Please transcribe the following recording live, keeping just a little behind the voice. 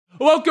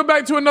Welcome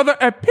back to another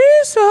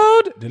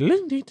episode.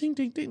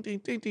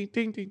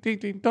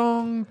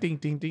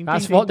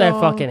 That's what they're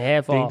fucking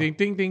here for.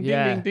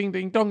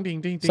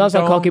 Sounds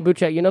like Cocky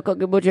Butcher. You know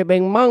Cocky Butcher,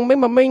 bing bong,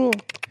 bing bong, bing.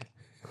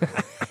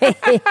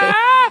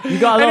 You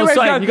got a little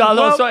something. You got a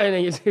little something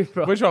in your tooth,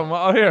 bro. Which one?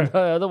 Oh, here. The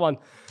other one.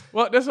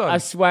 What, this one? I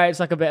swear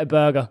it's like a bit of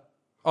burger.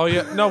 Oh,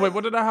 yeah. No, wait,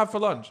 what did I have for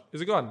lunch? Is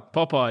it gone?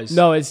 Popeyes.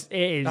 No, it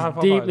is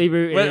deeply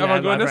rooted. Wait, in am I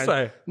there, going my this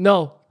friend. way?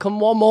 No, come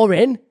one more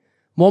in.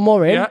 One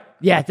more in. Yeah.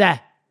 Yeah,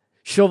 there.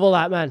 Shovel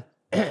that, man.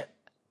 But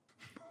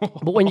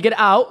when you get it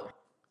out,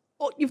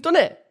 oh, you've done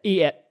it.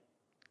 Eat it.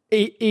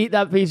 Eat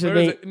that piece of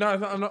Where is meat. it? No,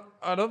 I'm not.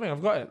 I don't think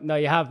I've got it. No,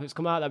 you have. It's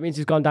come out. That means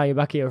it's gone down your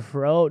back of your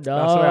throat. No,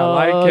 That's the way I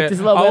like it. Just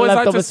a I little bit always left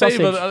like over to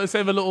sausage.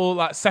 save a little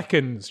like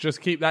seconds.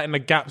 Just keep that in the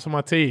gaps of my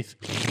teeth.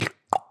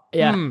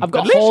 Yeah, I've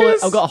got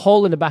delicious. a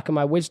hole in the back of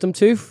my wisdom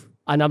tooth,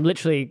 and I'm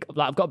literally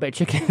like, I've got a bit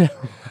of chicken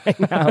right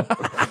now.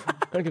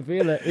 I can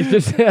feel it.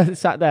 It's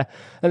just sat there.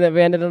 And at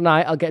the end of the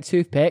night, I'll get a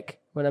toothpick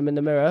when I'm in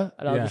the mirror,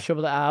 and I'll just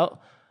shovel it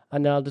out,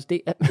 and then I'll just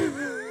eat it.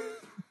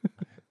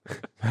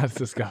 That's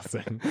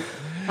disgusting.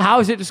 How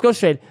is it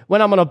disgusting?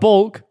 When I'm on a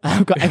bulk,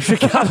 I've got extra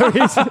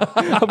calories. I've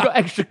got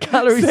extra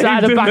calories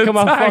sat in the back of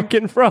my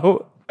fucking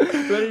throat,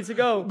 ready to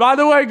go. By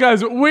the way,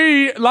 guys,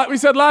 like we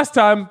said last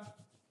time,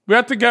 we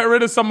had to get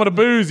rid of some of the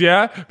booze,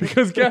 yeah?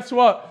 Because guess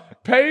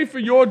what? Pay for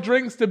your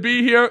drinks to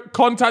be here.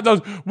 Contact us.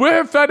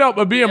 We're fed up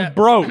of being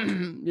broke.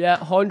 Yeah,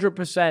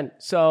 100%.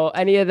 So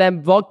any of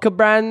them vodka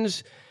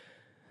brands,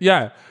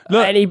 Yeah.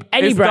 Look, any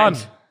it's brand.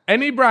 done.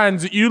 Any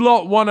brands that you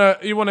lot wanna,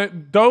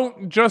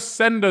 don't just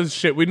send us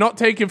shit. We're not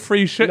taking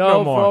free shit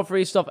no more. No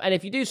free stuff. And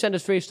if you do send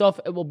us free stuff,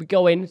 it will be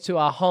going to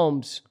our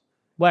homes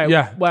where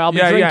I'll be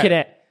Yeah, drinking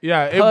it.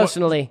 Yeah,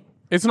 personally.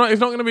 It's not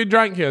going to be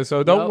drank here,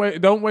 so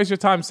don't waste your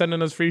time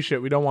sending us free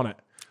shit. We don't want it.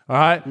 All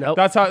right? Nope.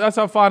 That's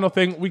our final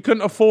thing. We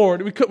couldn't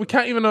afford. We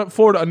can't even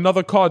afford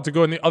another card to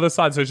go on the other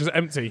side, so it's just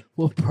empty.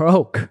 We're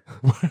broke.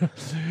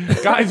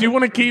 Guys, you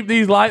want to keep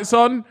these lights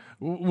on?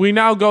 We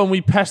now go and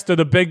we pester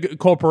the big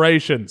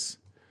corporations.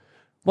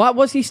 What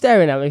was he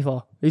staring at me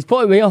for? He's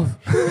putting me off.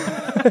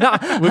 We've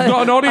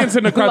got an audience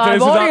in the crowd. Live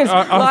This audience, is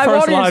our live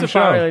first audience live show.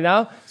 apparently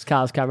now. It's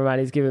Carl's cameraman.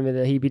 He's giving me the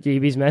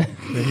heebie-jeebies, man.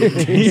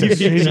 He's a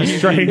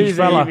strange He's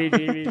a fella.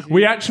 heebie-jeebies.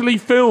 We actually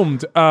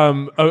filmed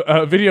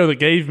a video that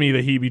gave me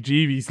the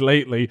heebie-jeebies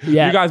lately.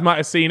 Yeah. You guys might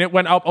have seen it.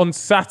 Went up on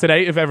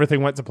Saturday if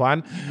everything went to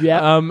plan.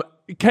 Yeah.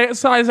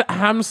 KSI's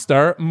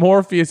Hamster,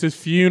 Morpheus's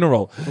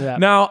funeral. Yeah.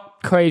 Now,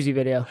 Crazy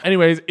video.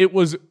 anyways, it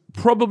was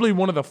probably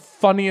one of the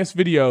funniest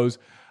videos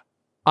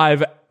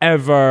I've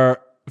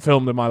ever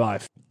filmed in my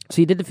life.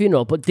 So you did the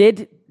funeral, but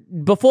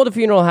before the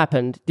funeral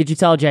happened, did you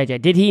tell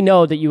JJ? Did he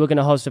know that you were going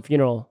to host a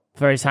funeral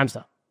for his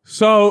hamster?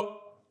 So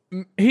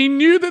he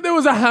knew that there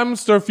was a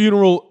hamster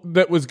funeral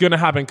that was going to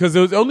happen because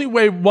there was only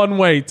one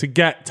way to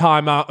get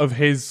time out of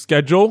his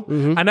schedule.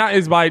 Mm-hmm. And that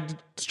is by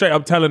straight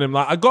up telling him,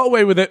 like, I got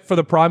away with it for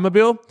the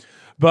Primobile,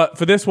 but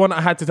for this one,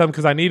 I had to tell him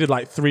because I needed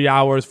like 4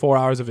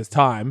 hours of his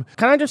time.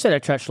 Can I just say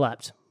that church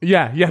slept?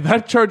 Yeah,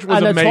 that church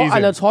was amazing.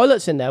 And the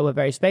toilets in there were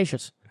very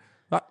spacious.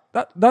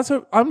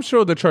 I'm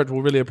sure the church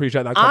will really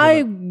appreciate that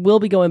I compliment. will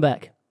be going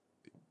back.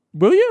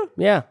 Will you?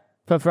 Yeah,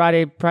 for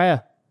Friday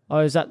prayer.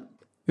 Or is that...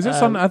 Is it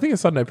Sunday? I think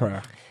it's Sunday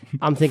prayer.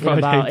 I'm thinking Friday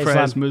about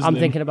prayers Islam. Muslim. I'm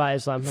thinking about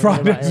Islam.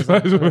 Friday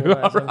prayers.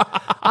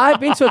 I've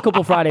been to a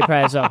couple Friday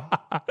prayers, though.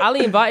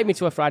 Ali invited me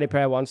to a Friday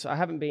prayer once. I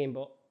haven't been,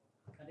 but...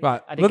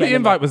 Right. Well, the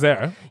invite was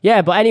there.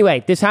 Yeah, but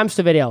anyway, this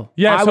hamster video.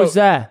 Yeah, I was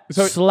there.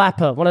 So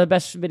Slapper. One of the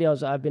best videos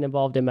that I've been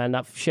involved in, man.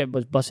 That shit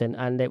was bussing,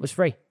 and it was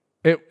free.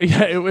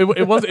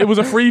 It was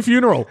a free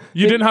funeral.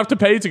 You didn't have to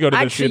pay to go to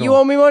this Actually, funeral.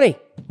 you owe me money.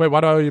 Wait, why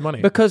do I owe you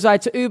money? Because I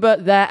had to Uber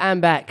there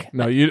and back.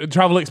 No,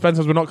 travel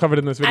expenses were not covered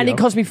in this video. And it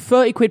cost me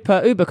 30 quid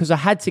per Uber because I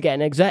had to get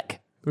an exec.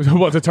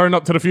 What, to turn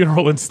up to the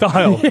funeral in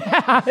style?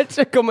 Yeah, I had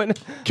to come in.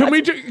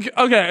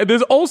 Okay,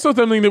 there's also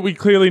something that we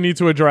clearly need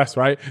to address,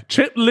 right?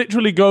 Chip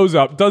literally goes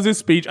up, does his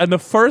speech, and the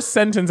first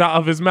sentence out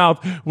of his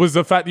mouth was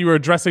the fact that you were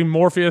addressing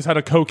Morpheus had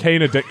a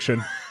cocaine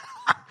addiction.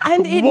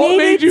 And it What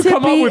made you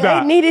come up with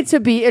that? It needed to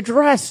be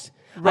addressed.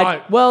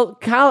 Right. Well,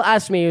 Cal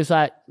asked me, he was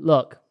like,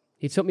 look,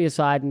 he took me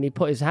aside and he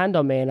put his hand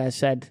on me and I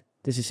said,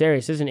 this is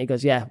serious, isn't it? He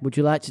goes, yeah, would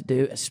you like to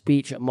do a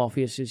speech at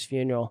Morpheus's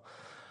funeral?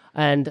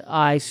 And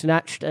I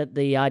snatched at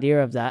the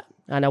idea of that.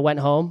 And I went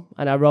home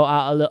and I wrote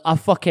out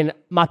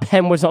my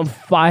pen was on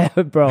fire,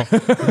 bro.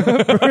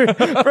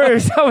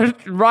 Bruce, I was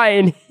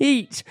writing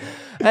heat.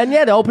 And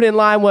yeah, the opening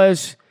line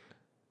was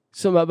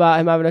something about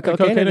him having a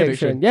cocaine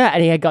addiction. Yeah,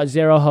 and he had got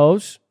 0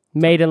 hoes,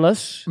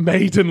 maidenless.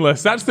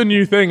 Maidenless. That's the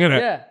new thing, isn't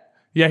it? Yeah.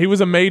 Yeah, he was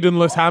a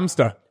maidenless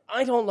hamster.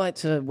 I don't like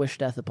to wish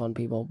death upon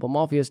people, but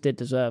Morpheus did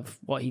deserve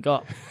what he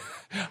got.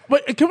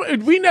 But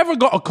we never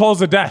got a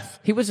cause of death.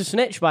 He was a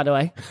snitch, by the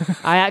way.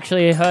 I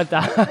actually heard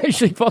that. I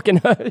actually fucking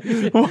heard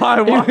it. Why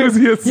was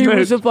he a snitch? He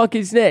was a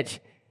fucking snitch.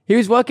 He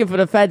was working for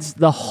the feds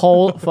the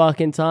whole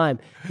fucking time.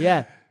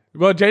 Yeah.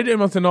 Well, JJ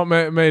must have not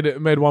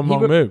made one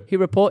wrong move. He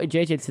reported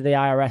JJ to the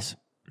IRS.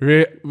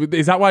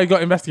 Is that why he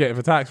got investigated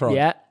for tax fraud?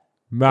 Yeah.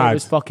 Mad. It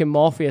was fucking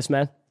Morpheus,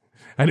 man.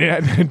 And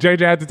JJ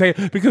had to take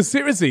it. Because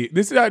seriously,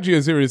 this is actually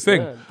a serious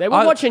thing. Yeah. They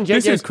were watching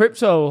JJ's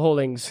crypto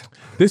holdings.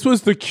 This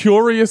was the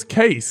curious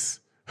case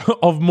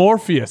of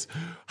Morpheus.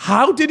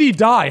 How did he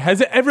die?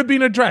 Has it ever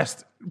been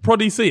addressed?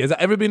 Prod EC, has it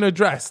ever been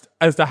addressed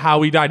as to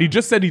how he died? He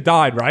just said he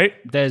died, right?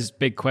 There's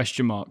big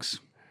question marks.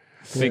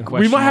 Big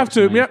question We might have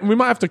marks, to. We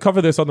might have to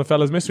cover this on the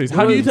Fellas Mysteries.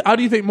 How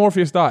do you think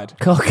Morpheus died?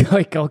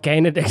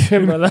 Cocaine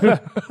addiction,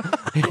 brother.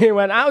 He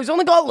went out. He's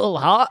only got a little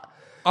heart.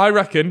 I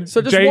reckon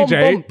So just one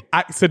JJ bump.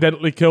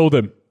 accidentally killed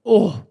him,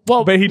 Oh,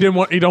 well, but he don't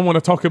want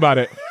to talk about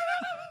it.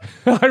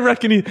 I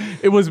reckon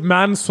it was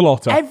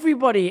manslaughter.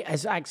 everybody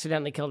has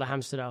accidentally killed a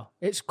hamster, though.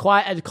 It's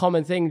quite a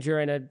common thing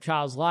during a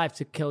child's life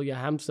to kill your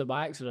hamster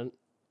by accident.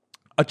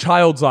 A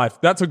child's life.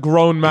 That's a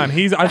grown man.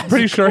 I'm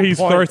pretty sure he's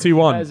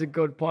 31. That's a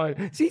good point.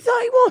 Is he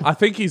 31? I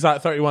think he's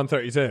like 31,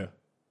 32.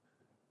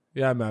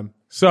 Yeah, man.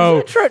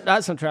 So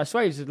That's not true. I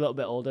swear he's a little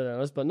bit older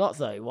than us, but not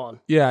 31.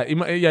 yeah,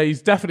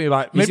 he's definitely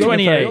like He's maybe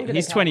 28.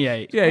 He's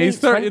 28. Yeah, he's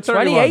 31.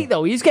 28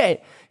 though. He's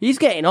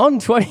getting on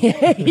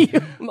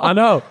 28. I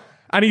know.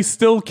 And he's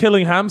still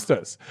killing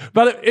hamsters.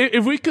 But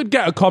if we could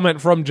get a comment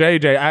from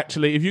JJ,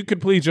 actually, if you could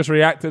please just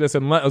react to this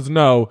and let us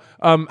know,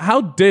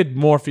 how did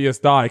Morpheus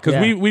die? Because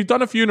we've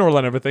done a funeral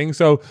and everything,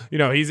 so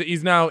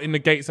he's now in the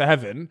gates of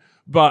heaven.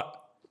 But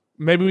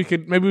maybe we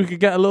could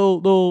get a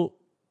little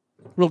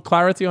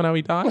clarity on how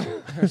he died.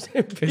 Is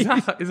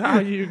that how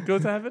you go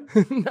to heaven?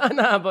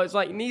 no, but it's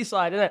like knee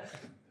slide, isn't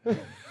it?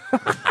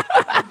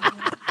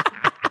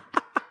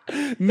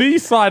 Knee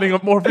sliding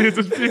at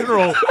Morpheus'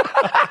 funeral.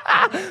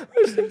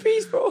 Rest in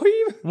peace, bro.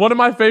 One of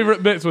my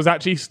favorite bits was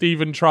actually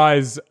Stephen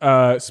Try's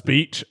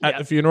speech at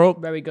the funeral.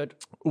 Very good.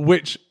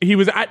 Which he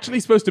was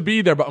actually supposed to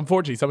be there, but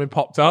unfortunately something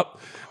popped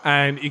up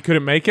and he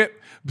couldn't make it.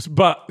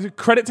 But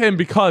credit to him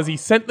because he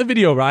sent the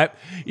video, right?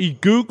 He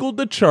Googled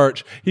the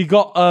church. He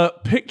got a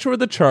picture of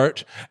the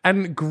church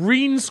and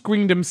green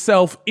screened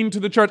himself into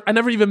the church. I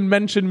never even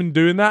mentioned him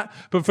doing that,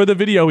 but for the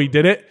video, he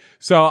did it.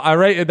 So I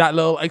rated that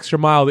little extra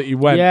mile that he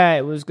went. Yeah,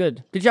 it was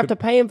good. Did you have to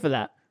pay him for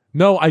that?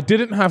 No, I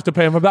didn't have to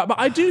pay him for that, but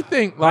I do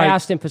think I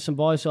asked him for some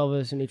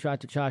voiceovers and he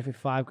tried to charge me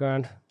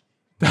 $5,000.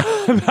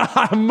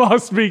 that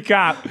must be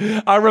cap.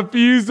 I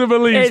refuse to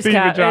believe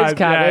Stephen Try.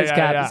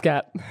 It's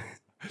cap.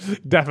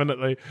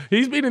 Definitely.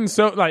 He's been in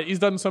he's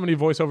done so many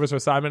voiceovers for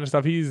Simon and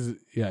stuff. He's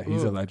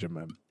a legend,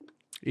 man.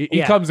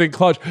 He comes in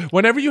clutch.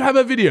 Whenever you have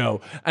a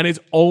video and it's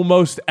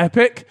almost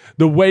epic,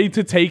 the way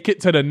to take it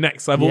to the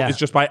next level is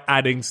just by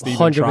adding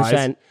Stephen Try.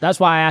 100%. That's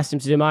why I asked him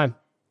to do mine.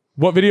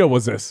 What video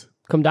was this?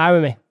 Come die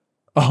with me.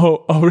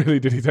 Oh, really?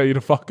 Did he tell you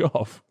to fuck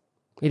off?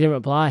 He didn't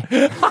reply.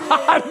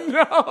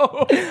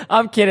 No.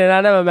 I'm kidding.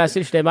 I never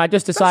messaged him. I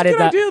just decided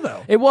That's a good idea,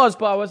 though. It was,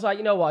 but I was like,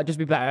 you know what? It'd just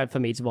be better for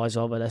me to voice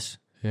over this.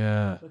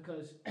 Yeah.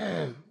 Because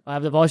I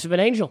have the voice of an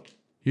angel.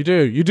 You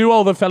do. You do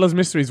all the Fellas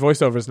Mysteries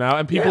voiceovers now,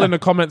 and people in the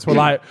comments were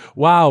like,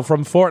 wow,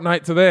 from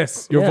Fortnite to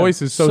this, your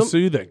voice is so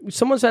soothing.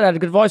 Someone said I had a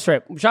good voice for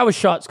it, which I was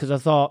shocked because I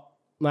thought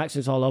my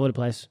accent's all over the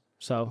place.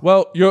 So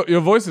Well, your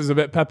voice is a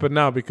bit peppered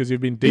now because you've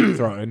been deep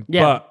throating.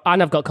 yeah,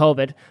 and I've got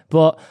COVID.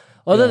 But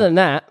other than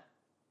that,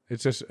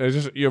 It's just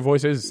your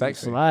voice is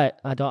sexy. right.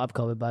 I don't have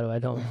COVID, by the way.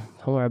 Don't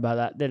worry about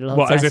that. They did a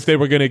Well, as test. if they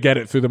were going to get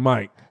it through the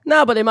mic.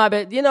 No, but they might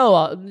be. You know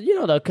what? You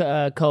know the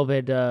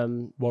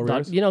COVID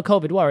Warriors?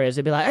 COVID warriors.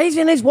 They'd be like, he's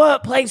in his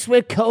workplace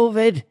with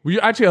COVID. Were you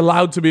actually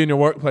allowed to be in your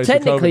workplace? with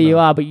Technically, COVID you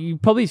now? are, but you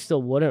probably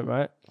still wouldn't,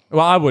 right?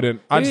 Well, I wouldn't.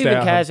 I'd Who stay even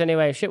at cares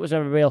anyway? Shit was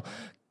never real.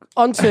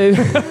 On to...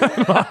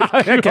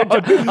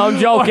 I'm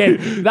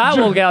joking. That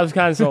will get us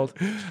cancelled.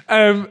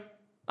 home.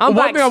 I'm One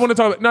back. thing I want to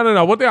talk about.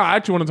 No. One thing I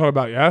actually want to talk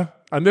about, yeah?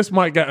 And this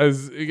might get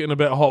us in a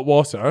bit of hot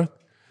water.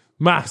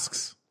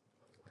 Masks.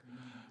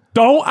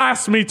 Don't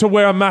ask me to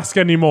wear a mask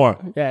anymore.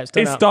 Yeah, it's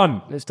done. It's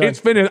done. It's done. It's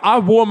finished. I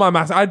wore my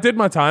mask. I did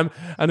my time.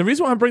 And the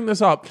reason why I bring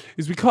this up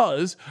is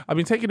because I've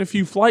been taking a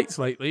few flights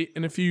lately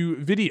and a few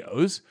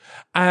videos,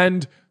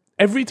 and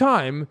every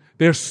time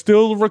they're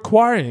still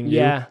requiring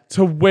you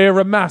to wear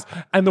a mask.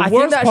 And the I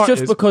worst think that's part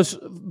just is, because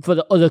for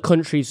the other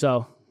countries,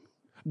 though.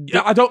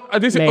 yeah, I don't.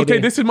 This is, Maybe. okay,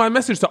 this is my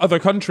message to other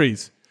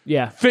countries.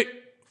 Yeah.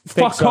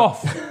 Fuck up.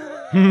 off.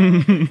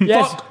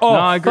 Yes. Fuck No, off.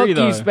 I agree Fuck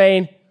though. you,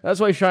 Spain. That's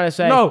what he's trying to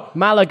say. No.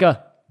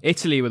 Malaga.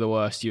 Italy were the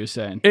worst, you were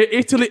saying.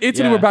 Italy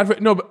Yeah. were bad for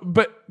it. No,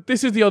 but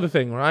this is the other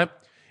thing, right?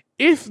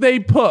 If they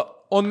put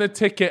on the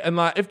ticket and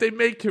if they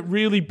make it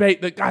really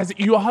bait that, guys,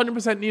 you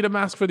 100% need a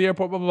mask for the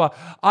airport, blah, blah, blah.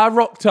 I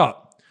rocked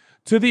up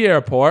to the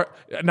airport.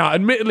 Now,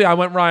 admittedly, I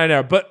went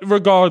Ryanair, but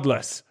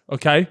regardless,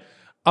 okay?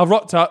 I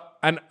rocked up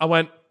and I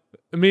went,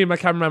 me and my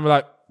cameraman were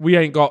like, we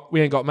ain't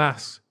got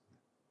masks.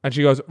 And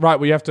she goes, right,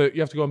 well, you have to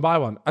go and buy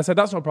one. I said,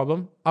 that's no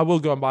problem. I will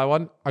go and buy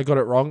one. I got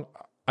it wrong.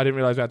 I didn't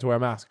realize we had to wear a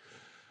mask.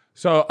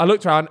 So I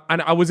looked around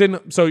and I was in,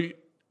 so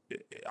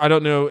I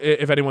don't know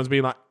if anyone's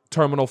been like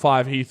Terminal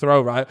 5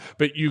 Heathrow, right?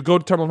 But you go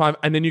to Terminal 5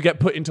 and then you get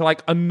put into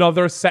like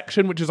another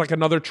section, which is like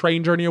another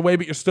train journey away,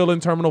 but you're still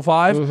in Terminal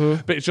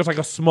 5. But it's just like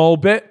a small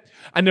bit.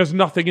 And there's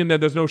nothing in there.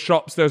 There's no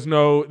shops.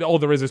 All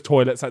there is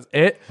toilets. That's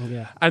it.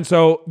 Yeah. And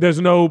so there's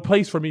no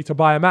place for me to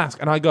buy a mask.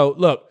 And I go,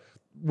 look,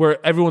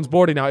 where everyone's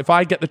boarding now. If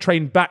I get the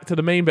train back to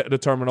the main bit of the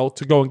terminal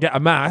to go and get a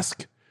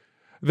mask,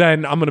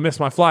 then I'm going to miss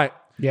my flight.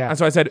 Yeah. And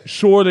so I said,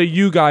 surely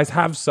you guys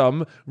have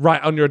some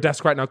right on your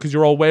desk right now because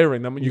you're all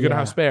wearing them. You're going to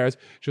have spares.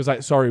 She was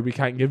like, sorry, we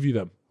can't give you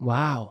them.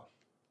 Wow.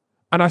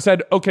 And I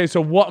said, okay, so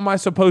what am I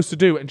supposed to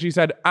do? And she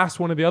said, ask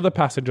one of the other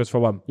passengers for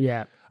one.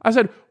 Yeah. I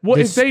said, what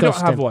if they don't have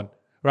Disgusting. one?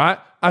 Right?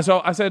 And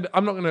so I said,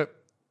 I'm not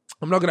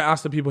gonna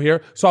ask the people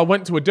here. So I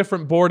went to a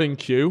different boarding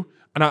queue,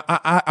 and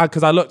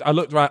because I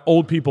looked right.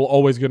 Old people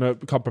always gonna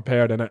come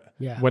prepared in it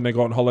when they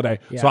go on holiday.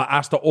 Yeah. So I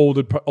asked the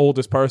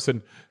oldest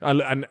person,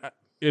 and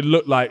it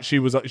looked like she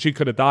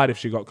could have died if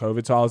she got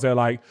COVID. So I was there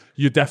like,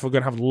 you're definitely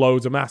gonna have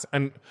loads of masks.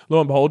 And lo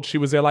and behold, she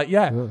was there like,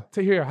 to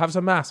here, have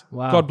some masks.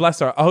 Wow. God bless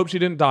her. I hope she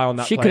didn't die on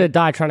that. She plane. could have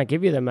died trying to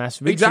give you the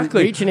mask.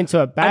 Reaching into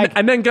a bag.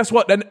 And then guess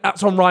what? Then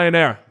that's on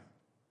Ryanair.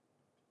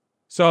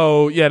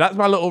 So yeah, that's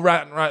my little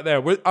rant right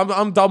there.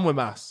 I'm done with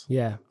masks.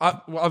 Yeah.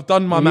 I've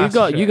done my mask.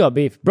 You got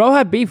beef. Bro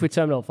had beef with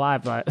Terminal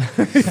 5, right?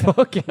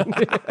 Fucking.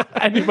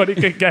 Anybody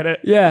can get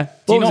it. Yeah.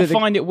 Do you What was not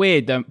it? find it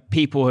weird that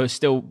people are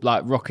still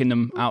like rocking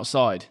them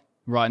outside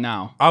right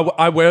now?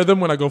 I wear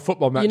them when I go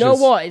football matches. You know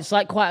what? It's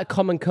like quite a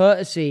common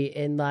courtesy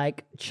in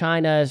like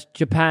China,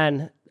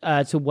 Japan,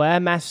 to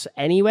wear masks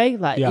anyway.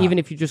 Like even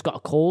if you just got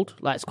a cold,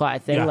 like it's quite a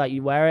thing. Yeah. Like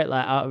you wear it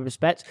like out of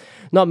respect.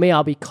 Not me.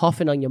 I'll be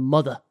coughing on your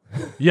mother.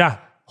 Yeah.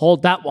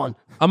 Hold that one.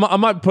 I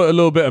might put a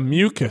little bit of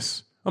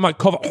mucus. I might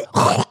cover.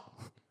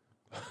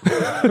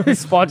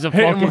 Spots of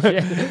fucking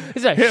shit.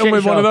 It's a Hit shit them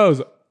with show. one of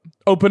those.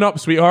 Open up,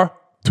 sweetheart.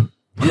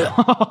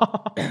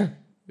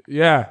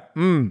 Yeah.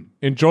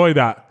 Enjoy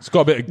that. It's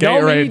got a bit of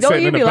Gatorade Don't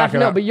sitting you in the be back of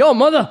laughing at, that. but your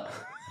mother.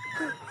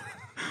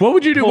 What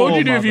would you do? What would Poor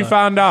you do if you mother.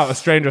 found out a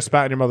stranger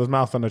spat in your mother's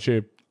mouth on the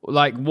tube?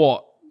 Like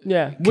what?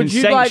 Yeah. Would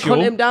you like Consensual?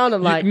 hunt him down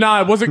and like?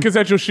 Nah, it wasn't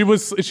consensual. She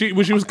was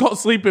caught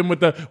sleeping with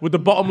the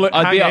bottom lip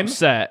I'd be hanging.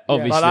 upset,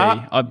 obviously. Like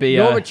that. I'd be.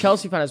 You're a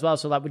Chelsea fan as well,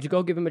 so like, would you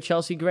go give him a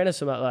Chelsea grin or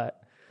something like?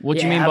 What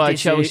do you mean by a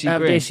Chelsea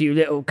have grin? this, you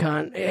little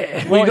cunt. Yeah.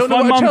 Well, you Well, don't if know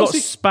my what mum Chelsea-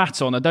 got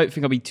spat on, I don't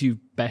think I'd be too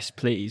best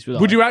pleased.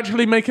 Would you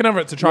actually make an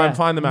effort to try and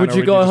find the man? Would or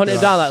you go just hunt be him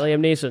like- down like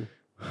Liam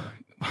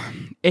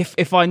Neeson?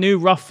 If I knew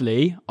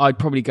roughly, I'd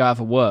probably go have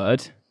a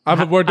word. Have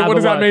a word. Have What a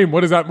does that word. mean?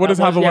 What does that? What does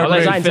have a yeah, word well,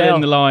 mean? that's like- Fill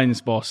in the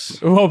lines, boss.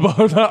 Oh,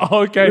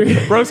 okay.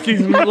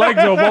 Broski's legs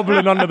are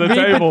wobbling under the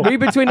table. Read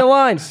between the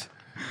lines.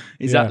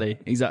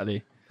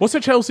 Exactly. What's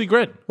a Chelsea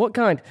grin? What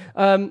kind?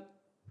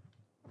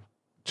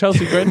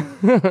 Chelsea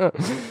grin?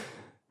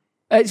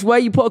 It's where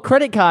you put a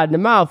credit card in the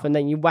mouth and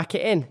then you whack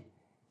it in.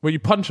 Where you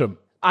punch them?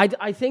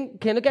 I think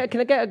can I get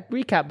a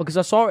recap because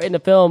I saw it in the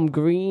film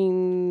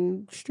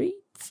Green Street.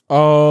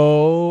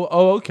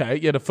 Oh, okay.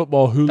 Yeah, the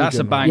football hooligan. That's a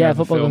one. bang. Yeah, of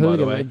a football film, by the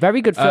hooligan. way.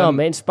 Very good film.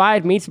 It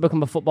inspired me to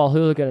become a football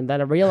hooligan, and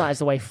then I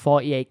realized I weigh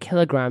 48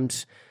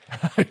 kilograms.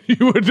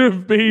 You would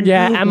have been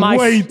Yeah, and my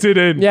weighted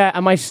in. Yeah,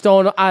 and my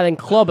Stone Island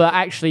clubber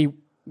actually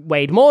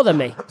weighed more than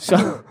me.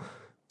 So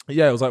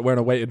Yeah, it was like wearing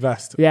a weighted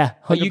vest. yeah,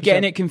 100%. Are you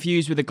getting it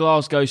confused with the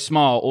Glasgow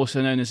smile,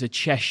 also known as a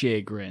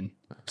Cheshire grin?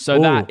 So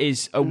that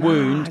is a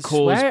wound I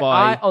caused swear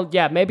by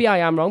yeah, maybe I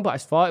am wrong, but I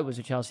thought it was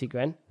a Chelsea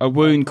grin.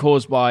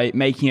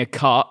 making a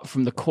cut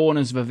from the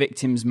corners of a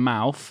victim's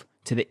mouth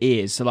to the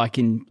ears. So like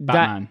in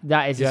Batman.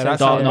 That is Yeah,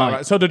 that's essentially Dark it. Knight.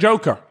 right. So the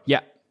Joker. Yeah.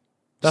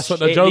 That's what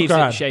the It Joker leaves it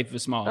had. the shape of a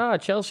smile. Ah,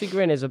 Chelsea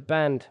Grin is a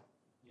band.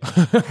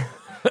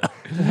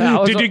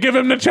 Did you give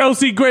him the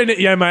Chelsea grin?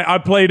 Yeah, mate. I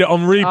played it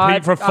on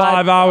repeat for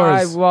 5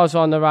 hours. I was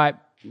on the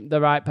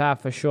right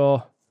path for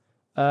sure.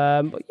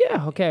 But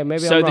yeah, okay, maybe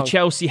So I'm the wrong.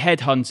 Chelsea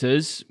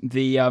Headhunters,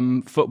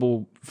 the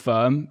football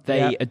firm, they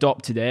Yeah.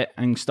 adopted it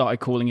and started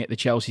calling it the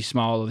Chelsea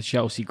Smile or the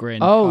Chelsea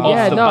Grin. Oh, off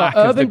yeah, the no, back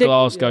of the Urban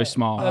Glasgow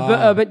Smile.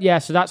 Urban, yeah,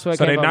 so that's where it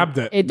So came they from. nabbed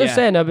it. It does Yeah.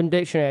 say in Urban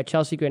Dictionary,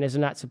 Chelsea Grin is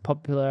an act of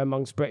popular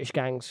amongst British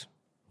gangs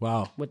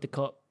Wow. with the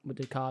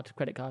credit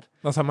card.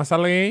 That's how my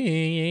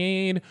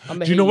Celine. I'm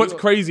Do you know hitting what's you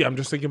up. crazy? I'm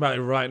just thinking about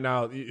it right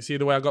now. You see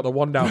the way I got the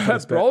one down for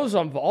this bit? Bros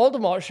on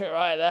Voldemort shit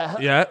right there.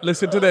 Yeah,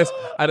 listen to this.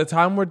 At the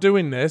time we're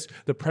doing this,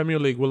 the Premier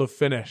League will have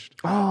finished.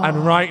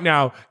 And right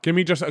now, give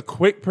me just a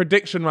quick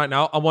prediction right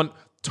now. I want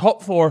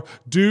top 4.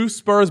 Do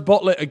Spurs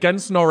bottle it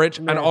against Norwich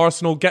and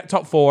Arsenal get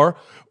top 4?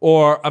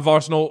 Or have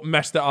Arsenal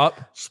messed it up?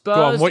 Spurs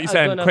Go on, what you are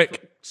saying? gonna-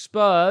 Quick.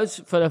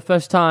 Spurs, for the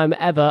first time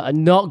ever, are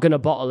not going to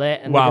bottle it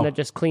and Wow. they're going to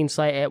just clean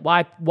slate it.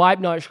 Wipe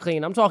Norwich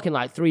clean. I'm talking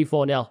like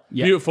 3-4-0.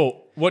 Yeah.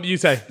 Beautiful. What do you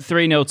say?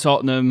 3-0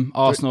 Tottenham,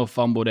 Arsenal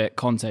fumbled it,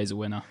 Conte's a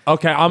winner.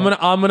 Okay, I'm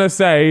gonna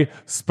say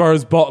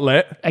Spurs bottle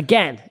it.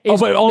 Again.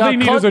 but all they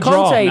need is a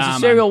draw. Conte is Nah, a man.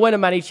 serial winner,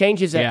 man. He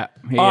changes it. Yeah,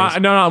 he No, is.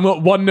 I'm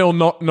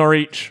 1-0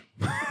 Norwich.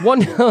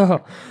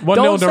 1-0 1-0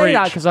 Don't say that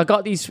Norwich. because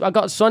I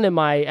got Son in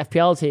my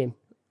FPL team.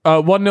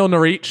 1-0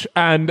 Norwich.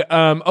 And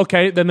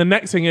okay, then the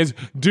next thing is,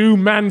 do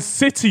Man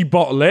City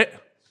bottle it?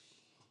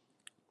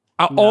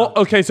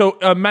 Okay, so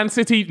Man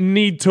City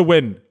need to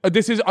win.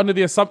 This is under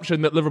the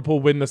assumption that Liverpool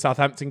win the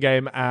Southampton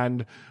game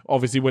and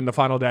obviously win the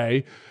final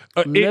day.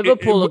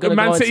 Liverpool are gonna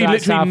Man go City into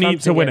that literally need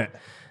to Southampton win game. it.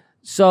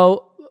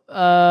 So,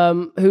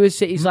 who is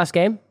City's last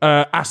game?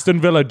 Aston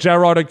Villa,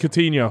 Gerrard and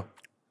Coutinho.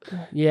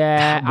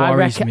 Yeah, That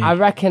worries me. I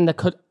reckon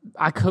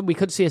we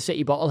could see a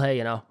City bottle here.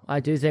 You know, I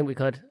do think we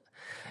could.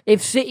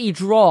 If City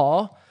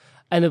draw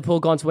and Liverpool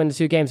go on to win the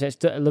 2 games,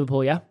 it's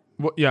Liverpool, yeah?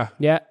 Yeah.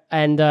 Yeah,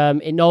 and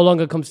it no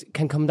longer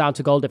can come down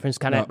to goal difference,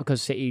 can it?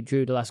 Because City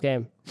drew the last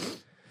game.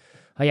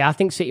 Oh, yeah, I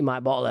think City might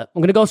bottle it.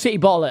 I'm going to go City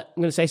bottle it.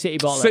 I'm going to say City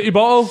bottle City it.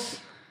 bottle.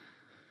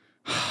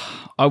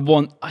 I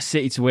want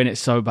City to win it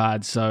so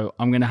bad, so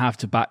I'm going to have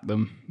to back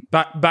them.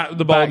 Back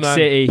the ball, Back man.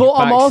 City.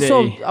 But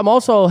City. I'm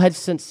also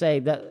hesitant to say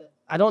that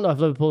I don't know if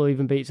Liverpool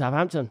even beat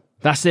Southampton.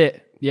 That's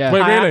it. Yeah.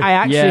 Wait, really? I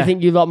actually Yeah.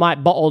 think you lot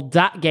might bottle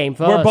that game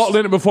first. We're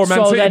bottling it before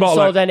Man City bottle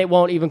So it. then it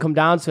won't even come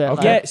down to it.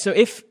 Okay. Yeah, so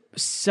if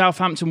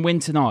Southampton win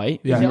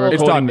tonight, Yeah, we're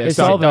it's recording done. this. It's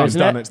over, It's isn't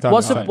done. it? It's done.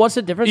 What's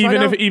the difference right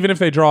now? Even if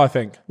they draw, I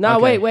think. No,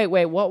 Okay.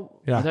 wait. What?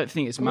 Yeah. I don't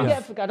think it's Let me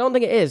math. I don't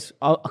think it is.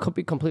 I could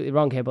be completely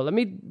wrong here, but let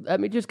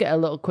me just get a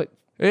little quick.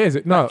 It is.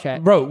 No,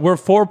 check. bro, we're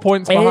 4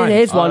 points behind. It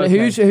is one. okay.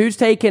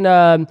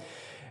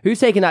 Who's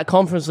taking that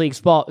Conference League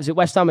spot? Is it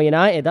West Ham or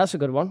United? That's a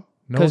good one.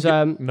 Because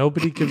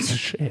Nobody gives a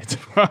shit.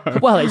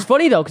 well, it's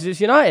funny though because it's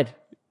United.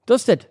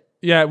 Dusted.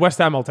 Yeah, West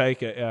Ham will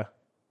take it. Yeah.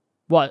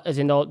 What? As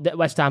in,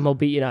 West Ham will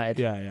beat United.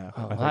 Yeah.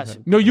 I think that's- so.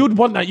 No, you'd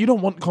want that. You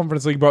don't want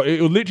Conference League, bro.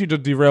 It will literally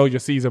just derail your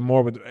season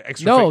more with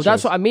extra No, fixtures.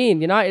 that's what I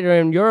mean. United are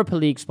in Europa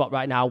League spot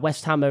right now.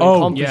 West Ham are in Oh,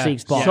 Conference yeah. League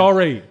spot.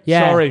 Sorry.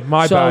 Yeah. Sorry.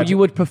 My so bad. you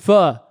would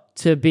prefer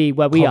to be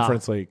where we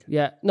Conference are. League.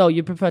 Yeah. No,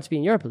 you prefer to be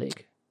in Europa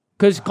League.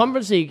 Because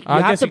Conference League, I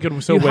guess you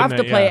could still win have to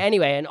it, play yeah. it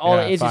anyway, and all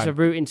Yeah, it is fine. a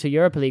route into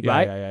Europa League, Yeah,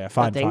 right? yeah.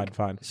 I think.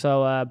 Fine.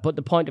 So, but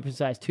the point difference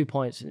there is 2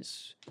 points, and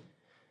it's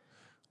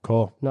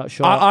Cool. not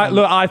sure.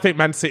 Look, I think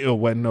Man City will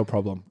win, no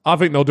problem. I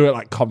think they'll do it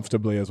like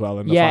comfortably as well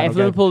in the Yeah, final if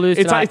game. Liverpool lose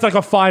it's tonight- like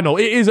a final.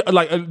 It is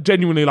like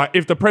genuinely like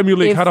if the Premier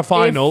League had a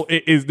final,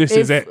 this if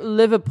is it.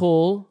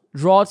 Liverpool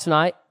draw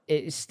tonight,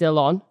 it is still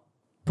on,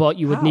 but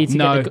you would need to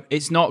No, get the.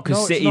 it's not because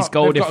No, it's City's not.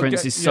 goal They've got to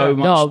difference get- is so yeah.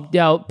 much.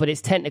 No, but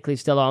it's technically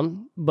still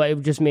on. But it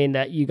would just mean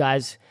that you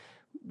guys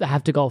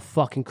have to go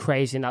fucking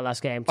crazy in that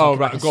last game. Oh, Talking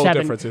right, like a goal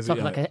 7, difference is it,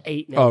 talking yeah. like an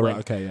 8-0 Oh, win. right.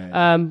 Okay.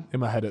 Yeah. Um,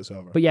 In my head, it's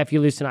over. but yeah, if you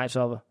lose tonight, it's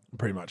over.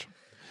 Pretty much.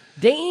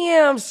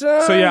 Damn,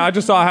 son. So yeah, I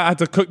just thought I had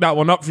to cook that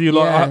one up for you.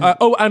 Yeah.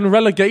 And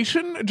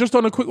relegation, just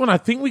on a quick one. I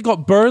think we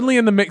got Burnley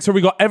in the mixer.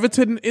 We got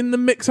Everton in the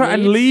mixer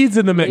and Leeds. Leeds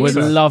in the Would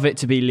mixer. love it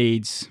to be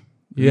Leeds.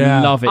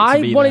 Yeah. Love it to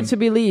I be want them. it to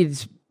be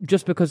Leeds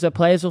just because their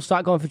players will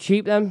start going for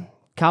cheap then.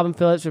 Calvin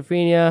Phillips,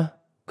 Rafinha.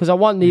 Because I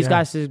want these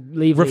guys to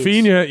leave Leeds.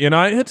 Rafinha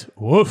United.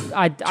 Woof.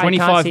 I can't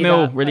 25 see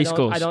mil that. release I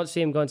clause. don't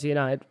see him going to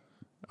United.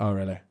 Oh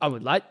really? I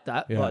would like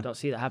that, Yeah. but I don't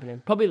see that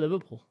happening. Probably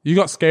Liverpool. You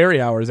got scary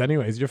hours,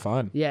 anyways. You're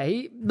fine. Yeah,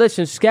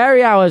 listen,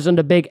 scary hours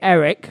under Big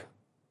Eric.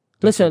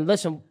 Listen.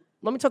 Let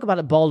me talk about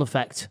the ball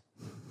effect.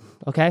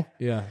 Okay?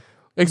 Yeah.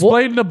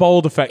 Explain the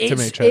bold effect to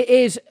me, It Chip.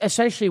 is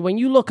essentially when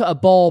you look at a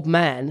bald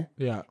man,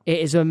 Yeah. it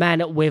is a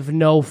man with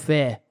no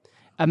fear.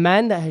 A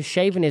man that has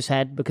shaven his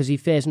head because he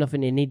fears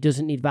nothing and he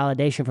doesn't need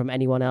validation from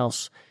anyone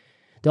else.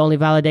 The only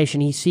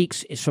validation he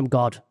seeks is from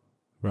God.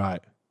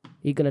 Right.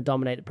 He's going to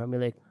dominate the Premier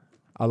League.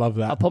 I love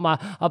that.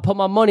 I'll put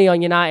my money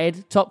on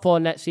United top 4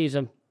 next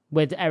season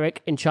with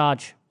Eric in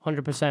charge,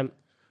 100%.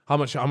 How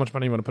much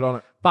money you want to put on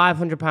it?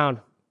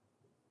 £500.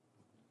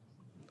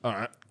 All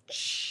right.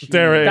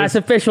 There it is. That's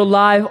official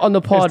live on the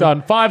It's pod.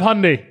 done.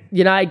 500.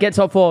 United get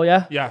top 4,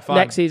 yeah? Yeah, fine.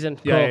 Next season.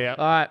 Yeah, Cool. yeah.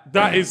 All right.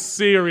 That is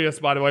serious,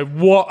 by the way.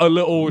 What a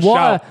little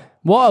shout.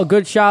 What a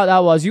good shout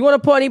that was. You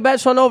want to put any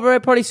bets on over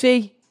at Probably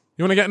C?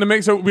 You want to get in the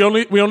mixer? We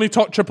only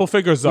talk triple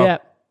figures though. Yeah.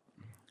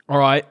 All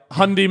right.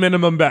 Hundy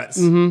minimum bets.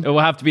 Mm-hmm. It will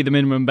have to be the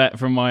minimum bet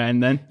from my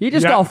end then. You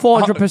just Yeah. got a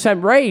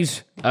 400%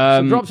 raise.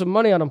 So drop some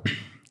money on them.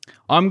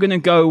 I'm going to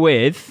go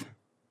with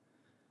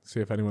See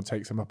if anyone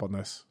takes him up on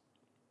this.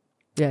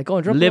 Yeah, go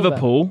on, drop a little bit.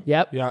 Liverpool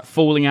Yep. Yeah.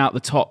 falling out the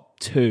top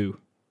 2.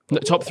 No,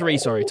 top 3,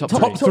 sorry. Top 3.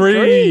 Top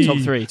three. Top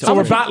 3. So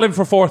we're battling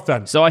for fourth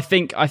then. So I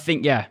think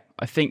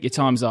your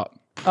time's up.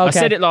 I Okay.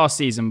 said it last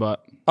season,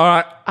 but All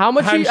right. How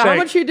much you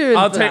doing?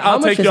 I'll for take that? How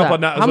much take is you up that?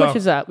 on that as How well. much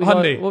is that?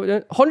 Hundy.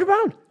 £100?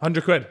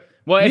 100 quid.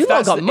 well, You if lot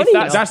that's got if money,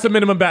 that's, though. That's the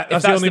minimum bet. if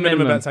That's the that's only the minimum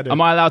minimum, bets I do.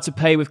 am I allowed to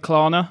pay with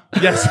Klarna?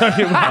 Yes,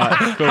 you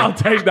are. I'll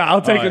take that.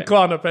 I'll take All a right.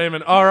 Klarna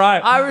payment. All right.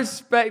 I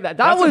respect that.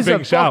 That That's a was a,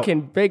 big shout.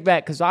 fucking big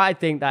bet because I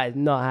think that is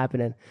not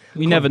happening.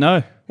 You never know.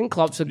 I think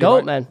Klopp's a goat,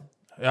 right. man.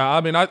 Yeah,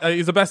 I mean,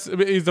 he's the best.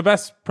 He's the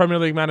best Premier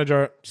League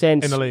manager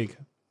Since in the league.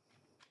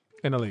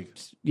 In the league.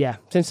 yeah,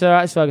 since Sir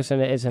Alex Ferguson,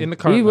 it is him. In the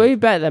current We're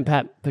better than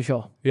Pep for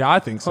sure. Yeah, I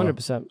think so.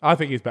 100%. I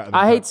think he's better than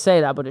I Pep. hate to say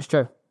that, but it's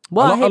true.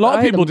 Well, a lot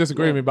of people them.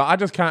 disagree with me, but I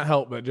just can't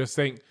help but just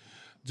think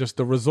just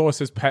the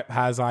resources Pep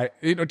has.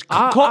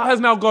 Klopp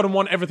has now got and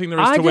won everything there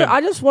is to win.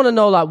 I just want to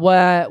know like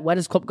where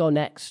does Klopp go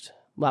next?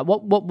 Like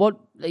what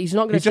he's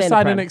not going to He's stay just in the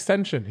signed an Prem.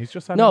 extension. He's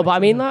just signed No, an but I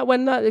mean extension. like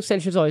when that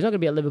extension's over, he's not going to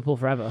be at Liverpool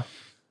forever. Or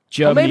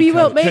Germany maybe he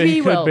will. could. Maybe he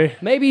He will. could be.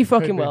 Maybe he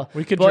fucking Could be. will.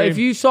 We could But dream. if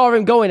you saw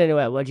him going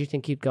anywhere, where do you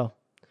think he'd go?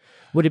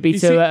 Would it be You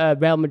to see-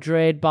 Real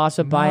Madrid,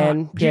 Barca,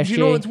 Bayern, Do PSG? you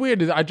know what's weird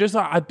is I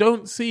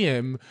don't see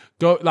him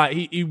go like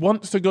he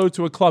wants to go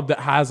to a club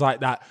that has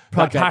like that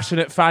Project.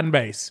 passionate fan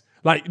base.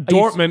 Like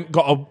Dortmund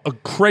got a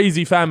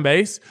crazy fan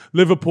base.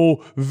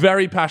 Liverpool,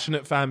 very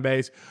passionate fan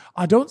base.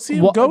 I don't see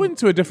him going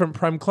to a different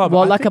Prem club.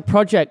 Well, like a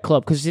project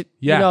club, because you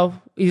know,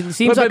 it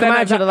seems like a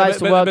manager that likes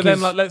to work. But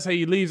then, like, let's say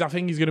he leaves. I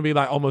think he's going to be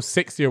like almost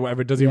 60 or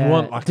whatever. Does he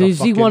want like? Does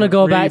he want to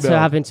go back rebuild? to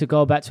having to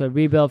go back to a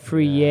rebuild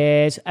 3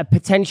 years?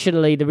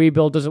 Potentially, the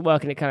rebuild doesn't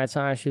work, and it kind of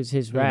tarnishes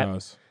his rep. Who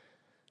knows?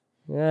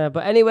 Yeah,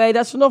 but anyway,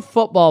 that's enough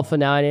football for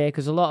now, anyway,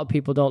 because a lot of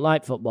people don't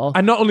like football.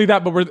 And not only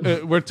that, but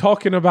we're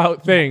talking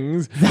about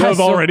things that have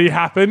already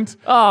happened.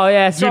 Oh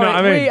yeah, sorry. Do you know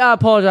what I mean? We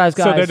apologize,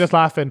 guys. So they're just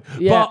laughing.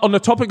 Yeah. But on the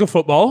topic of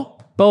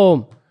football,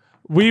 boom.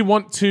 we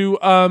want to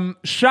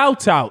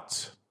shout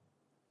out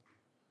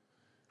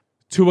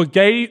to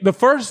the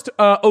first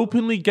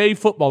openly gay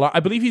footballer. I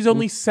believe he's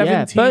only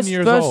 17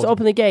 years first old.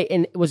 openly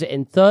gay. Was it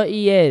in 30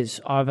 years,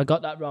 or have I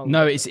got that wrong?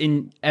 No, it's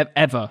in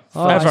ever.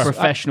 Oh, First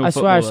professional I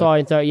swear I footballer. saw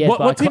in 30 years.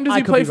 What team does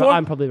he play for?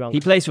 I'm probably wrong. He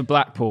plays for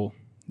Blackpool.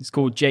 It's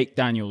called Jake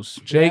Daniels.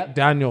 Jake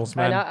Daniels,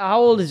 man. And how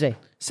old is he?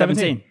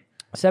 17.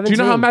 17. Do you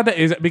know how mad that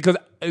is? Because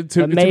to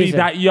be Amazing.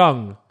 that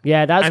young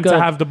Yeah, that's and good. to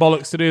have the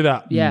bollocks to do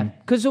that. Yeah,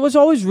 because there was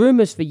always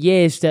rumours for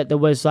years that there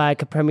was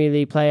like a Premier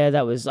League player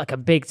that was like a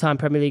big-time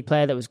Premier League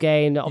player that was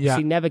gay, and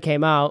obviously never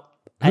came out.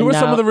 Who were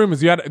some of the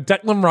rumours? You had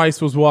Declan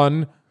Rice was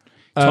one.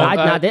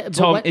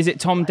 Is it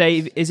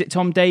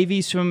Tom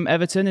Davies from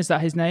Everton? Is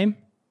that his name?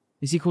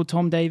 Is he called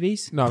Tom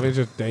Davies? No, it's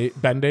just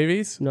Ben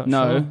Davies. Not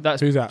No, sure.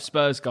 that's Who's that?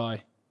 Spurs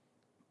guy.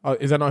 Oh,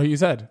 is that not who you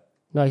said?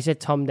 No, he said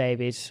Tom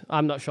Davies.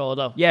 I'm not sure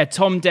though. Yeah,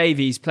 Tom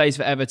Davies plays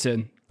for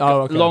Everton.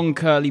 Oh, okay. Long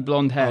curly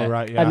blonde hair. Oh,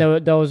 right, yeah.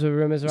 And those were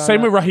rumours around.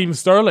 Same that. with Raheem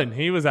Sterling.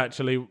 He was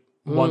actually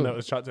one that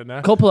was chucked in there.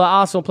 A couple of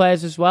Arsenal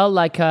players as well,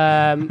 like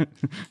Hector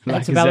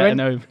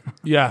Bellerin.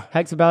 Yeah.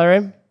 Hector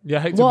Bellerin. Yeah,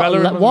 Hector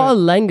Bellerin. What a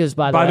Lengers,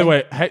 by the way. By the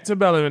way, Hector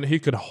Bellerin, he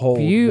could hold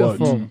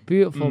Beautiful, wood.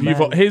 beautiful,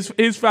 Beautiful. man.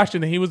 His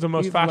fashion, he was the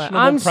most Beautiful man. fashionable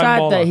I'm Prem sad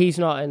baller. that he's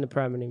not in the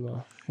Prem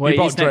anymore. Well, He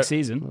he is bought next drip.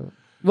 season.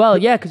 Well,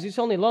 yeah, because it's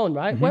only loan,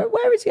 right?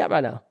 Where is he at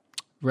right now?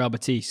 Real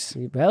Betis.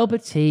 Real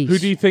Betis. Who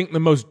do you think the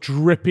most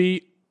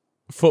drippy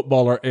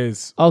footballer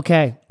is?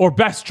 Okay. Or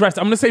best dressed?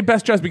 I'm going to say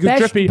best dressed because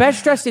drippy...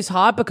 Best dressed is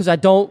hard because I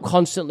don't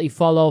constantly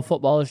follow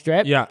footballers'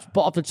 drip. Yeah.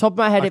 But off the top of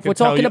my head, if could we're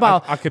tell talking you-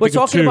 about I could we're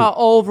think of talking two. about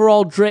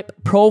overall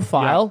drip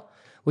profile,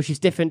 which is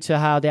different to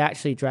how they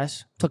actually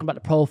dress. Talking about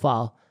the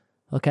profile,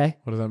 okay?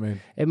 What does that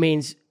mean? It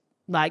means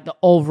like the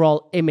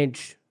overall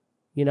image,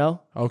 you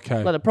know?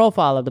 Okay. Like the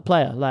profile of the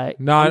player. Like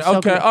No, I'm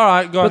talking- okay, all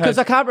right, go Because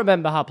ahead. I can't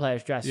remember how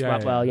players dress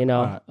that well, you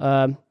know.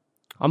 Right.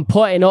 I'm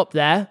putting up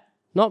there,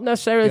 not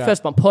necessarily Yeah.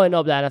 first, but I'm putting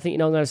up there, and I think you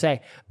know what I'm going to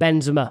say.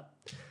 Benzema.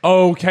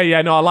 Okay,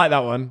 yeah, no, I like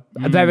that one.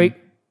 A very...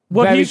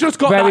 Well, very, he's just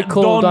got very that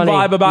cool, Don Donny.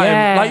 vibe about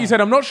Yeah. him. Like you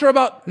said, I'm not sure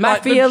about...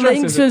 Mafia like, the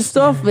links dresses. and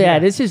stuff. Yeah,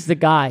 this is the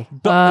guy.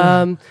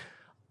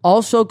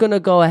 Also going to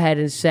go ahead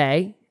and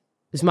say,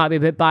 this might be a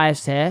bit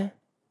biased here,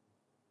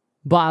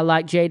 but I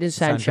like Jadon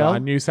Sancho. I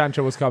knew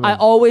Sancho was coming. It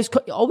always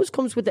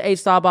comes with the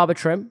 8-star barber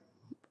trim.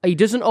 He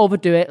doesn't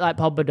overdo it like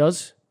Pogba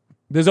does.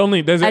 There's two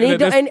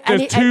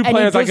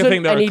players I can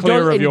think that are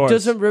clear of yours. He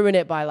doesn't ruin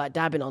it by like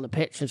dabbing on the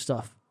pitch and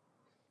stuff.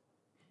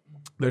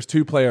 There's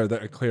two players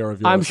that are clear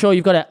of yours. I'm sure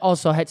you've got it.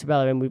 Also, Hector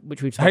Bellerin,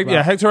 which we've talked about.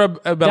 Yeah, Hector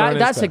Bellerin.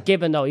 That's is a fair.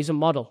 given, though. He's a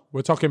model.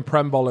 We're talking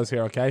Prem ballers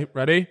here, okay?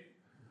 Ready?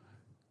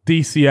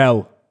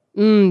 DCL.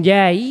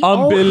 Yeah.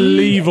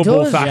 Unbelievable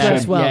he does fashion.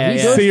 dress well. Yeah, He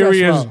yeah. does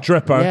Serious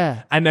dress well. dripper.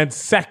 Yeah. And then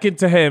second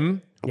to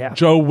him, Yeah.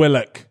 Joe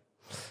Willock.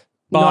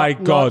 By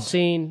God.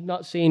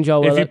 Not seen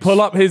Joe If Willox. you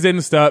pull up his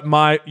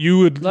Insta, you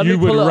would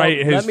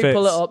rate his fits.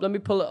 Let me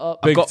pull it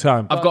up. Big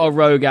time. I've got a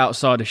rogue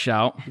outsider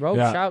shout. Rogue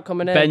Yeah. shout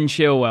coming in. Ben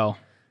Chilwell.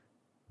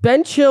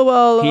 Ben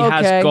Chilwell. He okay.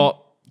 has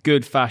got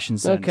good fashion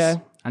sense.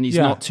 Okay. And he's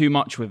Yeah. not too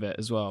much with it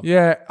as well.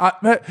 Yeah.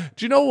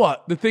 Do you know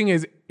what? The thing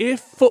is, if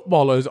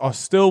footballers are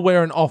still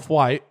wearing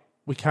off-white,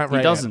 we can't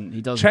rate him.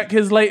 He doesn't. Check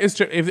his latest...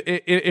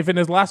 If in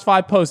his last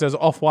 5 posts there's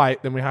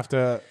off-white, then we have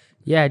to...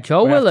 Yeah,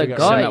 Joe have to Willock get-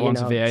 got Send it. that one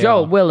to VAR.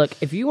 Joe Willock,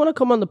 if you want to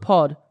come on the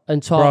pod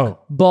and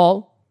talk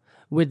ball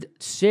with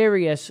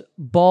serious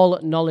ball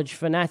knowledge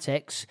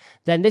fanatics,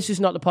 then this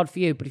is not the pod for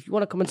you. But if you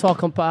want to come and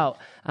talk about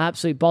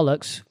absolute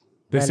bollocks,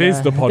 This then,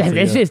 is the pod for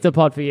This you. is the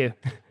pod for you.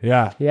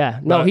 Yeah. Yeah.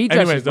 No, But he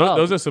dresses anyways, well.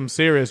 those are some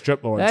serious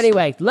drip lords.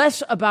 Anyway,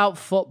 less about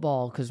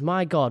football because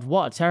my God,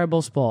 what a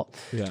terrible sport.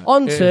 Yeah,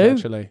 On it is to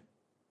actually.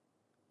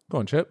 Go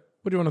on, Chip.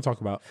 What do you want to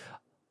talk about?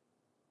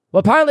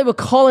 well, apparently we're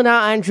calling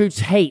out Andrew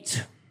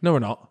Tate. No, we're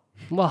not.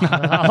 Well,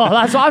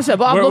 that's what I've said.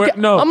 But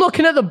No. I'm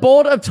looking at the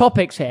board of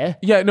topics here.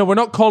 Yeah, no, we're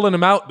not calling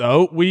him out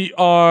though. We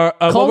are.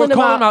 We're calling him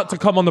out to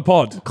come on the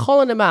pod.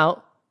 Calling him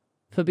out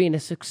for being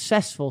a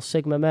successful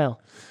Sigma male.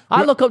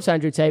 I look up to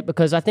Andrew Tate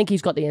because I think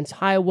he's got the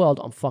entire world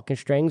on fucking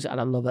strings, and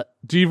I love it.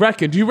 Do you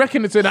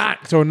reckon it's an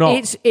act or not?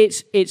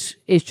 It's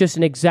just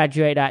an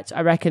exaggerated act.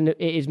 I reckon it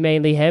is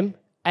mainly him,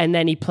 and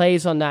then he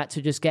plays on that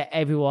to just get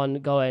everyone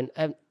going.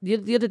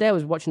 The other day I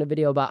was watching a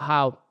video about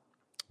how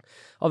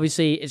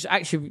obviously it's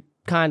actually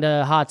kind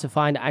of hard to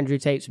find Andrew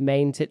Tate's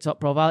main TikTok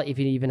profile if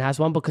he even has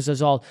one because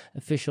there's all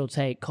official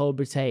Tate,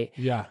 Cobra Tate,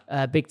 Yeah.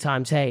 Big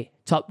Time Tate,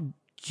 top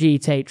G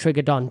Tate,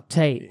 Trigger Don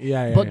Tate.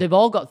 Yeah, but they've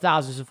all got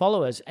thousands of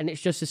followers, and it's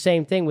just the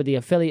same thing with the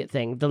affiliate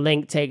thing. The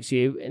link takes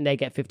you, and they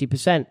get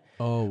 50%.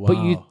 Oh wow! But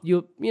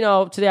you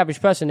know, to the average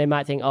person, they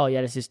might think, oh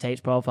yeah, this is Tate's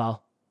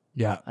profile.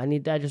 Yeah,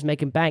 they're just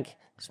making bank.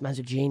 This man's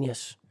a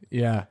genius.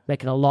 Yeah,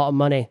 making a lot of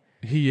money.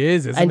 He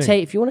is, isn't and he?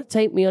 Tate, if you want to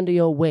take me under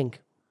your wing,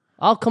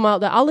 I'll come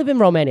out there. I'll live in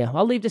Romania.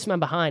 I'll leave this man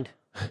behind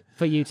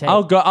for you, Tate.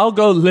 I'll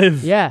go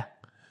live. Yeah,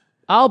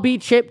 I'll be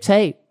Chip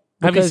Tate.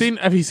 Have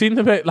you seen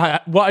the bit?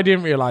 Like, what I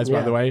didn't realize,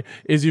 by the way,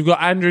 is you've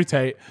got Andrew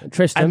Tate,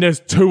 Tristan, and there's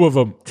two of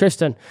them.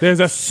 Tristan. There's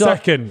a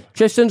second.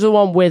 Tristan's the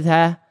one with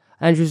hair.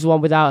 Andrew's the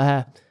one without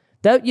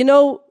hair. You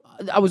know,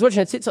 I was watching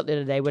a TikTok the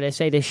other day where they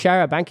say they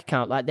share a bank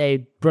account like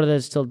they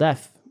brothers till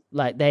death.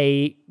 Like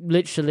they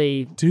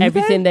literally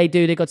everything they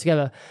do, they got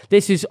together.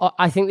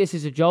 I think this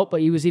is a joke,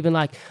 but he was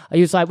like,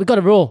 we got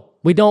a rule: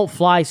 we don't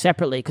fly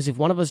separately because if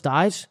one of us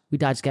dies, we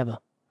die together.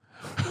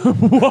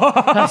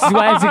 What? I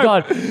swear to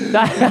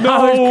God.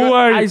 No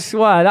way. I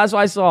swear. That's what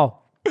I saw.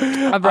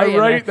 I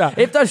rate that.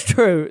 If that's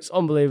true, it's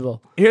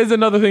unbelievable. Here's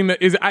another thing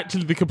that is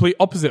actually the complete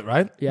opposite,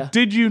 right? Yeah.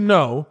 Did you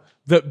know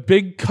that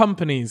big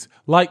companies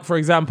like, for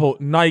example,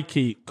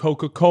 Nike,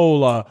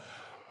 Coca-Cola,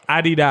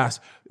 Adidas,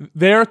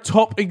 their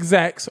top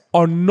execs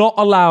are not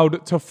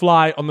allowed to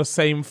fly on the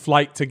same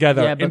flight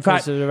together. Yeah, in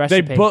fact, of the they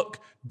recipe. book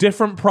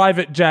different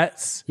private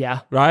jets.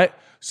 Yeah. Right?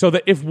 So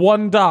that if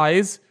one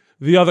dies,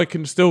 the other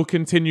can still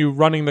continue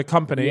running the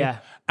company. Yeah.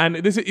 And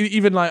this is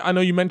even like, I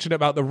know you mentioned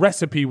about the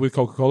recipe with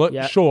Coca-Cola,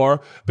 Yeah. sure.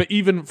 But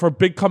even for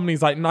big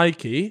companies like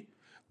Nike,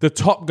 the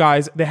top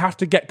guys, they have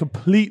to get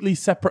completely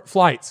separate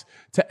flights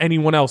to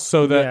anyone else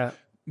so that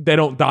they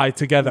don't die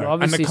together. Well,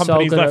 And the obviously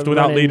company's so good left at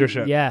without running-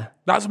 leadership. Yeah.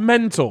 That's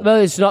mental. Well,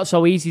 it's not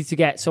so easy to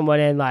get someone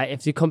in. Like,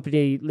 if the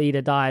company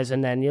leader dies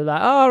and then you're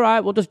like, oh, all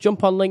right, we'll just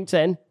jump on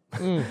LinkedIn.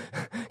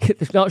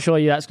 It's not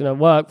sure that's going to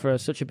work for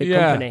such a big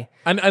company.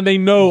 And they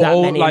know That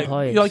all, many like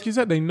employees. like you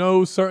said, they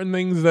know certain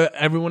things that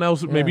everyone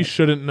else maybe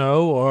shouldn't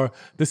know, or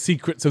the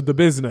secrets of the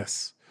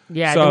business.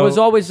 Yeah, So- there was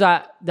always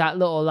that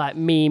little like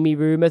meme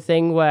rumor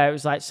thing where it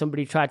was like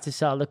somebody tried to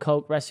sell the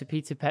Coke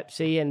recipe to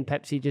Pepsi and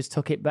Pepsi just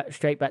took it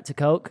straight back to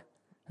Coke.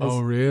 Oh,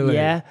 really?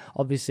 Yeah,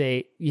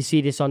 obviously you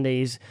see this on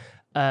these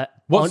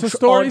What's the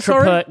story,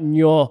 sorry?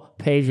 entrepreneur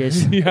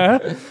pages.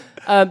 Yeah.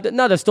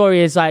 No, the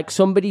story is like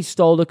somebody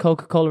stole the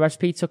Coca-Cola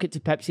recipe, took it to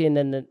Pepsi, and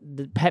then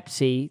the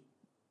Pepsi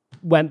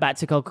went back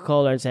to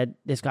Coca-Cola and said,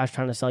 this guy's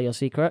trying to sell your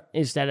secret,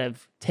 instead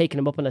of taking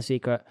him up on a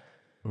secret.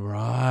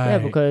 Right. Yeah,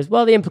 because,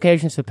 well, the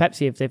implications for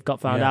Pepsi if they've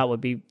got found out would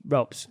be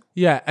ropes.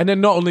 Yeah, and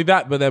then not only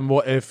that, but then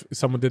what if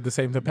someone did the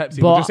same to Pepsi?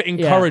 But- We'll just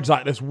encourage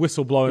like this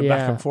whistleblowing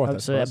back and forth. I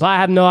Absolutely. suppose. But I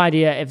have no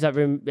idea if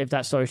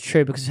that story is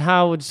true, because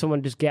how would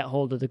someone just get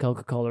hold of the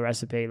Coca-Cola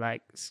recipe?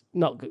 Like, it's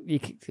not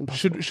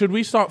impossible. Should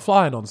we start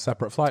flying on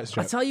separate flights,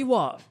 I Chip? tell you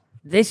what,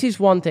 this is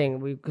one thing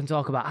we can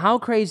talk about. How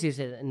crazy is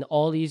it in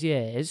all these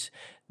years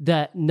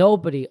that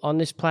nobody on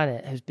this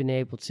planet has been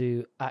able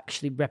to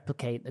actually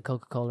replicate the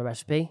Coca-Cola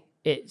recipe?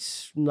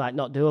 It's like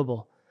not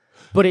doable,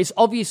 but it's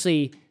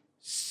obviously.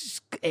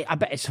 I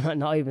bet it's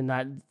not even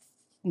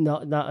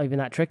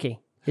that tricky.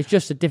 It's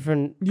just a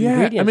different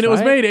ingredients, I mean, it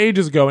was right? made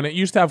ages ago, and it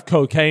used to have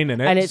cocaine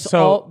in it. And it's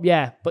so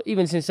but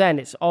even since then,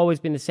 it's always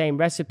been the same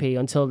recipe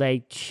until they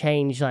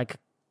change like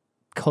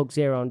Coke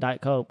Zero and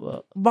Diet Coke.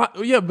 but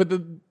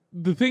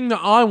the thing that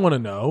I want to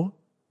know,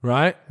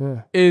 right,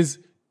 is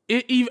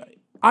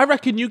I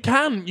reckon you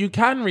can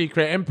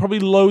recreate it, and probably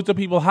loads of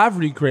people have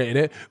recreated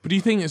it. But do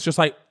you think it's just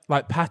like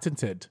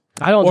patented?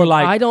 I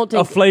don't think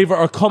a flavor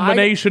or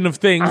combination of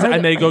things,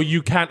 and they go,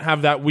 you can't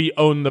have that. We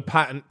own the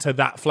patent to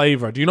that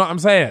flavor. Do you know what I'm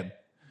saying?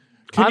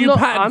 Can you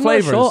patent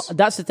flavors? Not sure.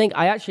 That's the thing.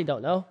 I actually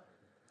don't know.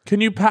 Can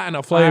you patent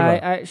a flavor? I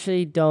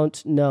actually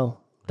don't know.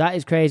 That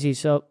is crazy.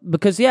 So,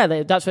 because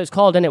that's what it's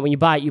called, isn't it? When you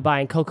buy it, you buy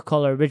in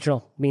Coca-Cola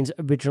original, means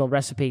original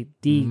recipe,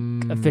 the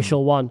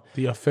official one.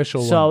 The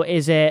official one. So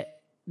has it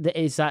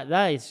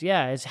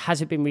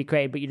been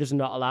recreated, but you're just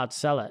not allowed to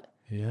sell it?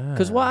 Yeah.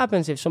 Because what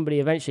happens if somebody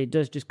eventually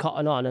does just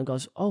cotton on and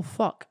goes, oh,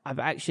 fuck, I've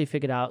actually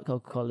figured out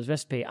Coca-Cola's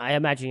recipe. I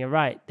imagine you're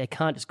right. They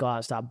can't just go out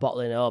and start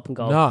bottling it up and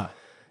go, No.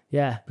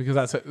 Yeah.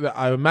 Because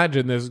I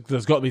imagine there's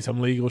got to be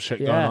some legal shit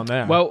going on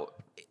there. Well,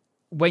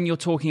 when you're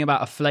talking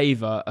about a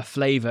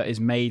flavor is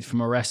made from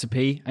a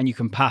recipe, and you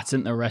can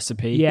patent the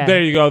recipe. Yeah.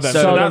 There you go then.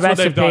 So So that's the what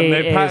they've done. recipe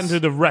They've is-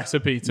 patented the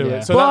recipe to Yeah.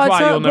 it. So that's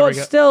why you'll never But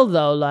get... still,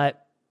 though, like,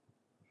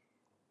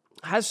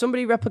 has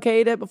somebody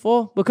replicated it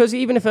before? Because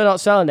even if they're not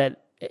selling it,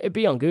 it'd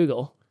be on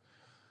Google.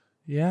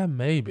 Yeah,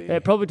 maybe.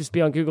 It'd probably just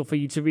be on Google for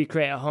you to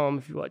recreate at home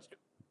if you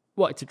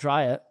wanted to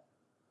try it.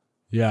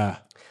 Yeah.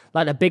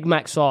 Like the Big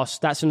Mac sauce,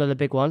 that's another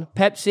big one.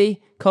 Pepsi,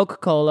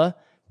 Coca-Cola,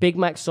 Big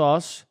Mac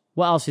sauce.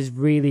 What else is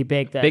really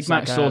big? Big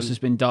Mac sauce has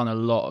been done a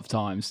lot of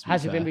times.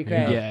 Has it been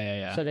recreated?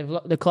 Yeah. So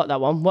they've clocked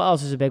that one. What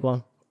else is a big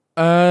one?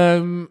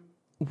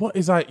 What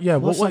is that? Yeah,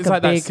 What's what like is a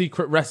like big- that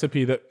secret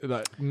recipe that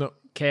no?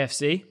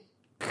 KFC.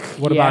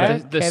 What Yeah. about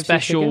it? The KFC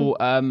special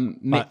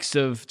mix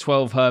of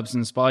 12 herbs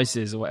and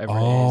spices or whatever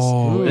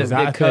Oh, it is. is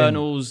that a The thing?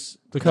 Colonel's...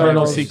 The Colonel's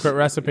Colonel's- secret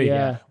recipe.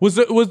 Yeah. Was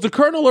the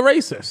Colonel a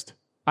racist?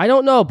 I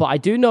don't know, but I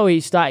do know he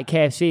started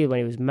KFC when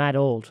he was mad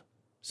old.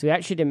 So he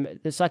actually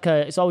didn't.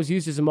 It's always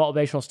used as a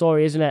motivational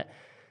story, isn't it?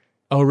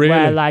 Oh, really?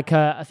 Where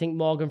I think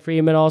Morgan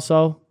Freeman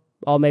also,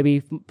 or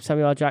maybe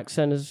Samuel L.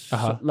 Jackson is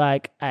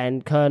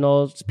and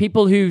Colonels,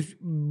 people who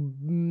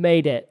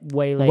made it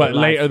way later. What,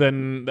 later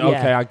than?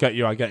 Okay, I get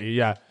you.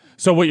 Yeah.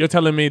 So what you're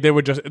telling me, they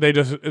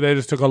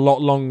just took a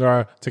lot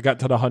longer to get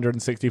to the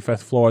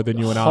 165th floor than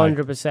you and I.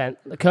 100%.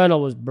 The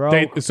Colonel was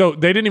broke. So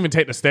they didn't even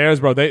take the stairs,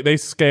 bro. They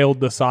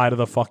scaled the side of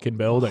the fucking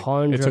building.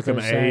 100%. It took them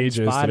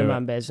ages.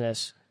 Spider-Man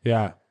business.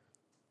 Yeah.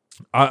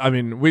 I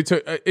mean, we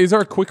took. Is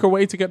there a quicker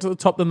way to get to the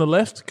top than the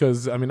lift?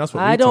 Because I mean, that's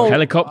what we took.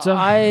 Helicopter.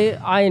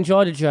 I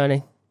enjoy the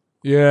journey.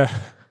 Yeah.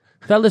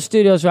 Fellas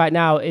Studios right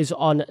now is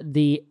on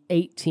the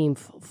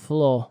 18th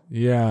floor.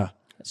 Yeah.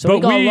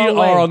 So but we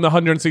are on the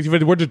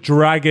 165th. We're just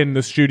dragging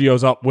the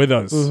studios up with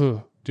us. Mm-hmm.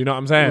 Do you know what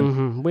I'm saying?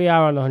 Mm-hmm. We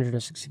are on the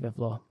 165th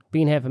floor.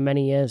 Been here for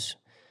many years.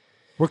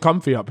 We're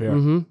comfy up here.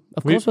 Mm-hmm.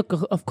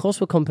 Of course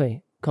we're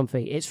comfy.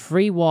 It's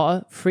free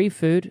water, free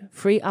food,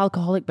 free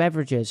alcoholic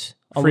beverages.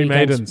 On free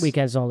maidens.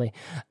 Weekends only.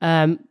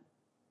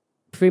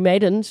 Free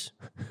maidens.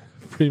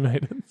 Free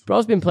maidens.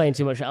 Bro's been playing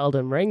too much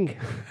Elden Ring.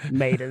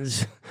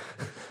 Maidens.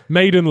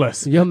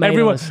 Maidenless. You're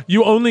maidenless. Everyone,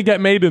 you only get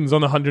maidens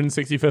on the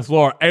 165th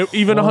floor.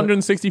 Even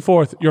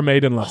 164th, you're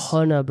maidenless.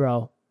 $100,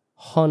 bro.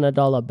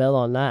 $100 bill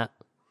on that.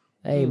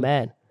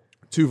 Amen.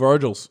 2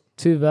 Virgils.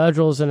 2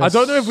 Virgils and I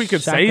don't know if we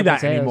could sack say of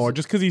that potatoes. anymore.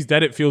 Just because he's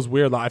dead, it feels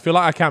weird. Like I feel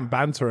like I can't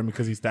banter him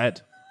because he's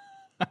dead.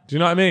 Do you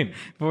know what I mean?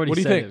 I've already what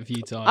do you said think? it a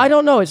few times. I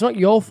don't know. It's not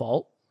your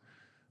fault.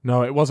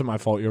 No, it wasn't my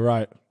fault. You're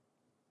right.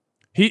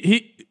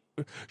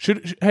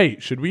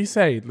 Should we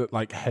say that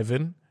like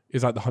heaven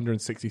is like the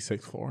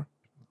 166th floor?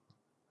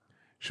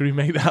 Should we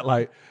make that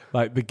like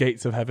the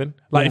gates of heaven?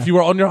 Like if you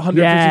were on your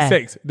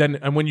 156, then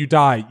and when you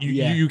die,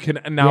 you can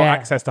now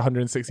access the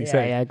 166.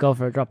 Yeah, go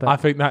for it. Drop it. I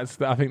think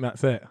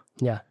that's it.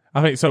 Yeah.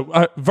 I think so.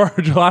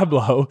 Virgil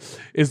Abloh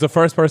is the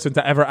first person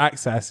to ever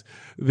access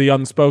the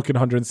unspoken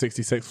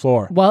 166th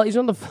floor. Well, he's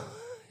on the.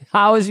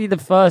 How is he the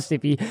first?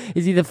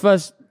 Is he the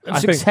first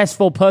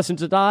successful person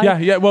to die?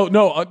 Yeah. Well,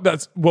 no,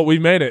 that's what we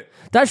made it.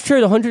 That's true.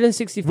 The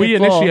 165th we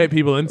floor, initiate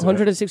people into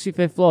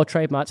 165th floor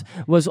trademarks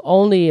was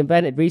only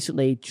invented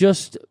recently,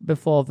 just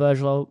before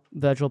Virgil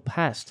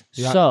passed.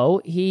 Yeah.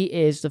 So he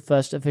is the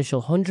first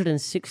official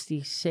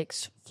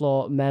 166th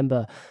floor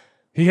member.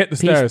 He hit the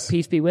stairs.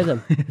 Peace be with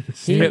him.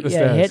 He hit the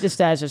stairs. He hit the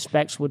stairs, as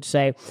Specs would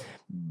say.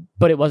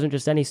 But it wasn't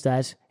just any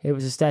stairs. It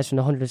was the stairs from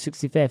the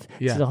 165th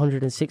to the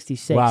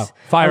 166th. Wow.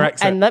 Fire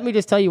exit. And let me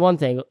just tell you one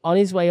thing. On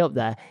his way up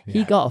there,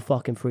 he got a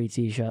fucking free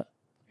T-shirt.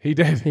 He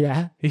did.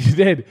 Yeah. He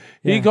did.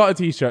 Yeah. He got a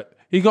T-shirt.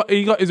 He got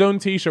his own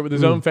T-shirt with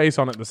his own face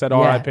on it that said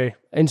R.I.P.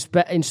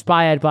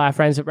 Inspired by our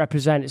friends at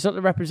Represent. It's not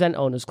the Represent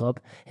Owners Club.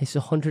 It's the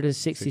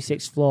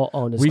 166th floor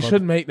Owners Club. We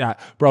should make that.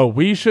 Bro,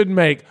 we should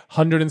make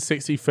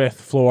 165th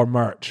floor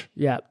merch.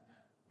 Yeah.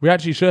 We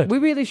actually should. We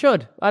really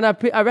should. And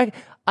I reckon,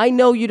 I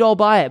know you'd all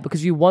buy it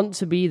because you want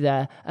to be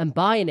there, and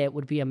buying it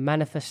would be a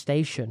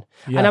manifestation.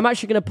 Yeah. And I'm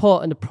actually going to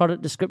put in the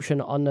product description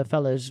on the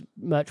fellas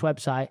merch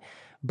website,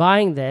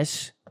 buying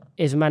this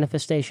is a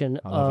manifestation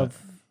of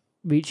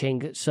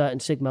reaching certain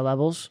Sigma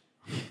levels.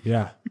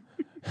 Yeah.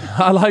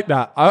 I like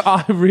that.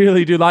 I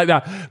really do like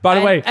that. By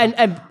the way.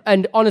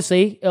 And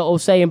honestly, it'll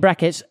say in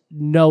brackets,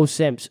 no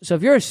simps. So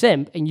if you're a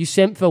simp and you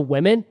simp for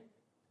women,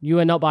 you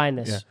are not buying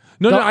this. Yeah.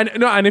 No,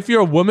 and if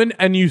you're a woman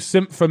and you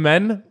simp for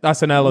men,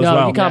 that's an L as well.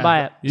 No, you can't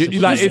buy it.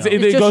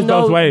 It goes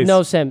both ways.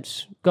 No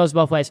simps. Goes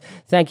both ways.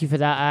 Thank you for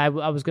that. I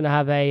was going to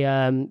have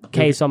a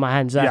case on my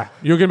hands there. Yeah,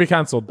 you're going to be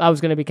cancelled. I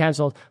was going to be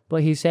cancelled,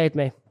 but he saved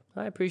me.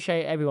 I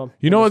appreciate everyone.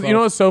 You know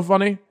what's so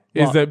funny?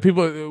 Is What?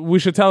 that we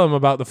should tell them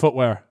about the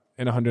footwear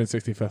in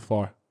 165th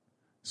floor.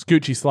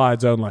 Scoochie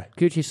slides only.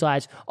 Gucci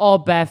slides or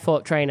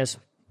barefoot trainers.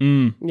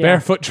 Yeah.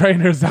 Barefoot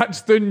trainers,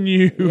 that's the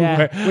new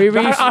way.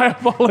 I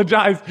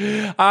apologize.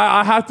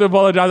 I have to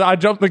apologize. I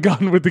jumped the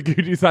gun with the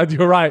Gucci side.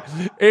 You're right.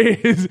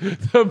 It is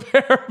the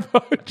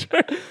barefoot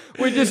trainer.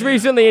 We just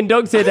recently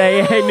inducted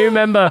a new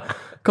member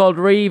called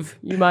Reeve.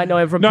 You might know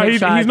him from No, he's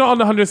not on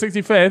the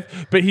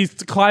 165th, but he's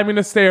climbing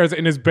the stairs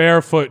in his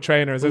barefoot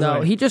trainers,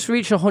 isn't he just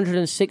reached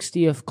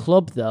 160th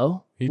club,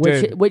 though.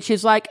 Which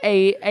is like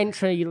a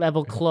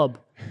entry-level club.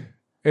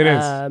 It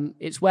is.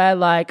 It's where,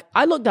 like,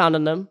 I look down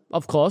on them,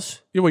 of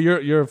course. Yeah, well,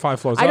 you're 5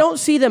 floors up. I don't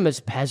see them as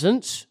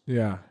peasants.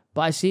 Yeah.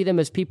 But I see them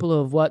as people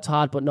who have worked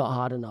hard but not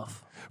hard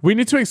enough. We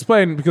need to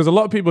explain, because a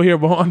lot of people here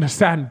won't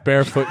understand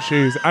barefoot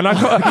shoes. And I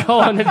got Go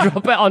on and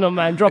drop it on them,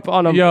 man. Drop it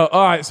on them. Yo,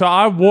 all right. So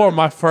I wore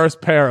my first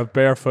pair of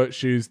barefoot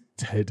shoes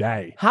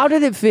today. How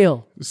did it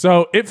feel?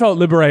 So it felt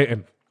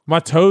liberating. My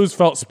toes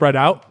felt spread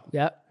out.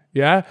 Yeah.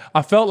 Yeah.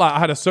 I felt like I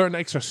had a certain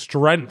extra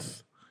strength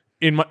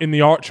in the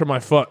arch of my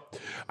foot.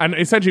 And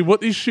essentially what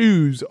these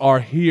shoes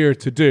are here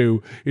to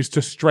do is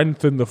to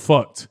strengthen the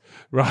foot,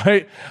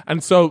 right?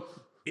 And so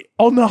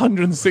on the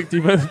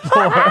 165th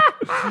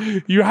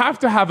floor, you have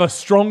to have a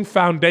strong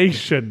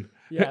foundation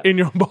in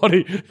your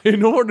body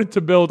in order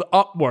to build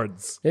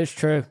upwards. It's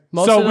true.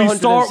 So we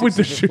start with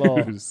the shoes.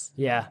 Floor.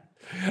 Yeah.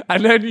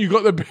 And then you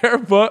got the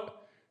barefoot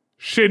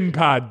shin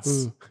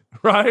pads.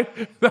 right?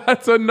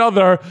 That's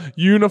another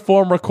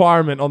uniform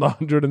requirement on the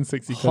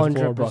 165th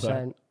floor,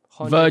 brother.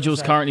 100%.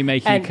 Virgil's currently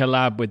making a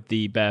collab with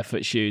the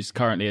Barefoot Shoes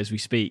currently as we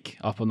speak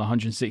up on the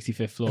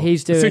 165th floor.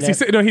 He's doing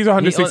 66, it. no, he's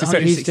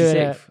 166. He's doing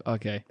it.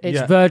 Okay.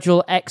 It's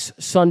Virgil X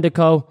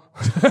Sundico.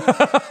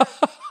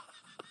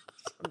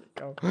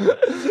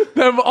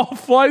 Them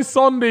off-white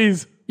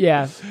sondies.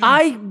 Yeah.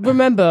 I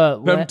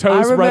remember... Them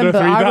Toast Brother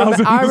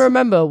 3000s. I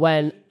remember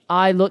when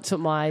I looked at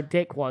my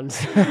dick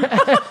once.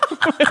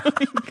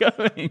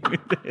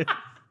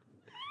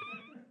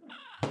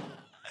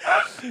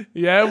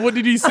 Yeah, what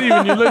did you see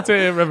when you looked at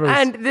it, Rivers?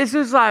 And this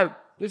was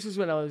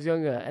when I was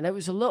younger, and it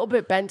was a little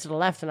bit bent to the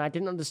left, and I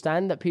didn't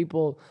understand that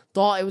people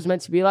thought it was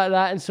meant to be like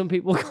that, and some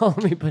people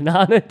called me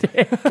banana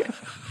dick.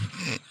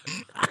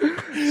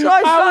 So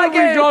I How have we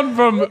gone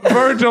from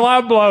Virgil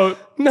Abloh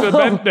to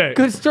bent dick?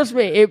 Because trust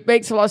me, it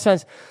makes a lot of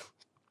sense.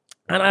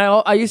 And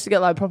I used to get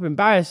like proper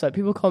embarrassed. Like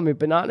people call me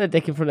banana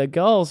dick in front of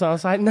girls. And I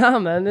was like, nah,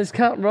 man, this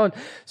can't run.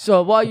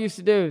 So what I used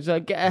to do is I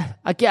get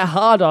a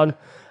hard on,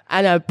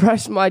 and I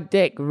press my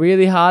dick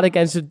really hard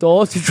against the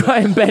door to try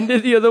and bend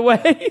it the other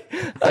way.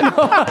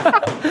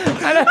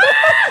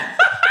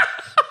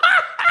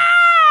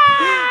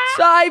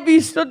 So I'd be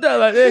stood there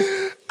like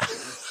this.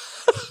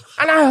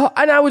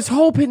 And I was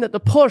hoping that the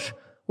push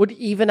would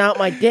even out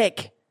my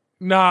dick.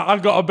 Nah,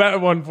 I've got a better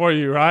one for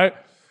you, right?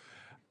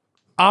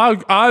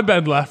 I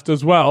bend left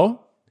as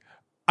well.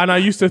 And I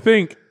used to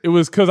think it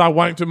was because I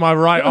wanked with my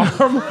right arm. So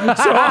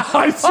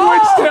I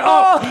switched it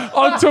up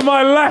onto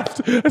my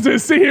left to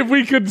see if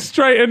we could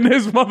straighten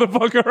this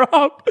motherfucker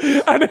up.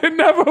 And it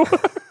never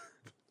worked.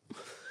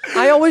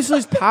 I always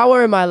lose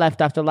power in my left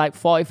after like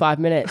 45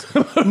 minutes.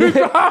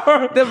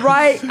 The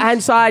right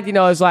hand side,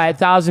 is like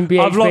 1,000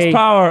 bhp. I've lost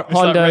power.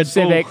 Honda like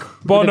Civic.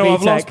 Bono,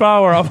 I've lost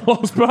power. I've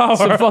lost power.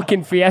 It's a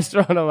fucking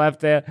Fiesta on the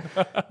left there.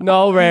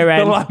 No rear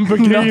end. The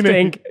Lamborghini.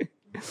 Nothing.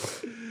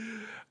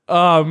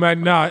 Oh,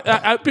 man, no.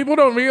 People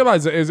don't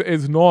realize it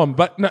is norm.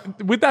 But no,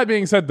 with that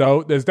being said,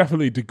 though, there's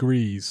definitely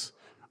degrees.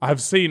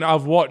 I've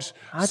watched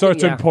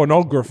certain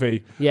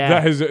pornography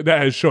that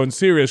has shown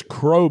serious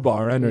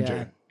crowbar energy.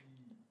 Yeah.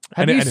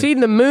 Have you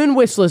seen the moon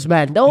whistlers,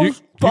 man? You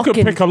could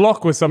pick a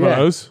lock with some of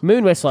those.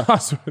 Moon whistler.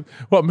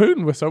 What,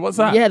 moon whistler? What's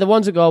that? Yeah, the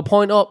ones that go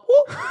point up.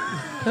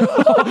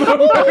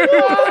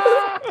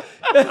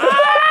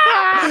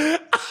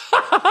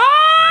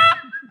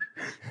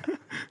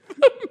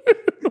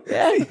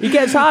 He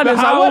gets hard. It's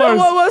like,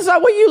 what's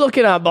that? What are you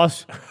looking at,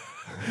 boss?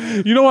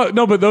 You know what?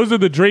 No, but those are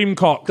the dream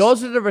cocks.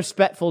 Those are the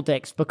respectful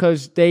dicks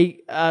because they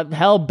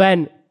hell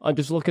bent on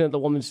just looking at the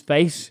woman's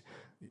face.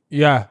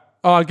 Yeah.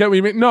 Oh, I get what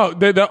you mean. No,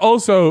 they're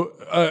also,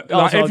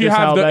 like if you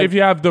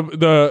have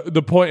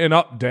the pointing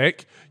up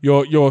dick,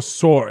 you're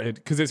sorted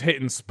because it's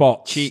hitting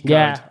spots. Cheat code.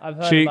 Yeah, I've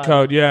heard Cheat about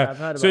code. it. Yeah. I've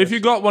heard So about if you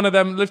got one of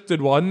them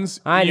lifted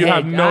ones, you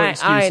have no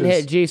excuses. I ain't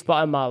hit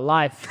G-spot in my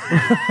life.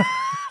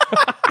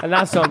 And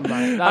that's on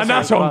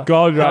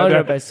God,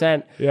 right?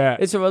 100%. Yeah.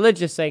 It's a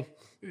religious thing.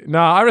 No,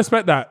 I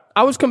respect that.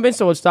 I was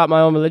convinced I would start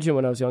my own religion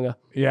when I was younger.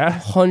 Yeah.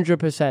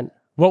 100%.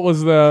 What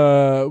was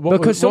the...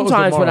 Because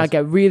sometimes when I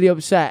get really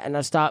upset and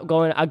I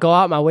go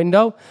out my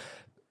window.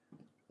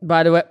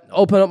 By the way,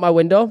 open up my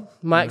window.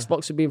 My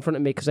Xbox would be in front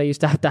of me because I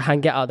used to have to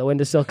hang it out the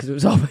windowsill because it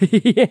was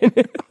overheating.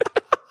 Bro,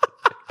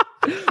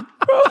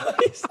 I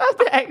used to have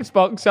the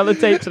Xbox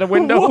sellotape to the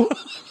window.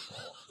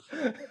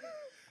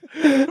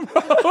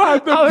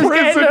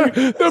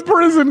 The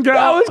prison gap.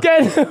 I was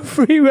getting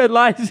 3 red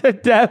lights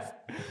of death.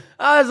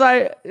 I was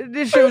like,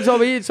 this shit was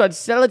overheated, so I'd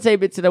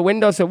sellotape it to the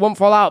window so it wouldn't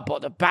fall out,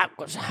 but the back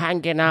was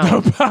hanging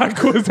out. The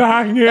back was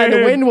hanging. And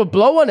the wind would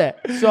blow on it.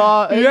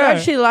 So it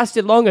actually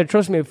lasted longer,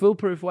 trust me, a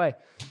foolproof way.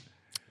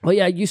 But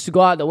yeah, I used to go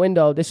out the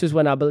window. This was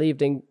when I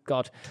believed in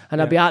God. And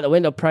I'd be out the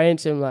window praying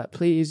to him like,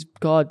 please,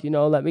 God,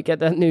 let me get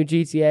that new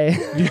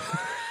GTA.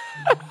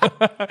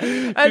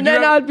 And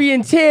then I'd be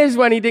in tears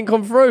when he didn't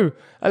come through.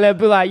 And they'd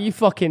be like, you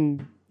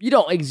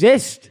don't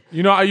exist.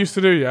 You know what I used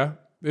to do, yeah?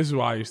 This is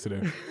what I used to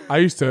do. I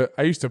used to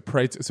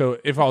pray. So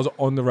if I was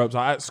on the ropes,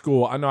 like at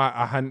school, I know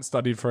I hadn't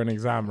studied for an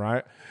exam,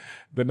 right?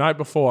 The night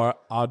before,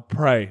 I'd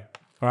pray,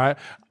 right?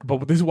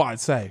 But this is what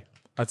I'd say.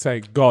 I'd say,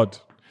 God,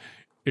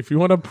 if you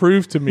want to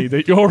prove to me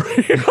that you're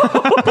real,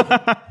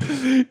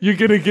 you're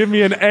going to give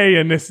me an A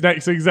in this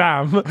next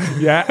exam,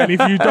 yeah? And if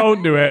you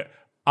don't do it,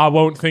 I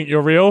won't think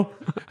you're real.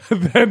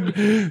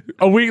 Then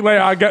a week later,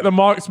 I get the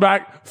marks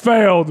back.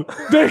 Failed.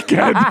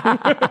 Dickhead.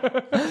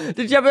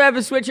 Did you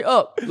ever switch it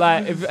up?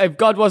 Like, if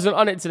God wasn't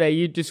on it today,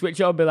 you'd just switch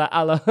it up and be like,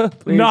 Allah,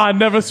 please. No, I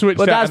never switched it.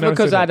 But that's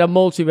because I had a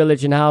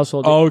multi-religion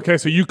household. Oh, okay.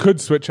 So you could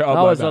switch it up.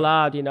 I was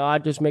allowed,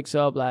 I'd just mix it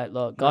up like,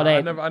 look, God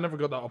ain't. I never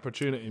got that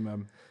opportunity,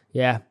 man.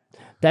 Yeah.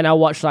 Then I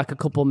watched like a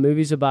couple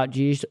movies about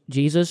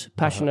Jesus,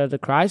 Passion of the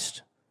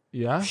Christ.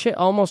 Yeah. Shit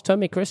almost turned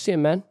me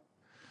Christian, man.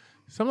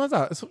 Something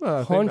like that.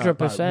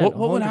 100%.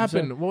 What would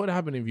happen? What would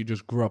happen if you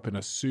just grew up in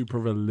a super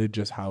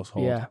religious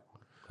household? Yeah,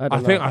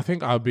 I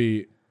think I'd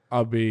be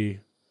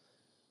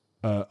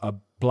a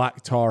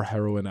black tar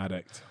heroin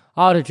addict.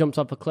 I would have jumped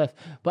off a cliff.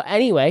 But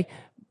anyway,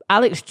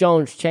 Alex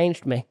Jones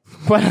changed me.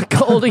 When I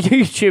got all the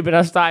YouTube and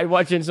I started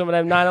watching some of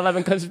them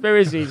 9/11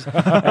 conspiracies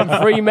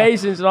and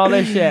Freemasons and all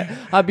this shit,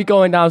 I'd be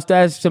going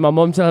downstairs to my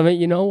mum telling me,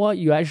 you know what?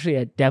 You actually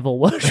a devil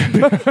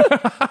worshiper.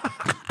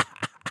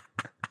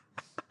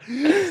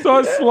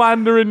 Start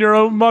slandering your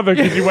own mother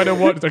because you went and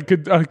watched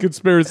a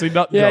conspiracy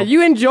nut Yeah, job.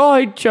 you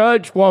enjoyed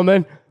church,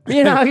 woman. Me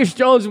and Alex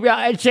Jones will be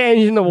out here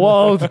changing the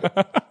world.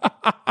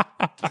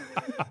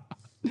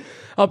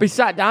 I'll be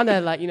sat down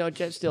there like,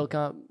 jet steel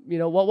can't,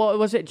 what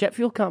was it? Jet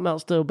fuel can't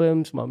melt steel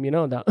booms, Mum. You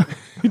know that.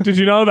 Did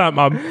you know that,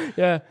 Mum?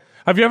 Yeah.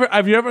 Have you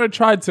ever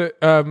tried to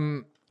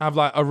have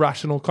like a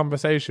rational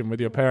conversation with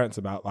your parents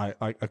about like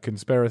a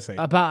conspiracy?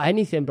 About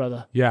anything,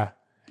 brother. Yeah.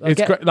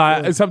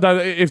 Sometimes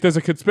if there's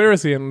a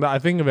conspiracy and I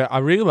think of it, I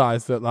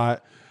realize that like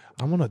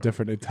I'm on a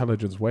different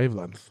intelligence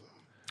wavelength.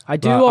 I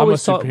do Like,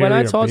 always talk, when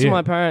I talk to being.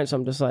 my parents,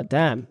 I'm just like,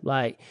 damn,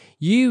 like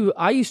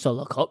I used to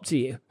look up to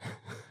you.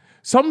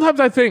 Sometimes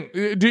I think,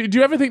 do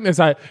you ever think this,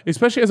 like,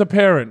 especially as a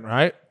parent,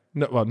 right?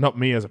 No, well, not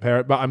me as a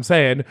parent, but I'm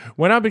saying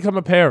when I become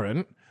a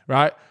parent,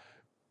 right?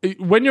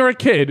 When you're a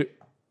kid,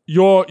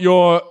 your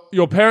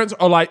parents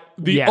are like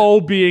the all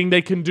being,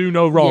 they can do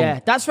no wrong. Yeah,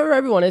 that's for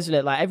everyone, isn't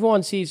it? Like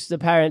everyone sees the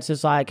parents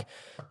as like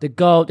the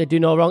goat, they do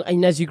no wrong.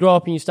 And as you grow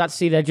up and you start to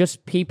see they're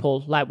just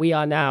people like we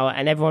are now,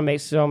 and everyone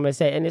makes their own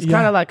mistake. And it's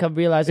kind of like a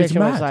realization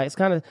where it's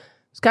kind of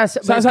I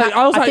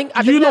think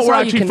you lot that's were how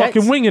you actually connect.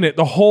 fucking winging it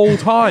the whole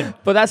time.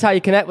 But that's how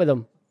you connect with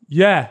them.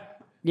 Yeah.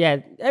 Yeah,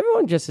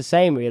 everyone's just the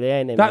same, really,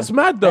 ain't they? That's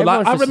man? mad though.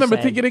 Everyone's Like I just the remember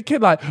same. thinking as a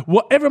kid, like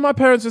whatever my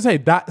parents would say,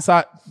 that's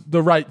like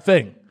the right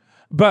thing.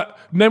 But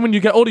then when you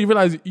get older, you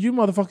realize you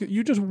motherfucker,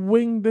 you just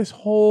winged this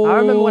whole. I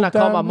remember when I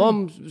caught my damn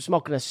mum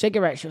smoking a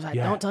cigarette. She was like,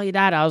 "Don't tell your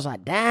dad." I was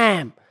like,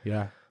 "Damn."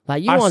 Yeah.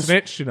 Like I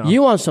snitched,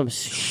 You want some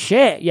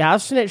shit? Yeah, I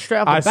snitched straight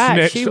off the bat.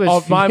 Snitched She was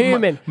off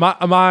fuming. my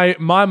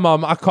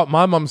mum. I caught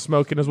my mum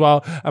smoking as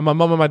well, and my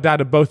mum and my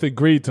dad had both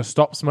agreed to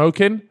stop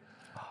smoking.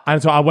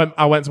 And so I went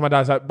to my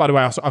dad. Like, by the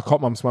way, I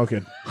caught mum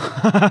smoking.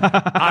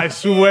 I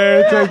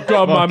swear to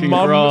God, my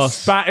mum gross.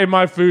 spat in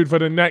my food for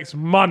the next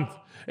month.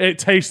 It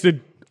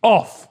tasted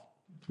off.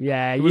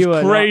 Yeah, It was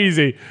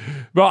crazy.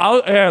 But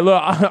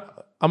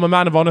I'm a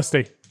man of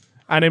honesty,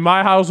 and in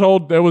my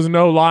household there was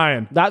no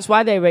lying. That's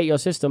why they rate your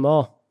sister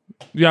more.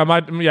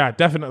 Yeah,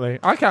 definitely.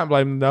 I can't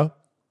blame them though.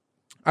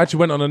 I actually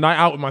went on a night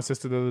out with my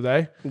sister the other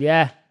day.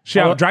 Yeah, She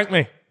outdrank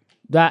me.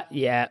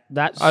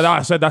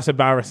 I said that's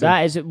embarrassing.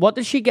 that is. What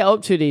does she get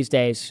up to these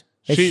days?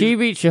 Has she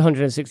reached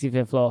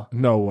 165th floor?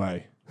 No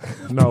way.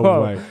 No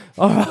way.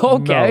 Oh,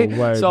 okay. No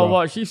way, so bro.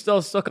 what? She's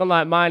still stuck on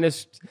like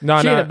minus.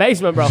 No, she no. in the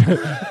basement, bro.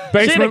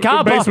 Basement,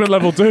 car park. basement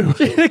level 2.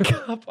 She in the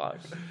car park.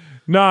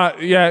 Nah,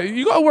 yeah,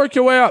 you got to work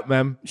your way up,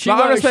 man. She I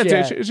works, respect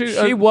yeah. it.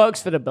 She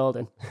works for the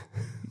building.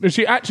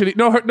 She actually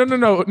no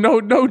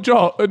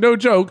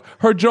joke.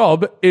 Her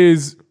job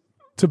is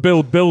to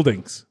build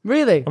buildings.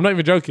 Really? I'm not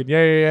even joking.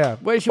 Yeah.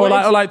 Wait, she or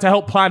went like to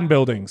help plan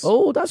buildings.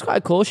 Oh, that's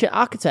quite cool. She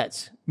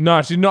architects.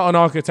 No, she's not an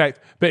architect,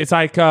 but it's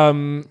like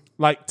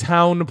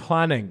town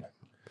planning.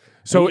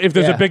 So if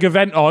there's a big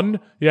event on,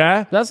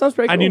 That sounds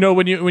pretty cool. and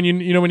when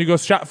you go to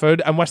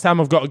Stratford and West Ham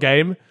have got a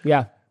game,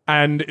 Yeah.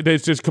 and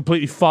it's just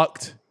completely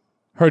fucked.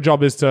 Her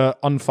job is to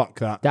unfuck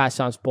that. That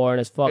sounds boring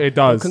as fuck. It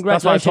does. Well,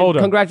 That's what I told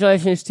her.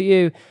 Congratulations to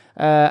you,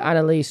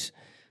 Annalise.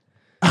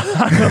 Does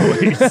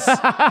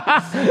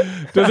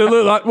it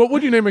look like? What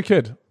would you name a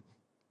kid?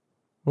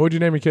 What would you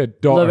name a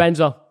kid? Daughter.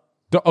 Lorenzo.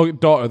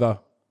 Daughter though.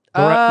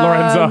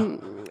 Lorenza.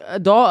 A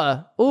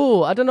daughter.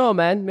 Ooh, I don't know,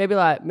 man. Maybe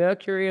like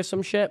Mercury or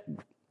some shit.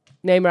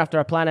 Name her after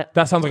a planet.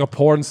 That sounds like a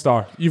porn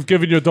star. You've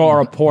given your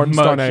daughter a porn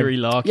star Mercury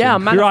name. Larkin. Yeah,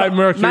 You're right,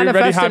 Mercury. Ready to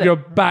manifesting have it. your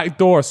back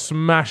door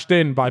smashed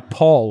in by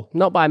Paul.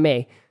 Not by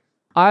me.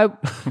 I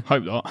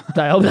Hope not.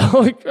 I hope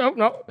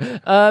not.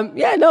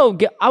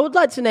 I would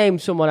like to name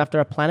someone after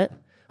a planet.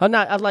 Oh, no,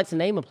 I'd like to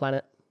name a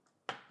planet.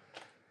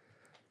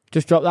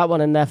 Just drop that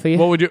one in there for you.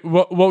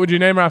 What would you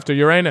name her after?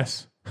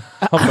 Uranus.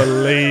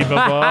 Unbelievable.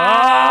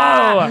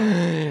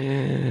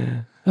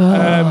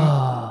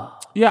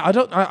 Yeah,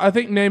 I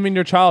think naming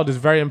your child is a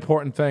very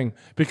important thing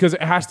because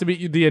it has to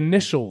be the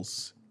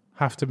initials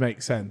have to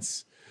make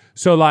sense.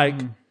 So like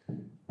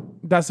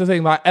that's the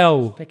thing. Like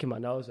L. Picking my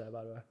nose there,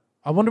 by the way.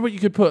 I wonder what you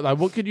could put. Like,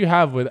 what could you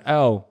have with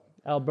L?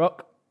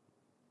 Elbrook.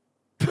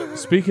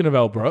 Speaking of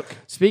Elbrook,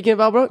 Speaking of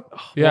Elbrook,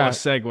 yeah, What a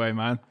segue,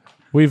 man.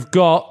 we've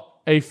got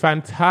a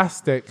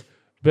fantastic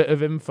bit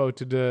of info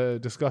to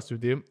discuss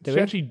with you. She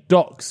actually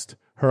doxed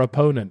her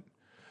opponent.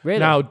 really?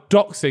 Now,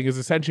 doxing is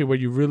essentially where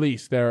you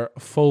release their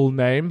full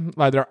name,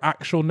 like their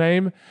actual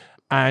name,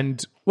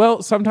 and,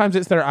 well, sometimes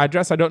it's their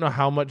address. I don't know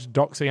how much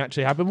doxing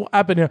actually happened. What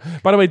happened here?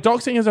 By the way,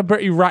 doxing is a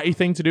pretty ratty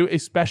thing to do,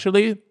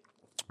 especially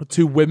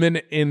to women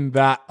in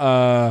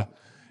that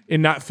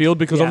field,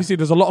 because obviously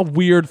there's a lot of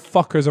weird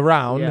fuckers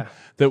around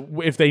that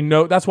if they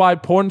know, that's why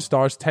porn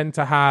stars tend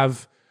to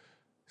have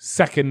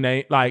second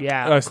name, like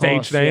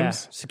stage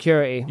names. Yeah.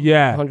 Security.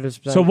 Yeah.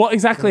 100%. So what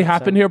exactly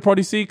happened here,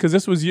 Prodigy C? Because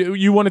this was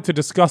you wanted to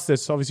discuss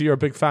this. Obviously, you're a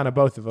big fan of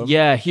both of them.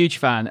 Yeah, huge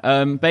fan.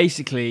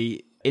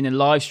 Basically, in a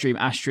live stream,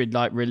 Astrid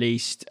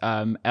released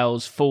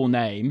Elle's full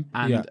name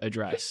and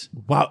address.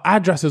 Wow,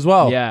 address as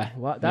well. Yeah.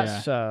 What?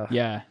 That's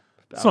yeah.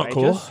 It's not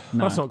cool.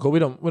 No. That's not cool. We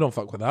don't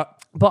fuck with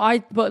that.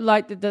 But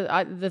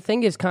the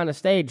thing is kind of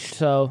staged,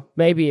 so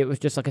maybe it was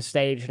just like a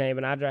stage name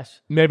and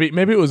address. Maybe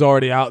it was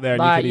already out there.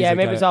 And you could easily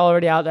maybe get it's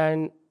already out there,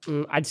 and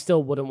I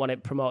still wouldn't want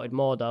it promoted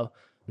more though.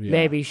 Yeah.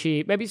 Maybe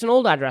it's an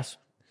old address.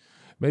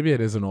 Maybe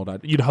it is an old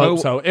address. You'd hope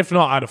so. If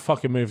not, I'd have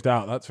fucking moved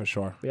out. That's for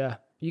sure. Yeah,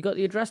 you got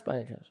the address by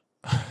any chance?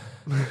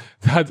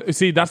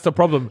 That's the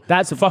problem.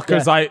 That's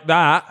fuckers like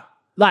that.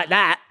 Like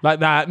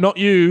that. Not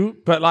you,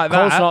 but like Of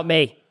course that. not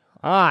me.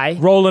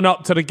 Rolling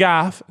up to the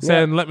gaff,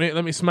 saying, "Let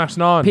me smash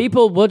nine."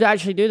 People would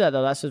actually do that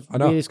though. That's a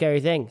know. really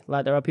scary thing.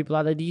 Like there are people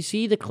out there. Do you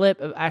see the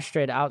clip of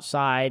Astrid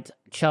outside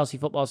Chelsea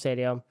football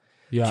stadium?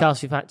 Yeah.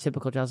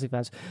 Typical Chelsea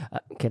fans.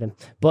 Kidding.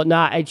 But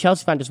a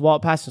Chelsea fan just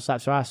walked past and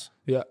slaps her ass.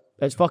 Yeah.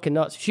 It's fucking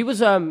nuts. She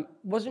was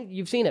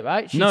you've seen it,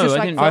 right? She's No, just, I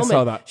like, didn't. filming. I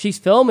saw that. She's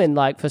filming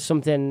for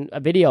something,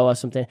 a video or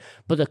something.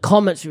 But the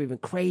comments are even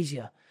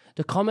crazier.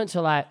 The comments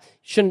are like,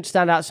 shouldn't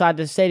stand outside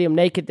the stadium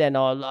naked then,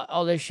 or like,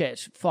 all this shit.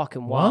 It's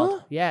fucking wild.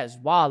 What? Yeah, it's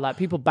wild. Like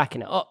people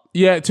backing it up.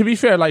 Yeah, to be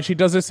fair, she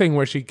does this thing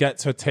where she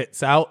gets her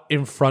tits out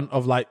in front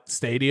of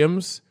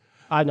stadiums.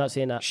 I've not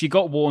seen that. She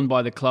got warned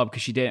by the club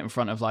because she did it in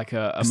front of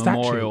a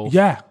memorial.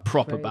 Yeah.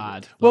 Proper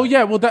bad. Well,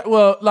 yeah,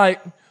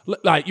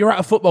 you're at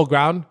a football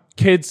ground.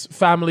 Kids,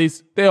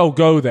 families, they all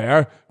go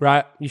there,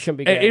 right? You shouldn't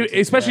be getting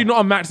especially not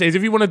on match days.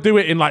 If you want to do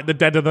it in the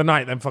dead of the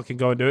night, then fucking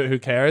go and do it. Who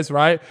cares,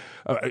 right?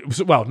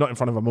 Well, not in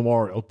front of a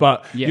memorial,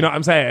 but you know what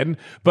I'm saying?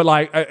 But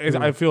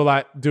I feel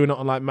like doing it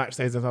on match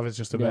days and stuff is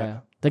just a bit. Yeah.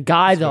 The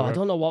guy though, I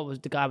don't know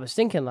what the guy was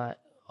thinking.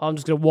 I'm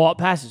just gonna walk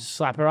past and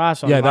slap her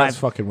ass on. Yeah, live. that's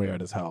fucking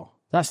weird as hell.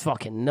 That's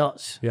fucking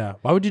nuts. Yeah,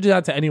 why would you do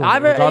that to anyone? I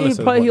regardless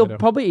reckon of what he'll they do?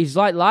 probably, he's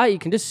you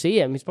can just see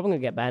him. He's probably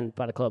gonna get banned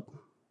by the club.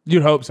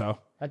 You'd hope so.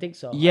 I think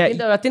so. Yeah.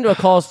 I think there are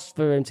calls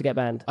for him to get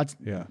banned.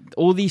 Yeah.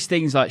 All these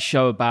things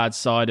show a bad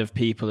side of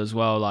people as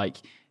well.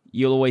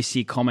 You'll always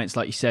see comments,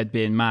 like you said,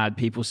 being mad,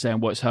 people saying,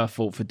 well, it's her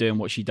fault for doing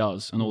what she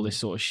does and all this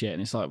sort of shit.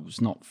 And it's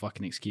not a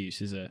fucking excuse,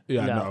 is it?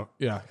 Yeah, No.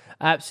 yeah.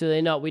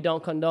 Absolutely not. We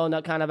don't condone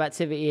that kind of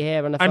activity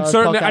here on the And FaZe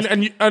certainly,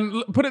 podcast.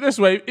 and put it this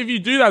way, if you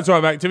do that sort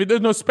of activity,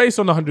 there's no space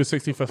on the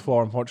 165th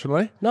floor,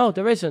 unfortunately. No,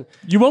 there isn't.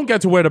 You won't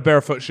get to wear the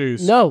barefoot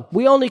shoes. No,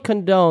 we only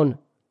condone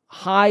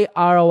high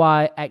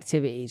ROI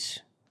activities.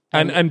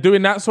 And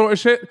doing that sort of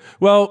shit,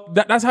 well,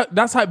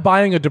 that's like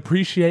buying a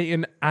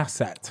depreciating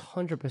asset.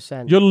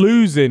 100%. You're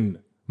losing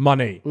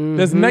money. Mm-hmm.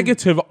 There's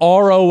negative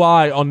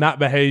ROI on that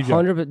behavior.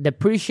 100%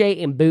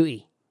 depreciating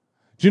booty.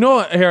 Do you know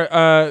what, here,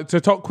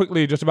 to talk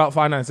quickly just about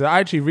finances, I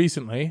actually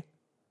recently...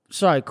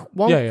 Sorry,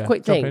 one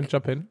quick thing.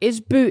 Jump in. Is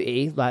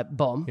booty,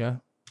 bum, Yeah.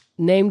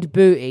 named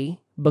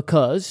booty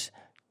because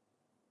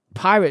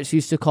pirates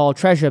used to call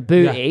treasure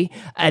booty,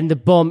 and the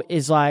bum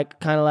is kind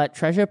of like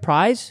treasure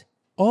prize?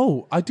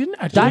 Oh, I didn't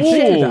actually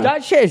see that.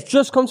 That shit has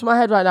just come to my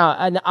head right now,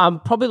 and I'm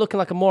probably looking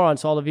like a moron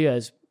to all the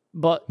viewers.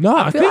 But No,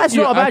 I feel like it's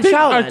not a bad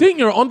shout. I think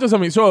you're onto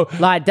something. So,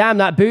 damn,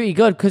 that booty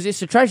good because it's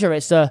the treasure.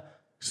 It's the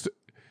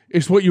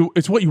it's what you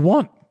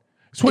want.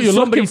 It's what you're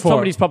looking for.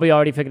 Somebody's probably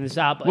already figured this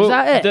out. But is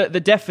that it? The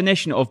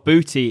definition of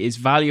booty is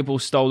valuable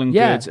stolen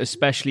goods,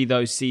 especially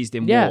those seized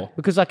in war.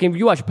 Because if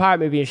you watch a pirate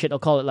movie and shit, they'll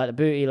call it the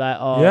booty.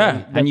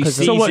 And you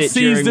see so what it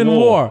seized during in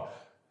war.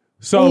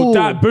 So Ooh.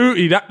 that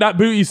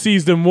booty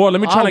seized in war. Let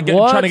me try to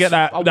get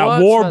that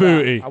war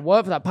booty. I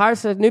work for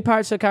that. New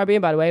Pirates of the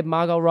Caribbean, by the way.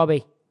 Margot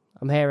Robbie.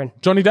 I'm hearing.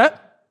 Johnny Depp?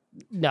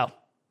 No.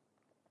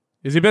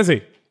 Is he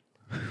busy?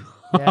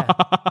 Yeah,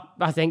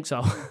 I think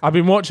so. I've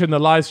been watching the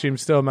live stream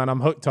still, man. I'm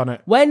hooked on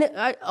it.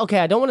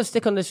 I don't want to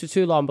stick on this for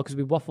too long because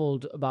we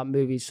waffled about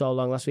movies so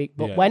long last week.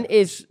 But Yeah. when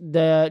is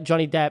the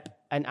Johnny Depp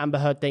and Amber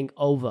Heard thing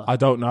over? I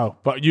don't know,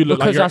 but you look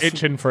Because like you're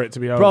itching for it to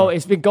be over. Bro,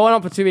 it's been going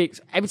on for 2 weeks.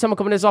 Every time I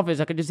come in this office,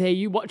 I can just hear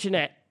you watching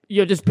it.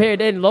 You're just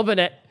peered in, loving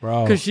it.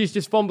 Bro. Because she's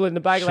just fumbling the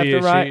bag left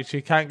and right.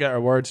 She can't get her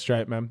words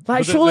straight, man.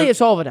 But Surely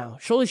it's over now.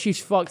 Surely she's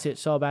fucked it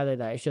so badly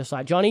that it's just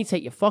Johnny,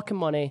 take your fucking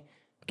money,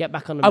 get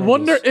back on the I movies.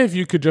 wonder if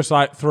you could just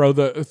throw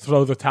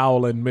the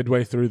towel in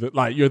midway through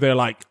you're there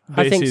I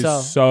this think is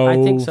so. I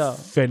think so.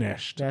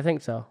 finished. Yeah, I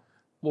think so.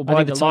 Well, I by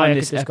think the the lawyer time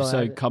could this just go ahead.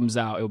 episode comes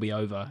out, it'll be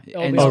over. It be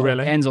ends, over.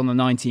 really? ends on the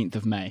 19th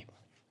of May.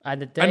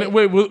 And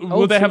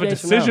Will they 2 have a days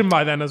from decision now.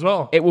 by then as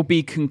well? It will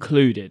be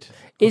concluded.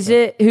 Is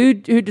it who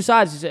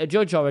decides? Is it a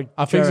judge or a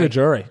I think it's a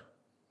jury.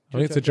 I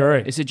think it's a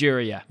jury. It's a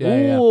jury, yeah.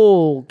 Yeah.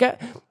 Ooh,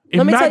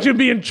 Imagine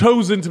being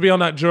chosen to be on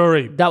that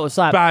jury. that was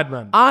slap. Bad,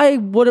 man. I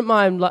wouldn't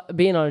mind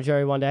being on a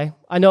jury one day.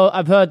 I know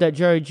I've heard that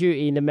jury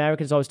duty and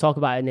Americans always talk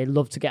about it and they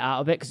love to get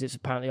out of it because it's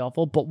apparently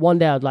awful. But one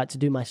day I'd like to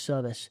do my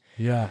service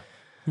Yeah.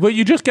 Well,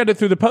 you just get it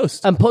through the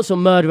post. and put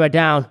some murderer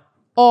down,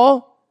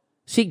 or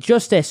seek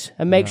justice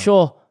and make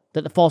sure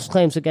that the false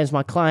claims against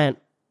my client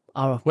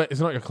are. Wait,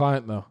 it's not your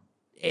client though.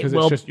 It 'Cause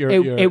will. it's just your-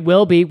 It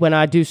will be when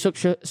I do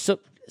such a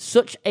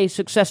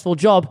successful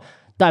job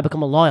that I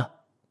become a lawyer.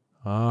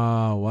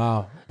 Oh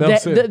wow.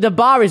 The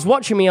bar is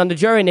watching me on the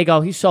jury and they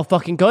go, "He's so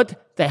fucking good."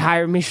 They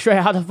hire me straight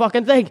out of the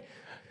fucking thing.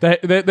 They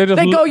just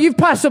They go, "You've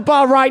passed the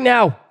bar right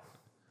now."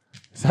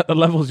 Is that the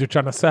levels you're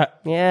trying to set?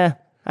 Yeah.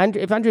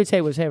 If Andrew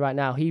Tate was here right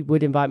now, he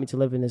would invite me to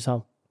live in his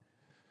home.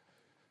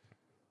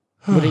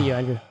 Wouldn't you,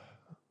 Andrew?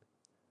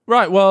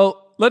 Right.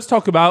 Well, let's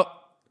talk about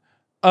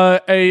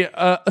something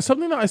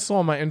that I saw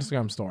on my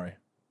Instagram story.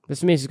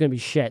 This means it's going to be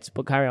shit,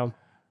 but carry on.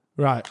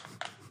 Right.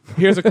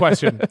 Here's a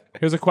question.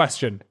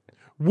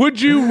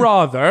 Would you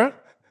rather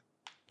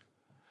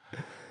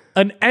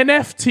an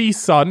NFT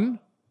son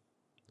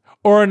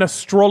or an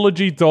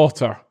astrology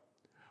daughter?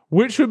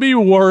 Which would be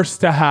worse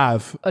to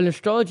have? An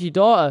astrology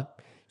daughter.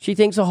 She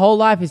thinks her whole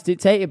life is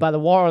dictated by the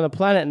water on the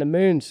planet and the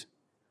moons.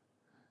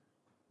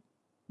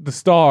 The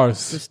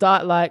stars. To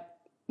start, like,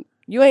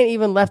 you ain't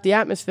even left the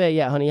atmosphere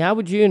yet, honey. How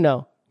would you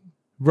know?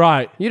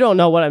 Right. You don't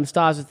know what them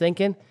stars are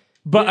thinking.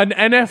 But an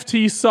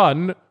NFT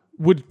son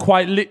would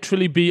quite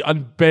literally be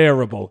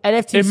unbearable.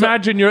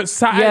 Imagine you're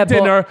sat at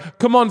dinner.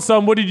 Come on,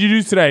 son, what did you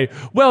do today?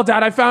 Well,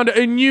 Dad, I found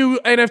a new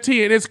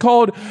NFT and it's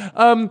called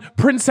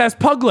Princess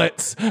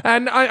Puglets.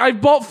 And I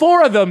bought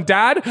 4 of them,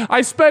 Dad.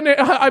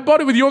 I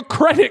bought it with your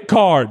credit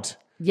card.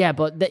 Yeah,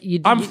 but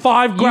I'm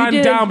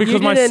 $5,000 down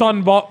because my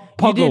son bought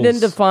Puggles. You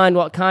didn't define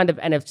what kind of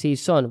NFT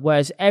son,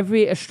 whereas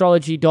every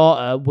astrology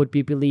daughter would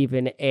be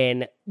believing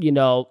in,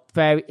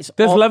 There's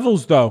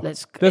levels, though.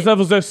 There's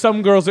levels. There's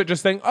some girls that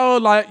just think,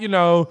 I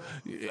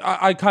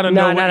kind of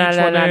know what each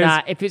one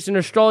is. If it's an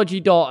astrology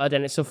daughter,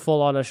 then it's a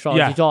full-on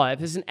astrology daughter.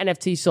 If it's an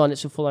NFT son,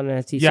 it's a full-on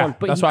NFT son.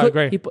 But that's why I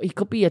agree. He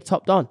could be a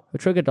top don, a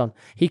trigger don.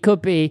 He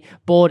could be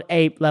Bored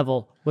Ape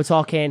level. We're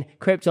talking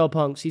crypto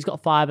punks. He's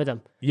got 5 of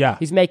them. Yeah.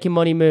 He's making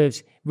money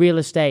moves. Real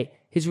estate.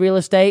 His real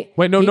estate.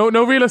 Wait, no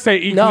real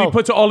estate. He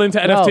puts it all into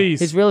NFTs.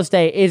 His real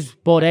estate is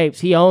Bored Apes.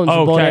 He owns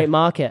the Bored Ape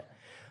market.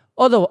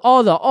 Or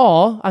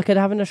I could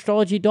have an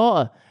astrology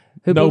daughter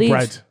who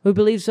believes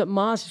that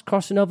Mars is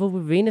crossing over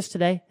with Venus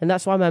today, and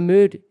that's why my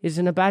mood is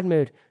in a bad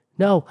mood.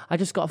 No, I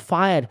just got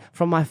fired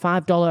from my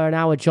 $5 an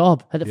hour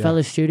job at the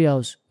FaZe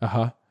Studios.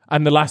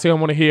 And the last thing I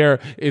want to hear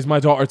is my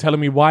daughter telling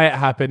me why it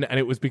happened, and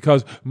it was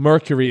because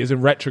Mercury is in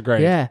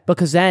retrograde. Yeah,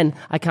 because then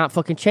I can't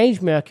fucking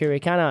change Mercury,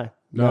 can I?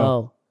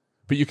 No.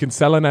 But you can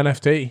sell an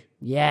NFT.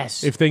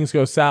 Yes. If things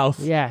go south.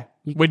 Yeah.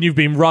 When you've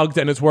been rugged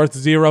and it's worth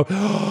 0.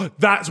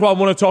 That's what I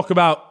want to talk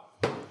about.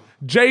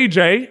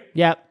 JJ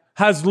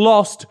has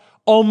lost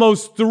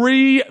almost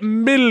 $3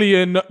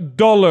 million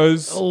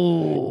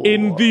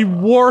in the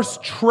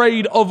worst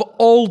trade of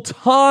all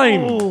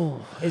time.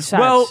 Ooh. It's sad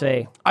to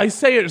see. I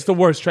say it's the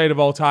worst trade of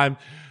all time,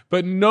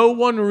 but no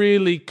one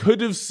really could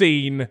have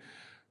seen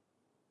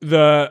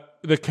the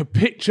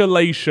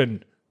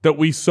capitulation that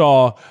we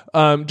saw.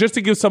 Just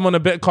to give someone a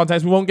bit of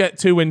context, we won't get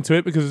too into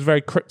it because it's very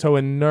crypto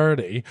and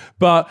nerdy,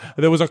 but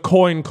there was a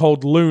coin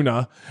called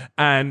Luna,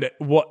 and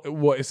what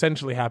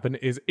essentially happened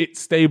is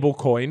its stable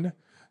coin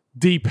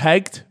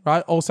depegged,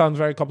 right? All sounds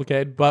very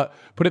complicated, but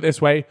put it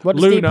this way. What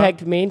does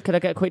depegged mean? Could I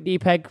get a quick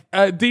depeg?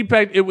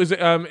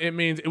 Depegged, it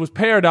means it was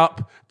paired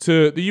up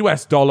to the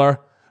US dollar,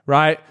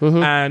 right?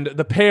 Mm-hmm. And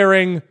the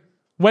pairing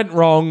went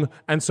wrong,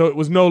 and so it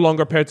was no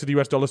longer paired to the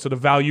US dollar, so the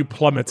value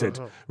plummeted,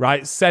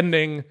 right?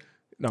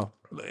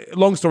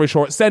 Long story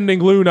short, sending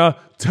Luna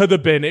to the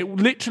bin. It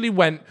literally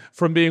went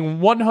from being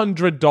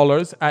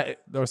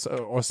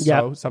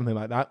 $100 something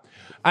like that,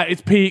 at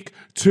its peak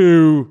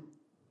to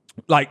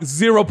like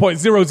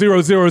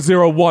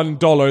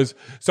 $0.00001.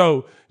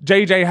 So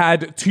JJ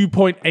had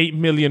 $2.8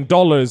 million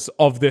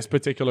of this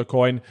particular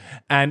coin,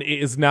 and it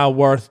is now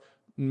worth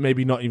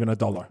maybe not even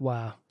 $1.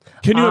 Wow.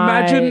 Can you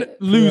imagine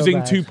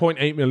losing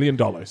 $2.8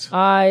 million?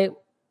 I'm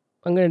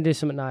going to do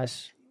something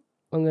nice.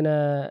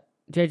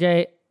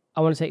 JJ,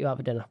 I want to take you out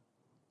for dinner.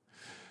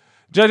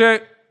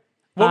 JJ,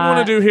 what we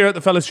want to do here at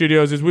the FaZe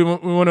Studios is we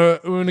want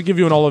to give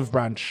you an olive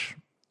branch.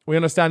 We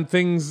understand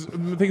things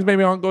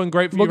maybe aren't going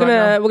great for you right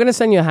now. We're gonna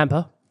send you a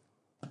hamper.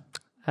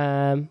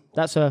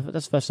 That's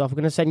first off. We're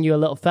gonna send you a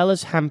little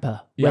fella's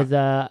hamper with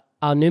our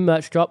new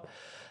merch drop,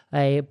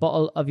 a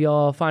bottle of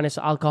your finest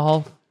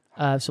alcohol,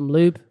 some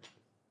lube.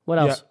 What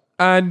else?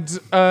 Yeah. And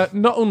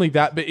not only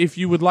that, but if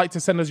you would like to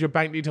send us your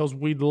bank details,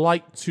 we'd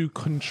like to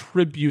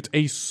contribute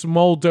a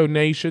small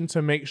donation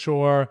to make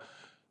sure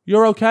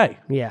you're okay.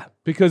 Yeah.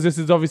 Because this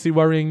is obviously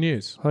worrying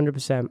news.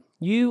 100%.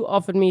 You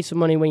offered me some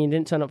money when you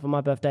didn't turn up for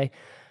my birthday.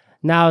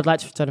 Now I'd like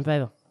to return a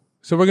favor.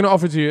 So we're going to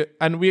offer to you,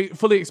 and we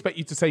fully expect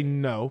you to say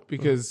no,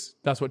 because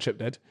that's what Chip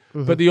did.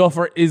 Mm-hmm. But the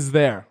offer is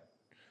there,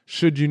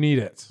 should you need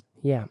it.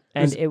 Yeah,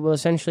 and it will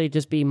essentially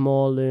just be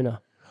more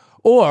Luna.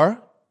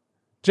 Or,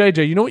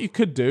 JJ, you know what you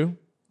could do?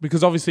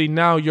 Because obviously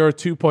now you're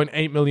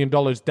 $2.8 million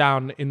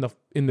down in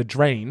the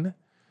drain.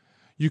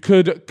 You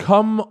could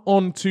come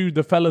onto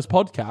the FaZe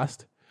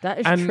podcast. That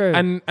is true.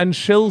 And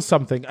shill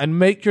something and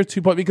make your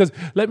 2 point. Because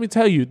let me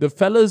tell you, the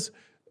fellas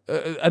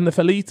and the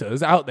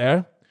felitas out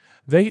there,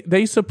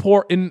 they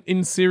support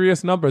in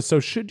serious numbers. So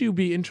should you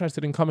be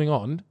interested in coming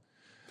on,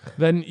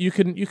 then you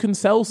can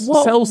sell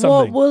something.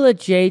 What will a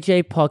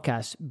JJ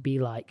podcast be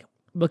like?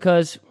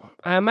 Because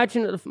I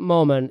imagine at the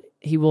moment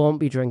he won't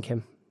be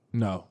drinking.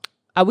 No.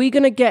 Are we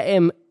going to get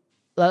him?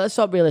 Let's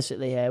talk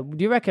realistically here.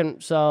 Do you reckon?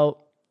 So,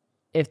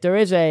 if there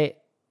is the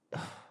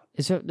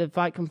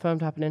fight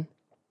confirmed happening?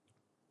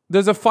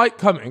 there's a fight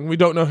coming. We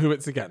don't know who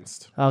it's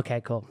against.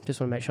 Okay, cool. Just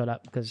want to make sure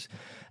that because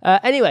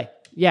anyway,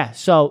 yeah.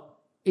 So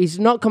he's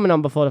not coming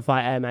on before the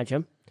fight, I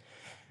imagine.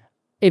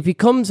 If he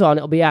comes on,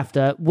 it'll be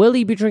after. Will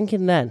he be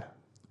drinking then?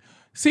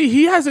 See,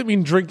 he hasn't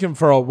been drinking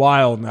for a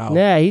while now.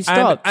 Yeah, he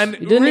stopped. And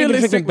he didn't even drink in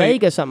realistically,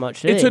 Vegas that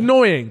much, did it's he?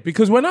 annoying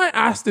because when I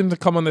asked him to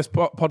come on this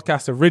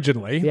podcast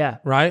originally, Yeah.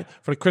 right,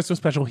 for the Christmas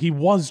special, he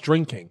was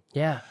drinking.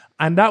 Yeah.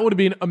 And that would have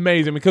been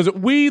amazing because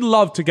we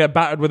love to get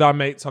battered with our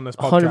mates on this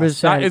podcast.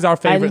 100%. That is our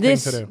favorite thing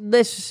to do.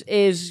 This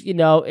is,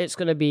 it's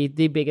going to be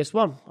the biggest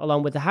one,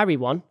 along with the Harry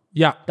one.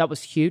 Yeah. That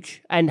was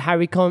huge. And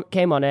Harry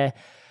came on here,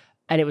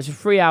 and it was a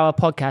 3-hour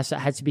podcast that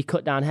had to be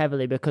cut down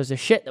heavily because the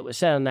shit that was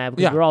said on there,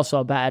 because we're all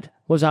so bad,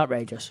 was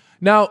outrageous.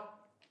 Now,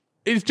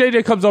 if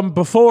JJ comes on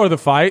before the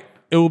fight,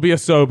 it will be a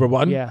sober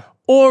one. Yeah.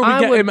 Or we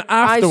get him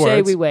afterwards. I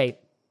say we wait.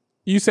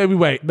 You say we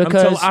wait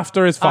Because until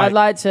after his fight. I'd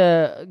like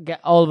to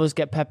get all of us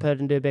get peppered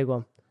and do a big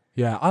one.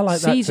 Yeah, I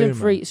like that too,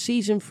 man.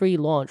 Season 3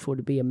 launch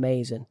would be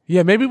amazing.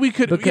 Yeah, maybe we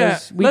could.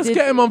 Because let's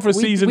get him on for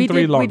season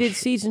 3 launch. We did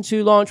season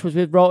 2 launch was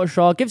with Rotor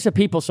Shaw. Gives the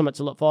people something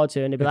to look forward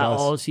to, and they'd be like,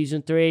 does. "Oh,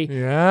 season 3."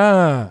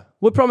 Yeah.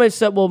 We promise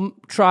that we'll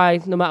try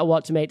no matter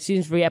what to make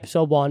season 3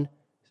 episode 1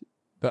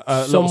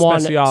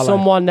 someone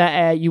someone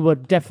that you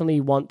would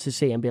definitely want to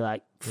see and be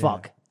like,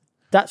 "Fuck." Yeah.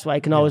 That's why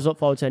you can always look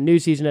forward to a new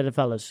season of the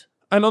fellas.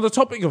 And on the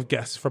topic of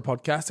guests for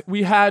podcast,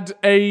 we had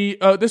a.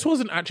 This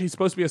wasn't actually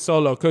supposed to be a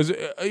solo because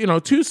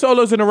 2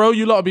 solos in a row.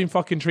 You lot have been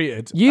fucking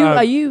treated.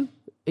 Are you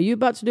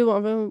about to do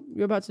what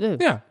you're about to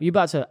do? Yeah. Are you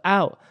about to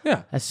out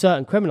a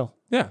certain criminal?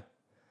 Yeah.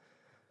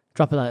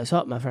 Drop it like it's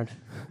hot, my friend.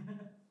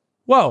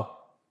 Well,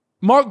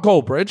 Mark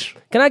Goldbridge.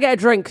 Can I get a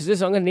drink?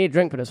 Because I'm going to need a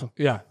drink for this one.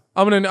 Yeah,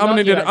 I'm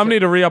gonna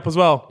need a re-up as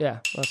well. Yeah,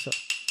 that's it.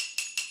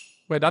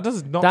 Wait, that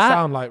does not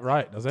sound like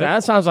right, does it?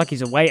 That sounds like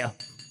he's a waiter.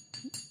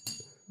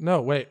 No,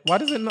 wait. Why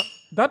does it not?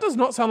 That does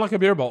not sound like a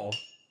beer bottle.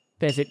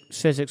 Basic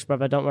physics,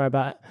 brother. Don't worry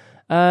about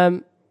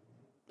it.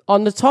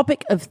 On the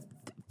topic of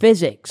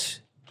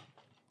physics,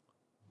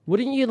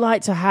 wouldn't you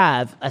like to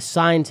have a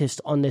scientist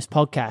on this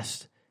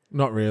podcast?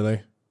 Not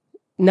really.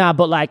 Nah,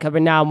 but like a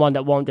renowned one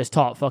that won't just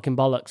talk fucking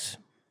bollocks.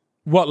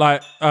 What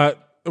like?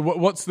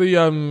 What's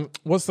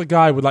the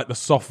guy with like the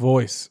soft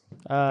voice?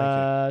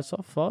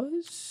 Soft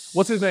voice.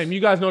 What's his name?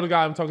 You guys know the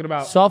guy I'm talking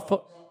about.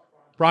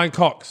 Brian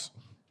Cox.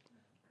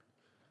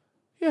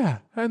 Yeah,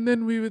 and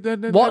then we would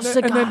then. What's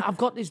the guy? I've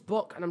got this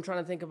book, and I'm trying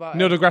to think about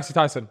Neil deGrasse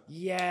Tyson.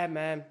 Yeah,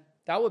 man,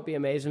 that would be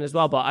amazing as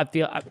well. But I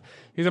feel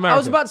he's American. I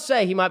was about to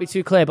say he might be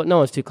too clear, but no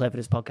one's too clear for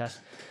this podcast.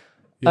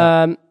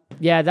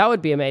 Yeah, that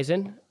would be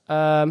amazing.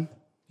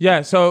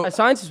 Yeah, so a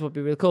scientist would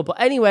be really cool.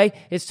 But anyway,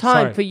 it's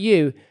time for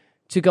you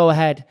to go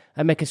ahead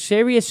and make a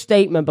serious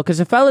statement because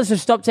the fellas have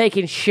stopped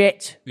taking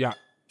shit. Yeah.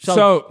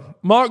 So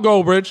Mark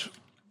Goldbridge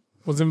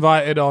was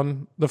invited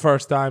on the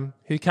first time.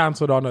 He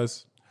cancelled on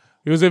us.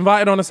 He was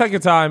invited on a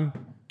second time,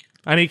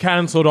 and he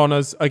cancelled on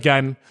us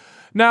again.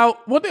 Now,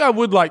 one thing I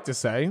would like to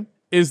say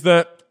is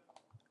that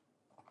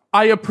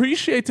I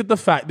appreciated the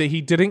fact that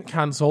he didn't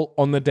cancel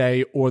on the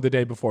day or the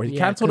day before. He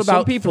cancelled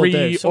about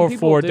 3 or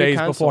 4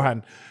 days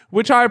beforehand,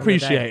 which I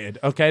appreciated.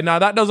 Okay, now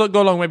that doesn't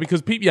go a long way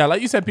because people,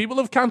 like you said, people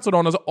have cancelled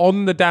on us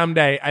on the damn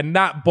day, and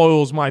that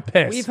boils my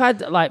piss. We've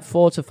had like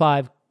 4 to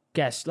 5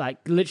 guests, like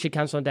literally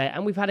cancel on day,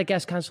 and we've had a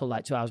guest cancel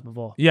like 2 hours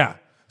before. Yeah,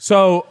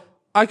 so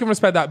I can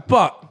respect that,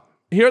 but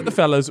here at the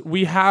fellas,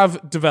 we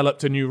have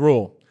developed a new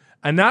rule.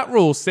 And that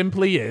rule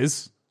simply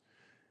is,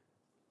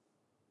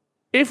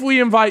 if we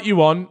invite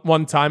you on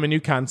one time and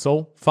you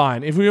cancel,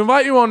 fine. If we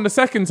invite you on the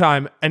second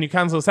time and you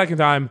cancel the second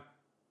time,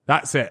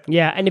 that's it.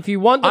 Yeah, and if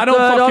you want the I don't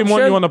third fucking option,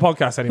 want you on the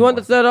podcast anymore. You want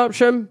the third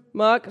option,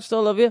 Mark? I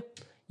still love you.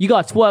 You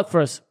got to work for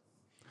us.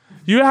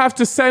 You have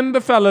to send the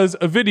fellas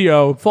a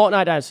video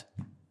Fortnite dance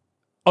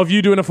of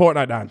you doing a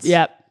Fortnite dance.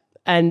 Yep.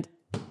 And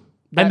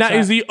that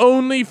is the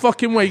only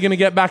fucking way you're going to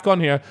get back on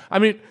here. I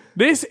mean,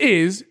 this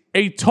is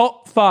a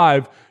top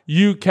 5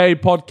 UK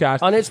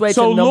podcast. On its way to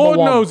so number Lord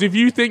 1. knows if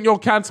you think you're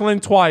cancelling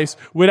twice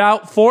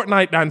without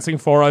Fortnite dancing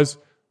for us,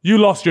 you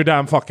lost your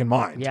damn fucking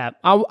mind. Yeah.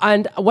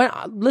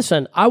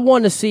 Listen, I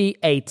want to see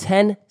a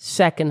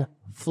 10-second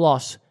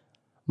floss,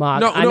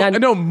 Mark.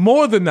 No,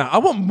 more than that. I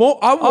want more.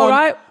 I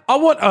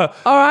want a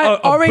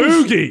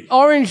boogie.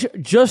 Orange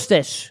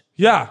Justice.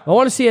 Yeah. I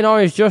want to see an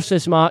Orange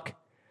Justice, Mark.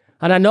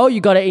 And I know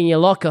you got it in your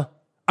locker.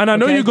 And I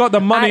know you got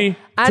the money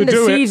and to do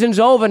it. And the season's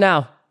over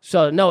now.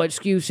 So no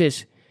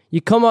excuses.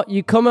 You come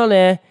on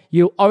here,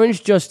 you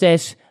Orange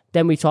Justice,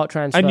 then we talk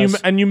transfers.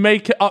 And you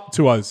make it up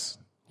to us.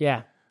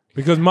 Yeah.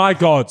 Because my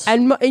God.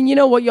 And you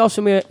know what? You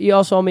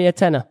also owe me a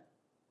tenner.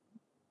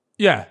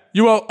 Yeah.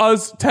 You owe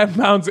us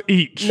 £10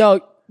 each.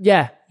 No,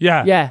 yeah.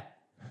 Yeah. Yeah.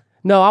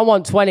 No, I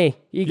want 20.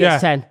 He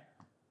gets 10.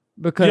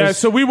 Because yeah,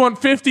 so we want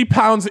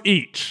 £50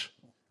 each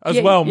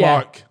as well,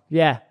 Mark.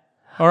 Yeah.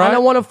 All right. And I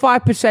want a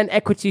 5%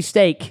 equity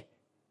stake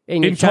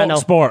in your channel.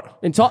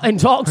 TalkSport. In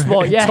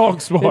TalkSport, yeah.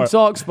 TalkSport. In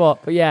TalkSport.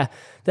 But yeah,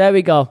 there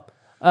we go.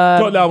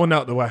 Got that one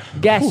out of the way.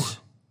 Guess.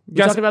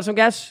 You talking about some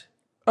guests?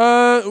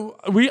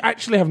 We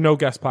actually have no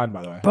guest planned,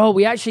 by the way. Bro,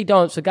 we actually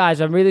don't. So guys,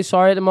 I'm really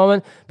sorry at the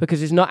moment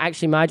because it's not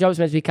actually my job. It's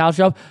meant to be Cal's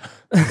job.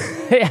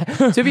 Yeah,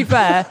 to be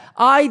fair,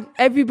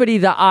 everybody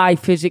that I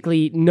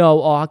physically know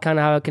or kind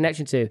of have a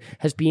connection to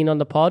has been on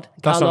the pod.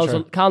 That's not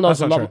true. Carl knows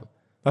That's a not lot. true.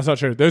 That's not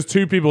true. There's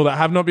 2 people that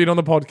have not been on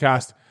the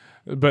podcast,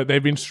 but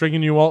they've been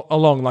stringing you all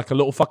along like a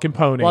little fucking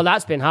pony. Well,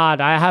 that's been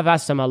hard. I have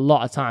asked them a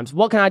lot of times.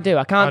 What can I do?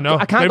 I can't know.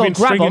 go They've and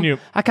grab them. you.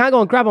 I can't go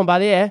and grab them by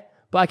the ear,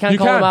 but I can You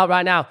call can. them out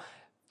right now.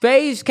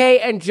 FaZe,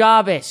 Kate, and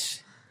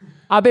Jarvis.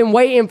 I've been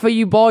waiting for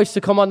you boys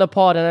to come on the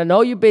pod, and I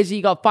know you're busy.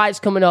 You got fights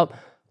coming up.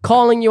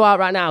 Calling you out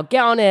right now.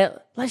 Get on it.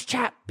 Let's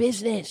chat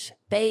business,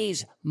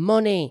 FaZe,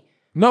 money.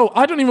 No,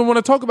 I don't even want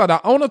to talk about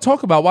that. I want to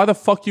talk about why the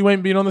fuck you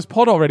ain't been on this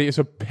pod already. It's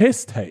a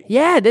piss take.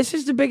 Yeah, this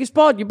is the biggest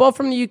pod. You're both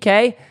from the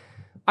UK,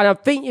 and I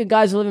think you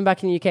guys are living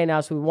back in the UK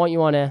now, so we want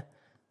you on here.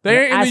 They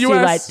ain't in Asked the you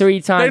US. like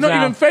 3 times They're not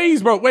now. even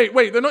FaZe, bro. Wait.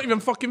 They're not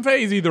even fucking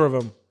FaZe, either of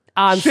them.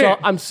 Shit.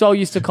 I'm so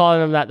used to calling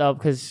them that though,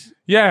 because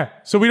Yeah,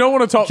 so we don't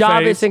want to talk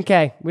Jarvis FaZe. and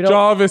K. We don't.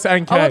 Jarvis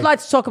and K. I would like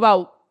to talk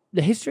about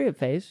the history of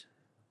FaZe.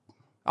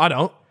 I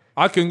don't.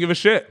 I couldn't give a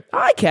shit.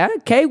 I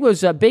can. K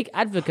was a big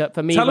advocate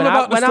for me Tell him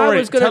about the when I story.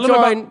 was going Tell to him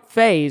join about-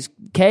 FaZe.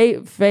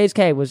 FaZe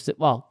K was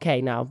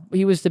K now.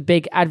 He was the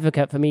big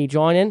advocate for me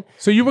joining.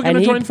 So you were going to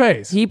And join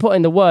FaZe? He put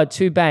in the word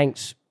to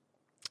Banks,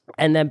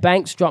 and then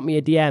Banks dropped me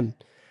a DM,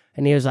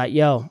 and he was like,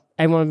 "Yo,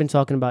 everyone has been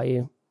talking about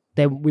you.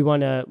 We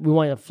want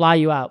to fly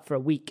you out for a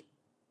week."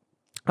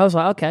 I was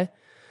like, "Okay."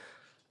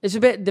 It's a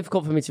bit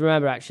difficult for me to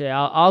remember, actually.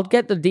 I'll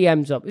get the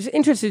DMs up. It's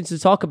interesting to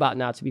talk about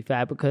now, to be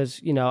fair,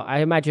 because I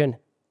imagine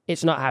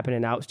it's not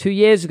happening now. It was 2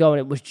 years ago, and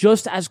it was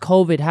just as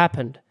COVID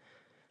happened.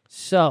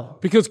 So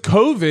Because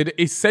COVID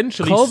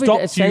essentially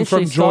stopped you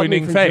from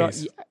joining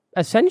FaZe.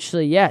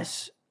 Essentially,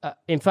 yes.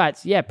 In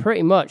fact, yeah,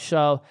 pretty much.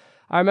 So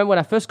I remember when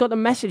I first got the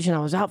message and I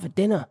was out for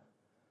dinner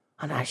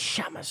and I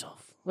shot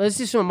myself. Well, this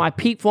is some of my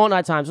peak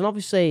Fortnite times. And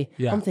obviously,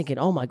 Yeah. I'm thinking,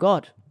 oh my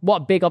God, what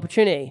a big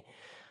opportunity.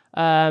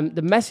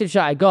 The message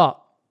that I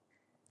got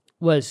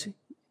was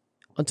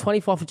on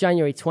 24th of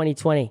January,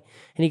 2020.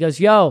 And he goes,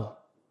 yo,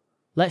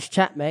 let's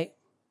chat, mate.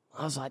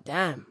 I was like,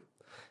 damn.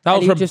 That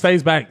And was he from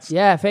FaZe Banks.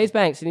 Yeah, FaZe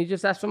Banks. And he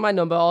just asked for my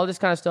number, all this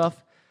kind of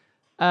stuff.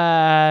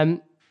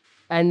 And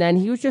then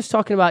he was just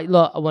talking about,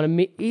 look, I want to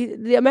meet...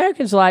 the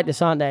Americans are like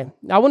this, aren't they?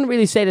 I wouldn't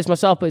really say this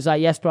myself, but he's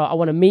like, yes, bro, I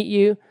want to meet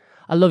you.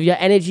 I love your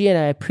energy and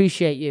I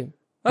appreciate you.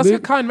 That's a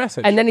kind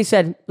message. And then he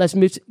said, let's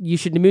move. You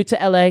should move to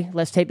LA.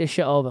 Let's take this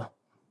shit over.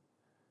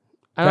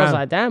 And I was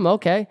like, damn,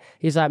 okay.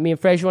 He's like, me and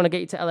Fraser want to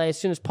get you to LA as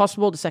soon as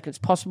possible, the second it's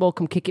possible.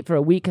 Come kick it for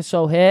a week or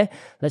so here.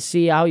 Let's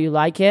see how you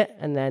like it.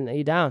 And then are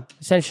you down?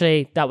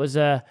 Essentially, that was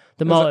the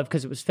motive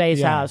because it was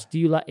FaZe House. Do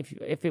you like,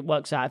 if it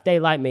works out, if they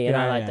like me and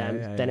I like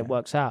them, then it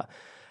works out.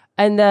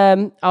 And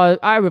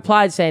I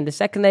replied saying, the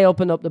second they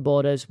open up the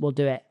borders, we'll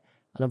do it.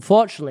 And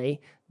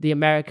unfortunately, the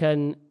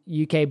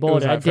American-UK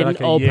border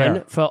didn't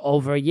open for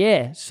over a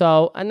year.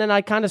 So, and then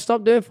I kind of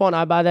stopped doing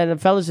Fortnite by then,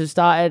 and fellas had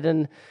started,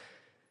 and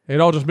it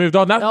all just moved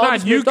on. That's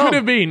mad. You could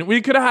have been.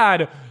 We could have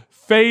had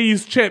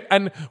FaZe Chip,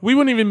 and we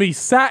wouldn't even be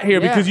sat here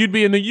because you'd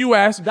be in the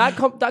US. That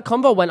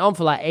convo went on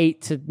for like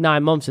 8 to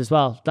 9 months as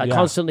well.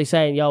 Constantly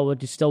saying, "Yo, we're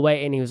just still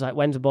waiting." He was like,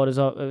 "When's the borders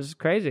up?" It was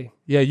crazy.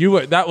 Yeah, you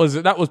were. That was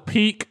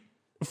peak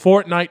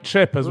Fortnite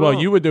Chip as well.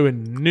 You were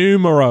doing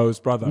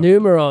numeros, brother.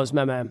 Numeros,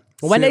 my man.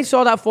 When they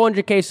saw that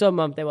 400k sub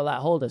month, they were like,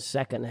 "Hold a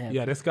second here."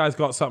 Yeah, this guy's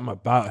got something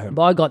about him.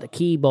 Boy, got the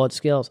keyboard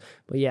skills.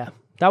 But yeah,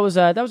 that was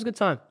a good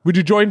time. Would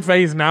you join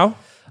FaZe now?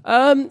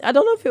 I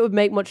don't know if it would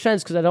make much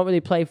sense because I don't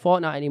really play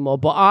Fortnite anymore.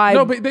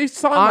 But but they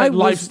sign like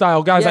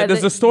lifestyle guys. Yeah, like,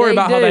 there's a story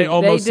about how they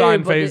almost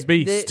signed FaZe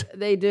Beast.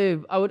 They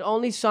do. I would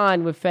only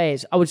sign with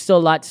FaZe. I would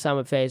still like to sign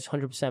with FaZe,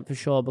 100% for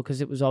sure,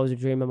 because it was always a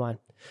dream of mine.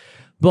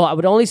 But I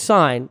would only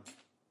sign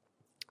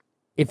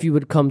if you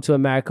would come to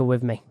America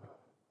with me.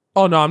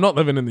 Oh no, I'm not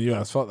living in the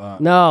US. Fuck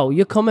that. No,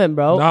 you're coming,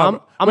 bro.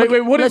 No,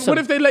 wait. What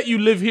if they let you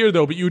live here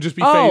though, but you would just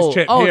be FaZe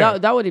Chip here?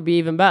 That would be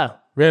even better.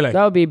 Really?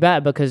 That would be better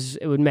because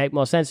it would make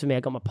more sense for me. I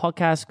got my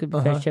podcast, could be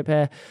FaZe Chip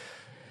here.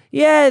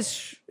 Yeah,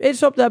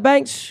 it's up there,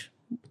 Banks.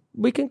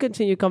 We can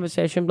continue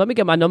conversation. Let me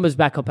get my numbers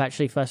back up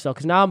actually first though,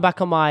 because now I'm back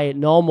on my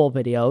normal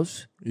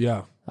videos.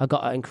 Yeah. I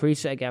got to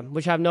increase it again,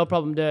 which I have no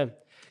problem doing.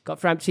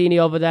 Got Framptini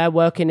over there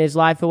working his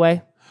life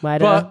away.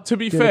 But to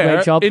be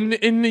fair,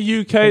 in the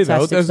UK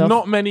though, there's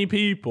not many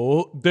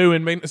people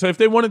doing. So if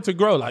they wanted to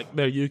grow like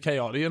their UK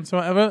audience or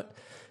whatever,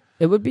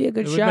 it would be a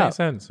good shout. It would make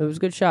sense. It was a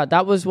good shout.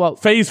 That was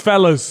what FaZe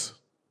fellas.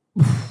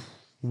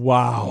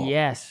 Wow.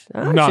 Yes.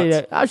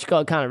 Actually got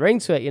a kind of ring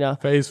to it, you know.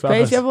 FaZe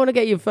fellas. If you ever want to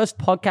get your first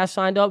podcast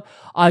signed up,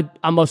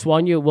 I must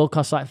warn you, it will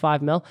cost like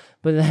 $5 million.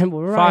 But then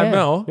we're right 5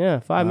 mil? Yeah,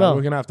 $5 million.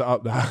 We're going to have to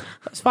up that.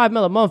 That's $5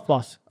 million a month,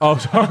 boss. Oh,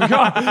 sorry.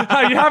 God.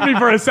 You had me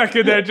for a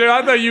second there, Joe.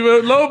 I thought you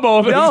were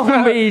lowballing.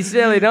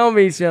 Don't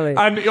be silly.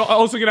 And you're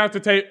also going to have to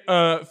take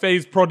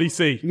FaZe Proddy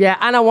C. Yeah,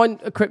 and I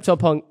want a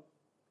CryptoPunk.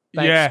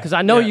 Yeah. Because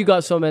I know you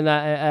got some in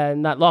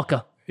that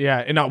locker.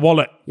 Yeah, in that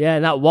wallet. Yeah,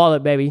 in that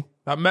wallet, baby.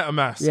 That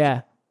MetaMask.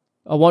 Yeah.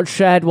 I want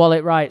shared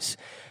wallet rights.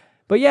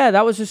 But yeah,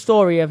 that was the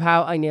story of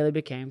how I nearly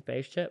became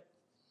FaZe Chip.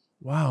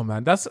 Wow,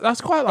 man. That's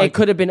quite like... It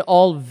could have been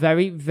all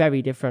very,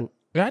 very different.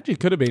 It actually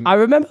could have been. I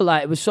remember,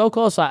 like, it was so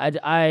close. Like,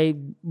 I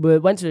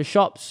went to the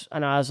shops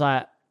and I was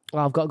like,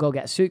 oh, I've got to go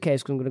get a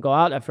suitcase because I'm going to go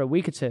out there for a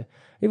week or two.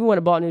 Even went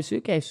and bought a new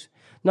suitcase.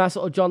 Nice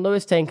little John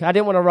Lewis thing. I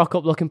didn't want to rock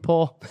up looking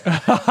poor.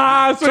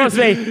 Trust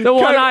me. The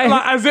one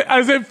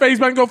as if FaZe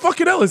man go,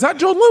 fucking hell, is that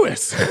John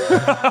Lewis?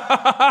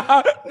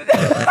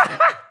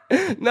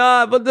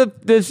 No,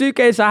 but the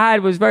suitcase I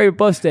had was very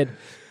busted.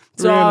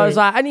 So really? I was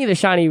like, I need a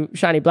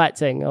shiny black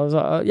thing. I was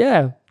like,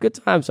 yeah, good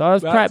time. So I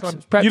was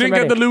prepped. You didn't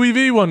get the Louis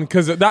V one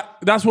because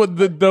that's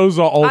what those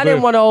are all. I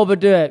didn't want to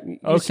overdo it.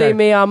 You see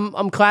me,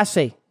 I'm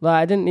classy.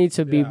 Like I didn't need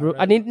to be. Really.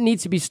 I didn't need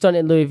to be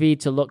stunting Louis V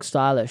to look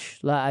stylish.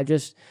 Like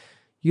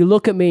you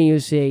look at me, you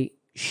see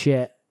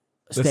shit.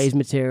 Stays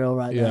material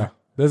right there. Yeah,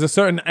 there's a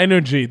certain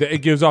energy that it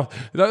gives off.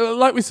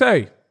 Like we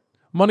say,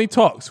 money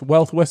talks,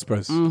 wealth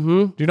whispers.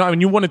 Mm-hmm. Do you know what I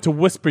mean? You wanted to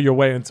whisper your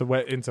way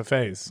into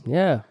FaZe.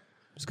 Yeah, it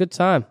was a good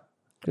time.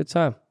 Good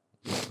time.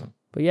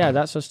 But yeah,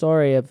 that's the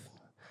story of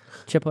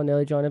Chippo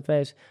nearly joining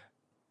FaZe.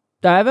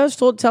 Did I ever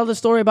tell the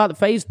story about the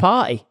FaZe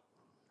party?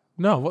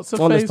 No, what's the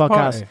FaZe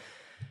party?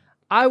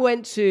 I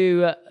went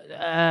to,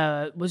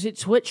 was it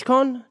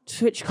TwitchCon?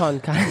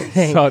 TwitchCon kind of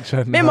thing. Such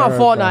a in my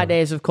Fortnite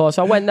days, of course.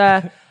 I went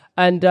there,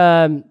 and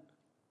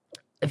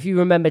if you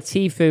remember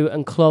Tfue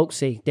and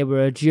Cloaksy, they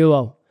were a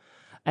duo,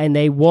 and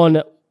they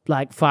won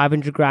like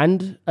 500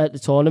 grand at the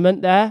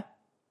tournament there.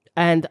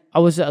 And I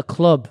was at a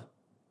club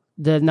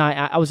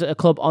I was at a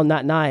club on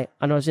that night,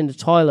 and I was in the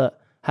toilet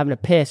having a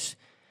piss.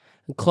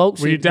 And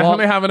Cloaksy, were you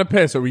definitely having a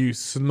piss, or were you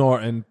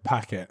snorting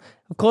packet?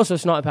 Of course, I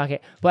was snorting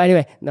packet. But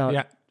anyway, no.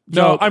 Yeah.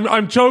 Joke. No,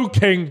 I'm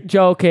joking.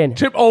 Joking.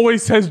 Chip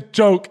always says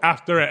joke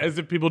after it, as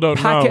if people don't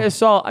know. Packet of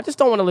salt. I just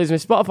don't want to lose my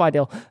Spotify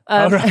deal.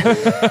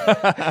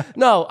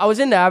 No, I was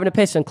in there having a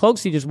piss, and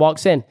Cloaksy just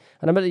walks in,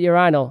 and I'm at the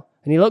urinal,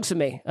 and he looks at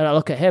me, and I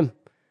look at him,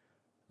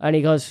 and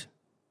he goes,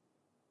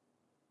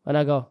 and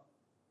I go,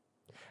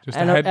 just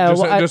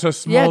a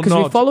small yeah, nod.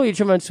 because we follow each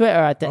other on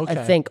Twitter, I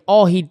think.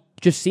 Or he'd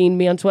just seen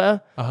me on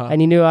Twitter, and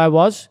he knew who I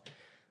was.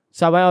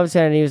 So I went over to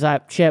him, and he was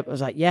like, Chip. I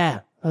was like, yeah.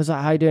 I was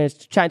like, how you doing?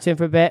 Chatting to him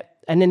for a bit.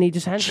 And then he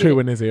just handed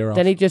chewing his ear off.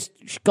 Then he just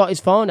got his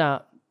phone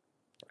out,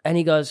 and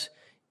he goes,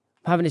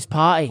 I'm having this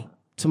party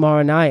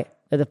tomorrow night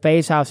at the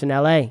FaZe house in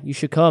LA. You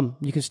should come.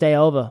 You can stay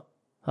over.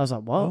 I was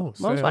like, what?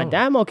 I was like,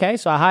 damn, okay.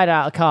 So I hired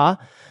out a car,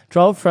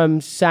 drove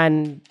from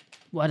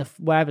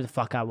wherever the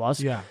fuck I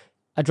was. Yeah.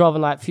 I drove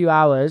in like a few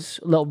hours,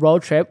 a little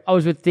road trip. I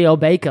was with Theo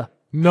Baker.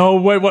 No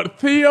way, what?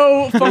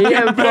 Theo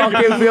fucking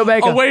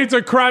Baker. A way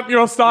to cramp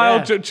your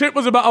style. Yeah. Chip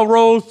was about to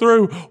roll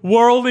through,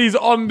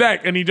 worldies on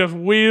deck, and he just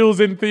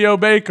wheels in Theo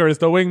Baker as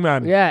the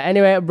wingman. Yeah,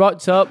 anyway, I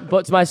booked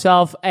to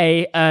myself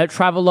a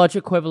Travelodge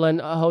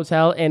equivalent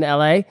hotel in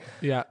LA.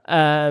 Yeah.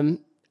 And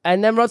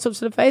then rocked up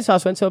to the FaZe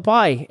house, went to a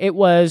party. It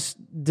was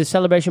the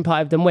celebration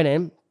party of them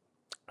winning,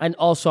 and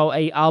also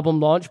a album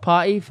launch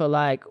party for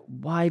like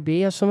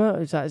YB or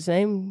something. Is that his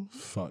name?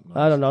 Fuck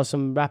no. I don't know,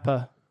 some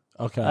rapper.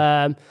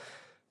 Okay.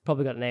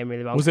 Probably got the name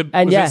really wrong. Was it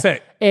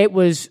sick? It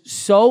was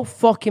so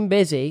fucking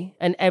busy,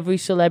 and every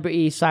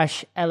celebrity /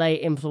 LA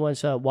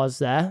influencer was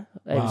there.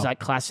 It was like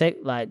classic,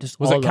 like just.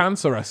 Was it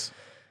cancerous?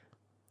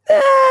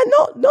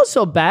 Not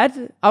so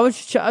bad. I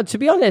was, to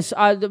be honest,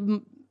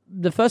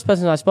 the first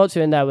person I spoke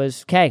to in there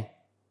was Kay.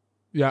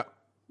 Yeah.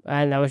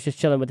 And I was just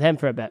chilling with him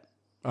for a bit.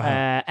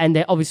 And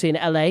they obviously in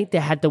LA they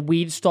had the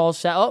weed stall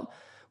set up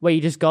where you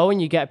just go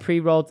and you get a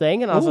pre-rolled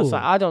thing, and I was just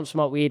like, I don't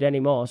smoke weed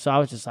anymore, so I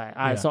was just like,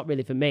 it's not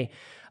really for me.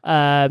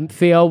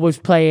 Theo was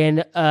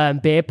playing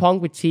beer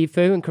pong with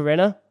Tfue and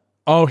Corinna.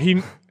 Oh,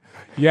 he's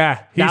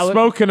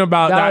smoking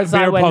about that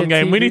beer pong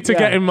game. We need to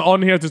get him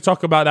on here to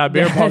talk about that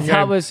beer pong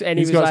game.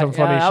 He's got some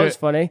funny shit. That was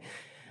funny.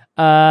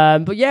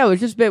 But yeah, it was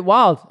just a bit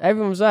wild.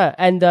 Everyone was there.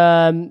 And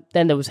then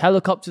there was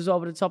helicopters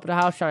over the top of the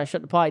house trying to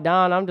shut the party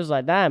down. I'm just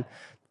like, damn.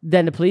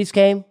 Then the police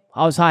came.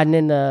 I was hiding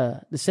in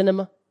the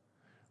cinema.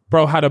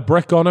 Bro had a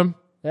brick on him.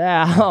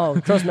 Yeah,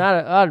 trust me,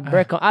 I had a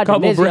brick on. I had a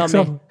Nizzy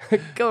on me.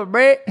 Couple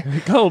bricks.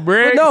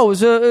 But no,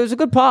 it was a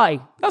good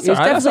party. It was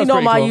definitely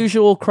not my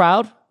usual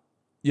crowd.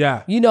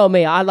 Yeah. You know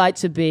me, I like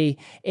to be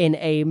in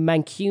a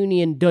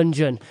Mancunian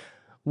dungeon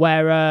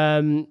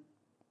where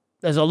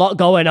there's a lot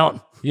going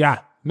on. Yeah.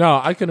 No,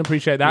 I can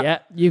appreciate that. Yeah,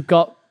 you've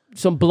got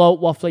some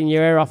bloke waffling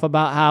your ear off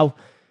about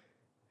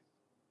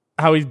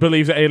how he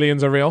believes that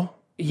aliens are real.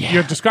 Yeah.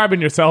 You're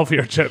describing yourself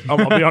here, Chip. I'll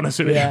be honest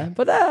with you. Yeah,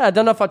 but I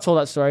don't know if I told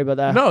that story, but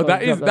no,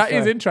 that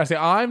is interesting.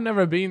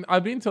 I've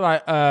been to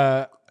like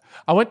I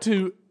went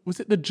to, was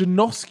it the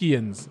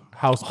Janoskians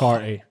house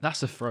party?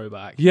 That's a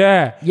throwback.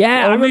 Yeah,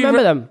 I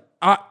remember them.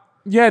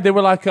 Yeah, they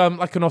were like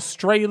an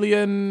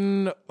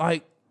Australian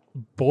like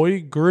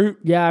boy group.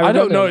 Yeah, I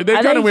don't know.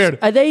 They're kind of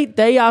weird.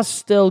 They are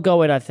still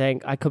going, I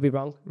think. I could be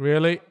wrong.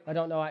 Really? I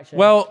don't know actually.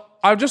 Well,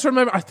 I just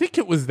remember, I think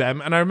it was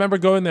them, and I remember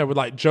going there with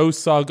like Joe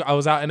Sugg. I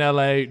was out in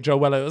LA, Joe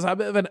Weller. It was a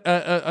bit of an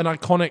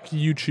iconic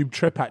YouTube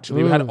trip,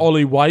 actually. We had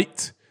Ollie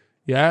White,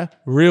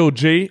 real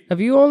G. Have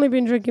you only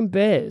been drinking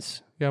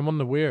beers? Yeah, I'm on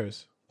the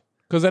weirs.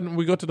 Because then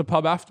we go to the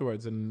pub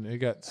afterwards, and it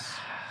gets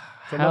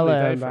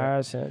hella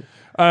embarrassing.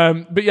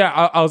 But yeah,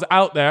 I was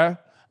out there,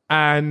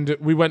 and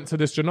we went to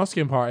this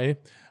Janoskian party,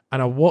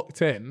 and I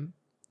walked in,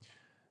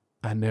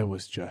 and there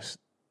was just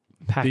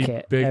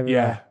packet big,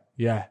 everywhere.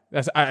 Yeah,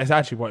 that's actually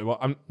that's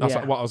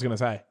Yeah. what I was gonna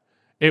say.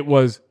 It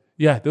was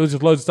there was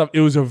just loads of stuff.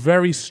 It was a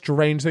very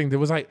strange thing. There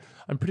was like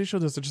I'm pretty sure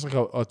there's just like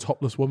a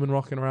topless woman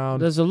rocking around.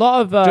 There's a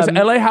lot of Just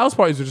LA house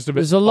parties were just a bit.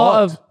 there's a lot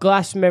odd. of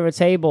glass mirror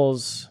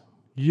tables.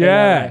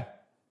 Yeah,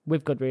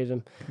 With good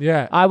reason.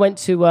 yeah. I went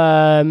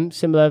to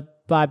similar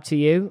vibe to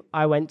you.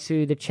 I went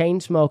to the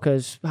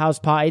Chainsmokers house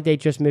party. They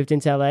just moved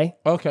into LA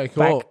Okay,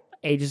 cool. back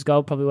ages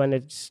ago, probably when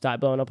it started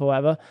blowing up or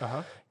whatever.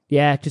 Uh-huh.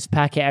 Yeah, just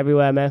pack it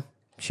everywhere, man.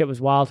 Shit was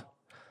wild.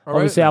 All right,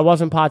 Obviously, then. I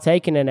wasn't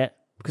partaking in it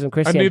because I'm And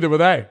Christian. neither were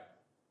they.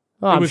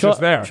 I'm was sure,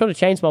 just there. I'm sure the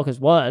Chainsmokers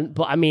weren't,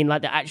 but I mean,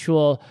 like the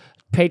actual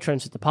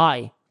patrons at the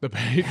party. The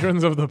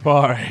patrons of the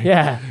party.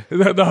 Yeah,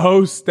 The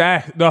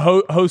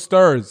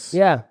hosters.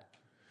 yeah.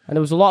 And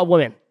there was a lot of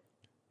women.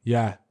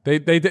 Yeah.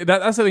 That's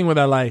the thing with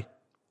LA.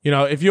 You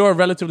know, if you're a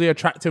relatively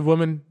attractive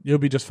woman, you'll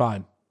be just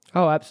fine.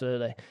 Oh,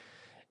 absolutely.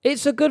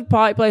 It's a good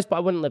party place, but I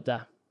wouldn't live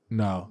there.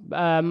 No.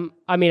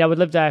 I mean, I would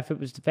live there if it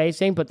was the FaZe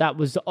thing, but that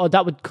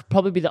would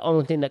probably be the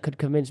only thing that could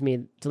convince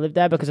me to live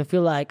there because I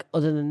feel like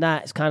other than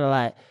that, it's kind of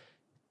like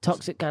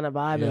toxic kind of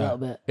vibe a little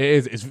bit. It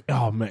is. It's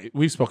mate,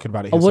 we've spoken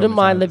about it. I Here wouldn't so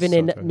many mind times. living It's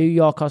in so true. New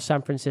York or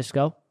San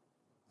Francisco.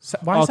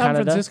 Why or San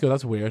Canada. Francisco?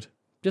 That's weird.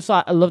 Just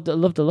like I love the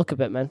look of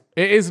it, man.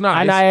 It is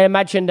nice. And I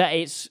imagine that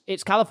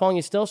it's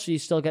California still, so you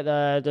still get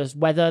the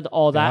weather,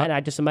 all that. Yeah. And I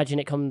just imagine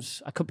it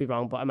comes. I could be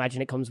wrong, but I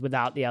imagine it comes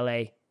without the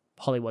LA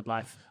Hollywood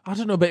life. I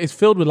don't know, but it's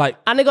filled with like.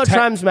 And they got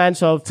trams, man.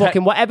 So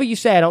fucking whatever you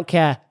say, I don't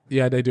care.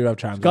 Yeah, they do have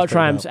trams. Got It's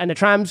pretty trams, dope. and the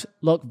trams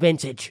look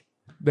vintage.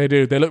 They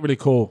do. They look really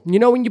cool. You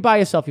know when you buy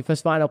yourself your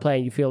first vinyl player,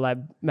 you feel like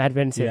mad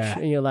vintage, Yeah.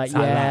 and you're like, It's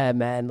like yeah,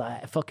 man,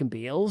 like fucking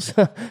Beatles.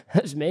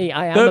 That's me.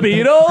 I am The a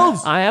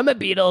Beatles? I am a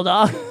Beatle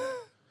dog.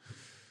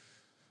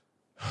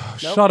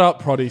 Shut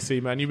up, Proddy C,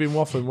 man. You've been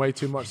waffling way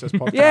too much this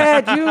podcast. Yeah,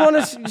 do you want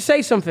to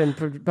say something?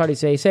 Probably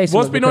say something.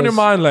 What's been on your because-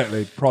 mind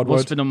lately, Prodwood?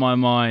 What's been on my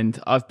mind?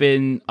 I've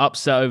been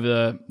upset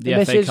over the FA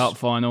missus- Cup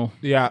final.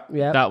 Yeah.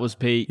 Yeah, That was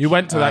peak. You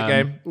went to that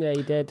game. yeah,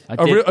 you did. I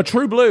A, did. a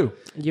true blue.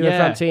 You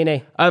and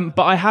Fantini.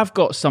 But I have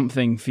got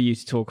something for you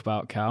to talk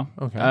about, Cal.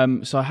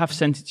 Okay. So I have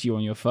sent it to you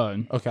on your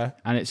phone. Okay.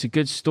 And it's a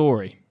good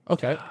story.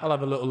 Okay. I'll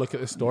have a little look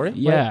at this story.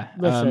 Yeah.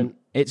 listen,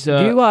 it's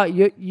You got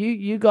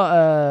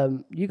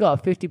a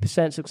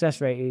 50%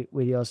 success rate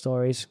with your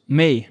stories.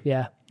 me.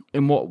 Yeah,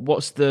 And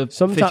what's the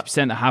Someti-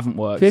 50% that haven't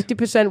worked?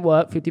 50%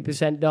 work,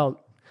 50% don't.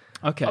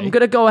 Okay. I'm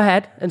gonna go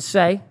ahead and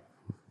say,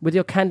 with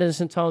your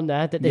cadence and tone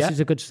there, that this Yeah. is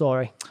a good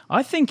story.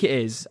 I think it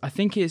is. I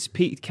think it's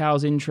piqued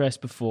Cal's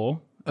interest before.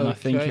 And I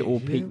think Okay, it will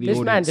pique the This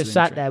man audience's just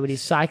sat interest. there with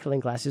his cycling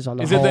glasses on.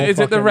 The Is it the- whole is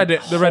it the fucking-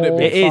 Reddit- the Reddit whole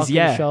bit? It is, fucking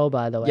yeah. Show,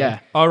 by the way. Yeah.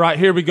 All right,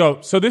 here we go.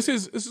 So this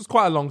is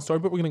quite a long story,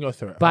 but we're going to go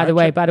through it. By all the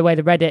right? way,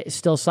 the Reddit is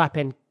still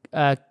slapping.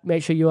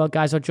 Make sure you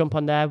guys will jump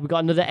on there. We've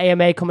got another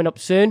AMA coming up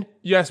soon.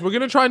 Yes, we're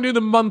going to try and do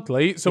them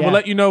monthly, so we'll Yeah.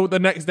 let you know the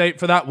next date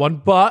for that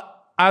one. But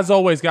as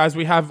always, guys,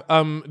 we have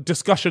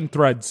discussion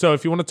threads. So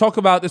if you want to talk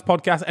about this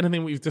podcast,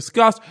 anything we've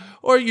discussed,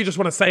 or you just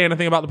want to say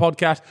anything about the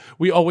podcast,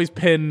 we always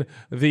pin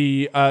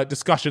the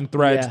discussion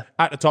thread Yeah.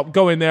 at the top.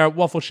 Go in there,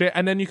 waffle shit,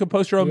 and then you can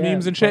post your own Yeah,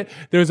 memes and shit.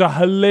 There's a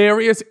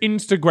hilarious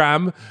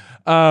Instagram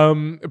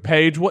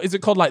page. What is it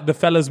called? Like the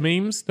Fellas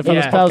Memes? The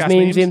Fellas Yeah. Spells Podcast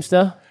memes,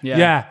 Imster.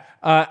 Yeah.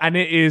 And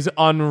it is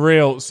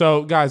unreal.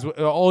 So, guys,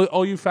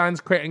 all you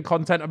fans creating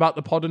content about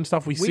the pod and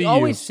stuff, we see We you.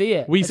 always see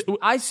it. We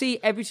I see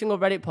every single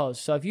Reddit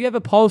post. So if you ever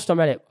post on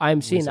Reddit, I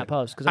am seeing that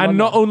post. and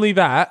not only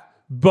that,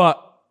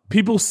 but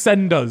people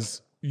send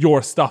us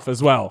your stuff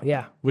as well.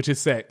 Yeah. Which is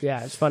sick.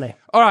 Yeah, it's funny.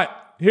 All right,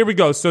 here we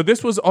go. So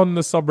this was on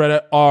the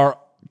subreddit r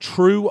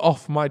true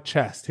off my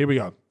chest. Here we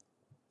go.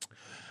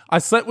 I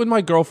slept with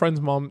my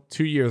girlfriend's mom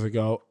 2 years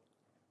ago,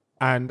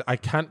 and I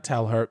can't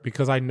tell her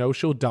because I know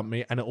she'll dump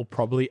me and it will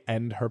probably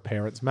end her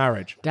parents'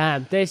 marriage.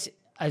 Damn, this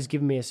has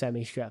given me a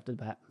semi straight off the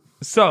bat.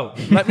 So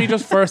let me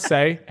just first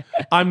say,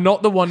 I'm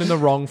not the one in the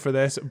wrong for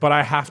this, but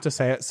I have to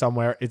say it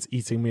somewhere. It's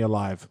eating me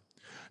alive.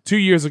 2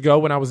 years ago,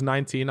 when I was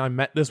 19, I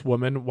met this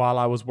woman while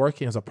I was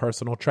working as a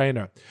personal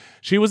trainer.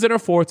 She was in her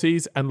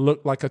 40s and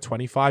looked like a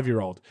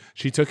 25-year-old.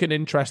 She took an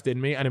interest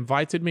in me and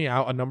invited me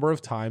out a number of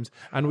times,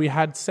 and we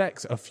had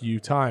sex a few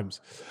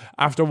times.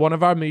 After one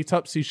of our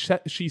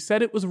meetups, she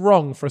said it was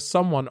wrong for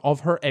someone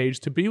of her age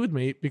to be with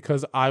me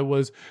because I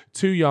was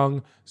too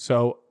young,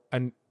 so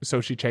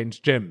she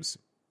changed gyms.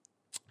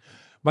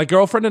 My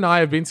girlfriend and I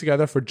have been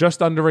together for just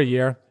under a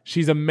year.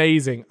 She's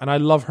amazing, and I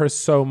love her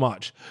so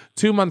much.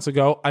 2 months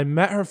ago, I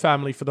met her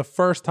family for the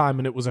first time,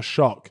 and it was a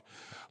shock.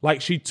 Like,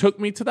 she took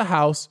me to the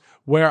house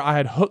where I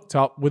had hooked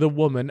up with a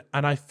woman,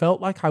 and I felt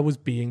like I was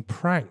being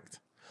pranked.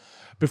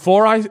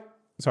 Before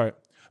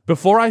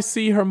I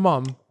see her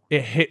mum,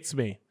 it hits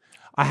me.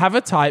 I have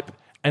a type,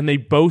 and they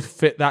both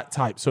fit that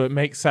type, so it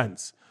makes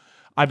sense.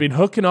 I've been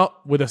hooking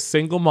up with a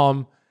single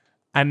mom,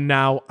 and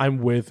now I'm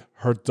with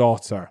her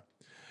daughter.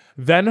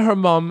 Then her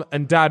mum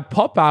and dad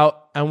pop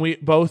out and we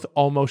both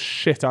almost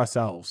shit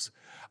ourselves.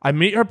 I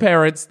meet her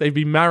parents. They've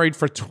been married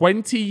for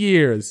 20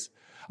 years.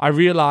 I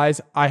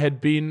realize I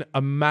had been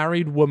a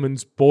married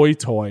woman's boy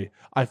toy.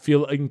 I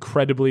feel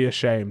incredibly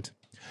ashamed.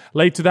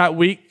 Later that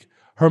week,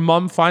 Her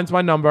mum finds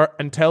my number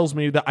and tells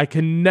me that I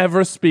can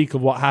never speak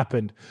of what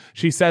happened.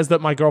 She says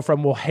that my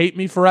girlfriend will hate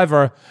me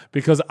forever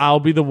because I'll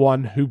be the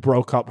one who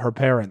broke up her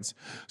parents.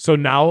 So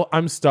now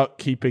I'm stuck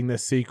keeping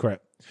this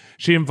secret.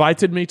 She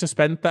invited me to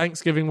spend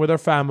Thanksgiving with her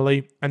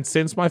family, and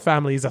since my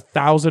family is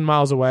 1,000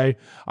 miles away,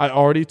 I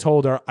already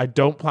told her I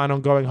don't plan on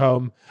going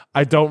home.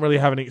 I don't really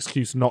have an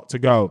excuse not to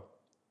go.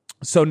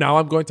 So now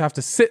I'm going to have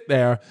to sit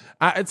there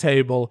at a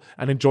table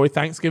and enjoy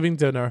Thanksgiving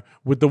dinner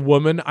with the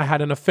woman I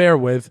had an affair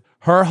with,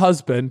 her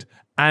husband,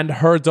 and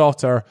her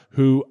daughter,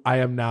 who I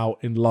am now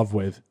in love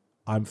with.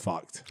 I'm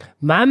fucked.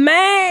 My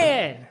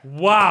man!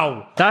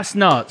 Wow. That's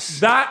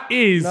nuts. That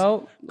is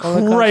No,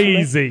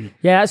 crazy.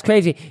 yeah, that's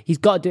crazy. He's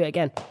got to do it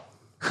again.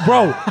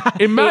 Bro,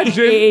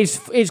 imagine...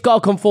 It's got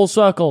to come full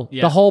circle.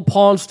 Yeah. The whole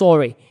porn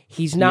story.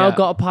 He's now Yeah.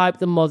 got to pipe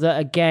the mother.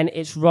 Again,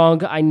 it's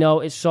wrong. I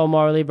know it's so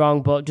morally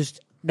wrong, but just...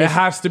 It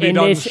has to be in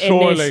done, this, In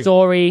surely. this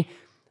story,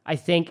 I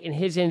think in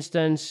his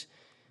instance,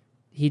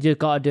 he just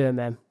got to do it,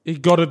 man. You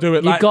got to do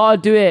it. You got to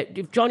do it.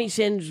 If Johnny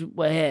Sins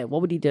were here, what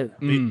would he do?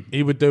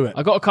 He would do it.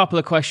 I got a couple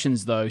of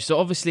questions though. So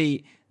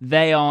obviously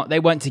they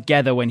weren't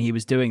together when he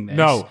was doing this.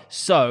 No.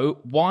 So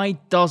why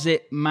does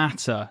it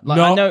matter? Like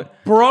No, I know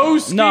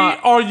broski, No.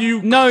 are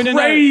you no,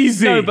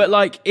 crazy? No, but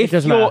like if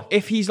doesn't you're matter.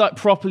 if he's like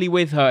properly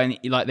with her and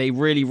like they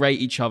really rate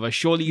each other,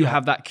 surely you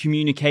have that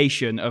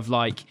communication of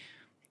like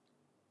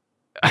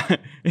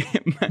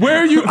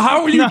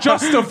How are you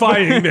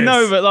justifying this?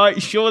 No, but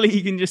like surely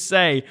he can just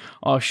say,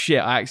 "Oh shit,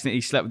 I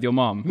accidentally slept with your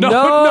mom." No.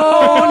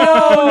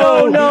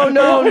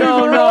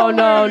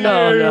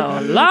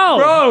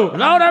 Bro.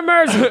 Lord have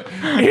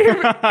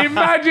mercy.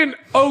 Imagine,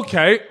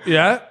 okay,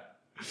 yeah.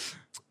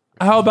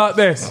 How about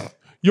this?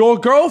 Your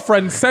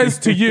girlfriend says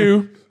to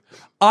you,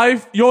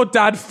 your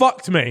dad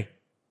fucked me.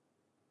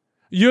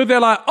 You're there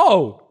like,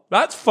 oh,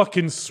 that's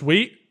fucking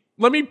sweet.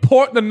 Let me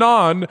port the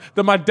naan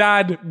that my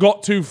dad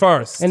got to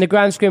first. In the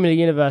grand scheme of the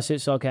universe,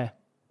 it's okay.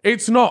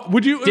 It's not.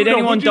 Would you? Did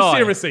anyone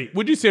die?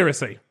 Would you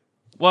seriously?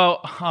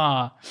 Well,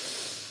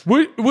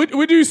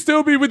 Would you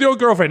still be with your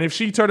girlfriend if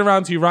she turned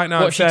around to you right now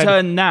what and she said,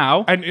 turned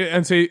now?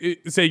 and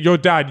say your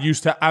dad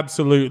used to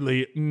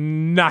absolutely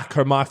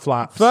knacker my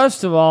flaps?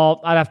 First of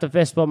all, I'd have to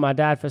fist bump my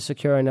dad for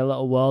securing a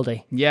little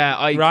worldie. Yeah,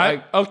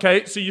 Right?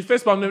 Okay, so you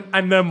fist bumped him,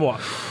 and then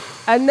what?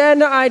 And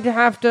then I'd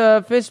have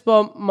to fist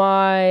bump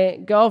my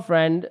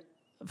girlfriend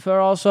for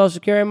also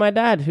securing my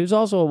dad, who's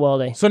also a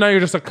worldie. So now you're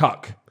just a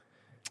cuck.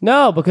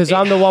 No, because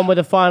I'm the one with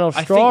the final I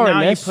think straw in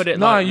now you this. put it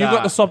No, like you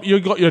that. you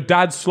got your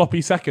dad's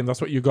sloppy seconds.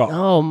 That's what you got.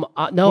 No,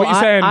 no, What you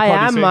saying,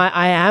 Poddy?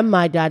 I am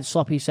my dad's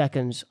sloppy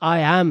seconds. I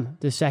am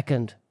the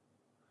second.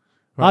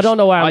 I don't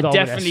know where I'm I going with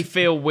definitely this.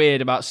 feel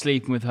weird about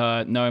sleeping with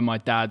her, knowing my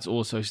dad's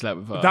also slept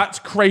with her. That's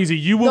crazy.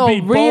 You will No, be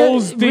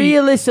balls deep.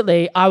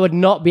 realistically, I would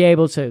not be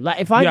able to.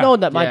 Like, if I'd Yeah. known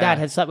that my Yeah. dad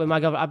had slept with my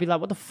girlfriend, I'd be like,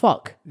 what the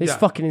fuck? This is Yeah.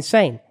 fucking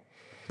insane.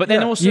 but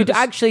then also, You'd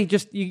actually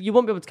just, you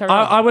wouldn't be able to carry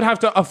on. I would have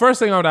to. First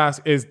thing I would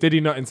ask is, did he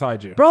nut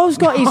inside you? Bro's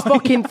got his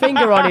fucking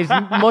finger on his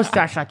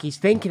mustache like he's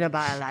thinking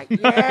about it. Like,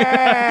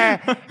 yeah,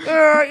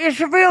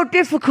 it's a real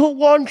difficult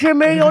one,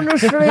 Jimmy,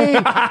 honestly.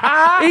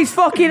 He's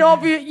fucking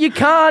obvious. You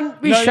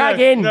can't be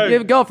shagging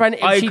your girlfriend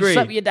if I she agree.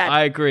 slept with your dad.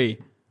 I agree.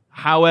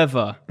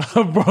 However,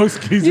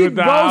 Broski's with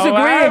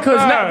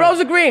that. Bro's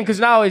agreeing because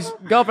now his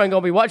girlfriend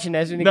going to be watching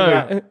this. And he can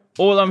be no, like,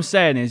 all I'm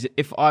saying is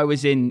if I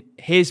was in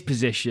his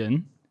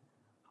position,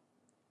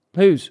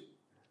 whose?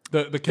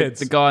 The kids.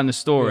 the guy in the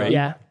story,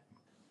 Yeah.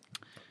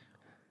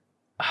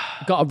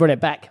 Got to run it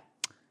back.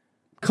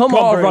 Come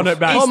Gotta on, Bruce. run it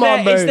back. Come on,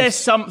 is Bruce. there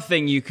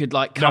something you could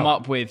like come No.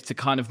 up with to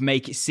kind of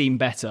make it seem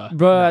better?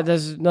 Bruh,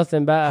 there's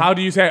nothing better. How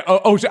do you say?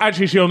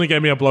 Actually, she only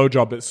gave me a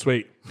blowjob. It's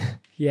sweet.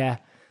 Yeah.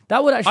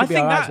 That would actually I be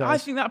think alright. that I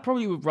think that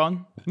probably would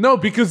run. No,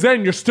 because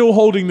then you're still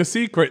holding the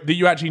secret that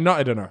you actually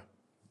nutted in her.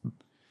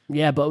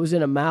 Yeah, but it was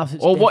in a mouth.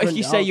 It's Or what if different,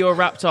 you say dog. you're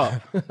wrapped up?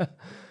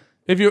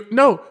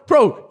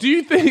 Bro, do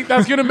you think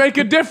that's gonna make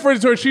a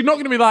difference, or is she not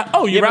gonna be like,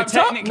 oh, you Yeah, but wrapped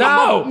up? technically-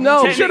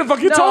 No, you should have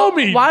fucking no, told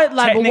me. Why,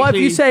 like, but what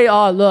if you Technically- say,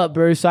 "Oh, look,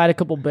 Bruce, I had a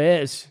couple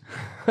beers,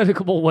 had a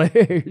couple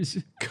wears,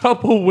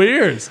 Couple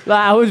weirds. like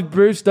I was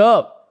bruised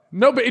up."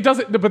 No, but it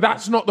doesn't. But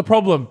that's not the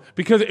problem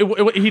because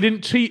he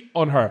didn't cheat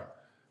on her.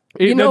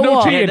 You know there's no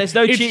what? cheating. Yeah, there's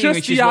no it's cheating, just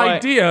which the is why-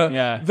 idea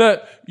Yeah.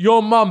 that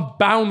your mum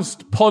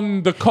bounced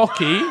pon the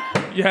cocky,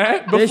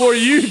 yeah, before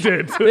you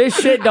did. This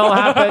shit don't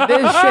happen.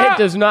 This shit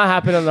does not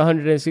happen on the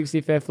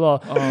 165th floor.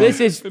 This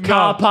is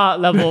car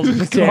park level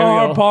material.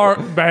 Car park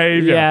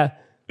behavior. Yeah,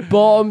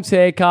 bottom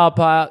tier car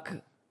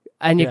park,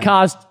 and your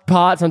car's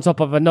parked on top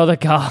of another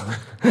car.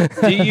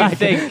 Do you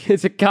think?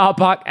 It's a car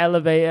park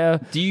elevator.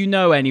 Do you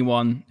know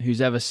anyone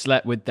who's ever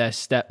slept with their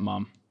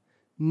stepmom?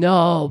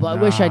 No, but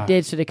I wish I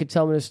did so they could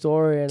tell me the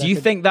story. And Do you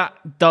think that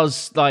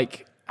does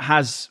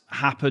has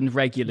happened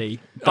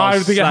regularly? I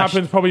think it Slash-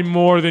 happens probably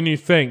more than you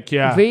think.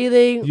 Yeah.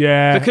 really?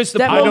 Yeah. Because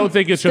the I don't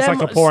think it's just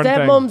like a porn thing.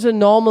 Stepmoms are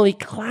normally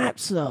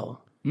claps though.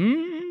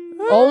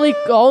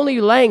 Only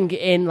Leng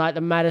in like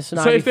the Madison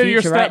So Ivy if they're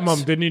your featurettes.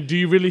 stepmom, do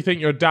you really think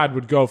your dad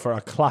would go for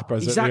a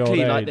clappers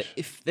Exactly. at the old Like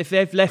age? if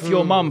they've left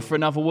your mum for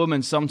another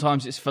woman,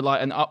 sometimes it's for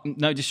like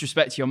no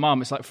disrespect to your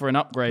mum, it's like for an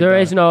upgrade. There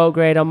is no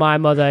upgrade on my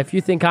mother. If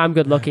you think I'm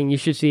good looking, you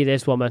should see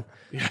this woman.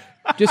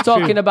 Just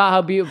talking about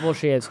how beautiful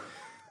she is.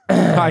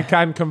 I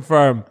can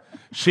confirm.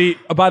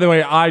 By the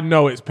way, I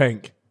know it's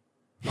pink.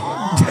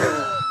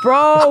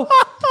 Bro!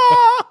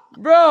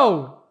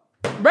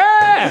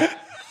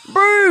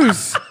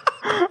 Bruce!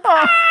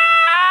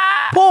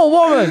 Poor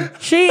woman.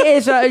 She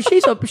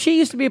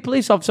used to be a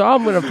police officer.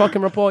 I'm going to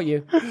fucking report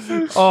you.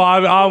 Oh,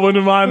 I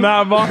wouldn't mind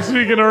that, boss.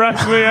 She can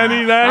arrest me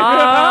any day.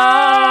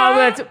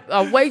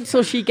 I'll wait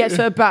till she gets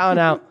her baton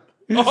out.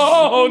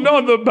 Oh,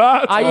 not the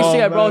bat. I used to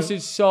get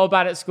roasted so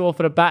bad at school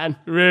for the baton.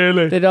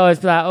 Really? They'd always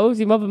be like, "Oh, is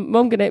your mum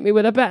going to hit me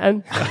with a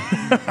baton?"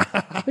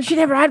 But she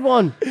never had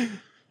one.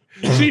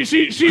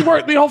 She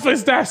worked the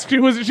office desk. She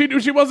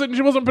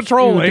wasn't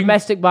patrolling.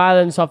 Domestic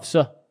violence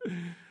officer.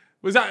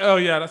 Was that? Oh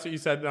yeah, that's what you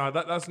said. No,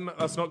 that's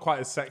not quite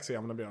as sexy.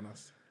 I'm gonna be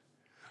honest.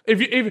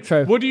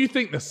 True. What do you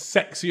think the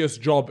sexiest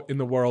job in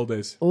the world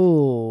is?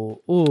 Ooh.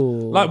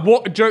 Like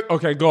what?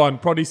 Okay, go on.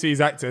 Prodigy C is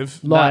active.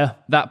 Lawyer.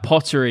 That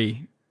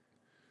pottery.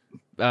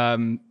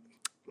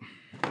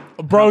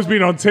 Bro's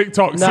been on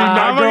TikTok. Seen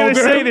that girl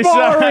doing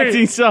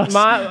pottery.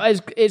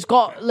 It's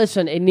got.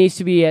 Listen, it needs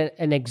to be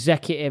an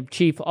executive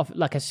chief of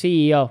like a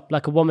CEO,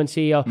 like a woman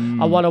CEO.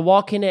 I want to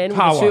walk in with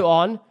a suit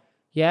on.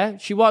 Yeah,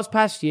 she walks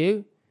past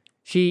you.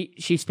 She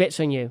spits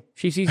on you.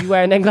 She sees you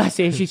wearing them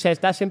glasses. She says,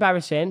 "That's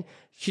embarrassing."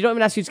 She don't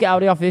even ask you to get out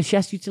of the office. She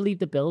asks you to leave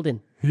the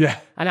building. Yeah.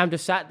 And I'm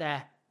just sat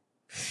there,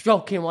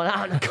 stroking one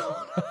out in the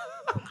corner.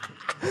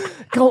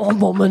 Go on,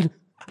 woman.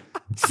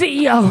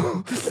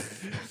 CEO.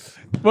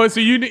 Well, so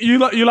you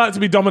like to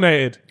be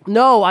dominated?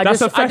 No, I That's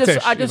just, a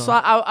fetish, I just, you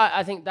know?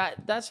 I think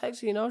that's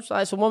sexy, you know. It's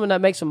like it's a woman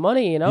that makes some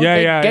money, you know.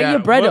 Yeah, Get your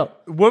bread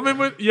up. Women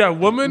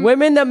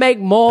Women that make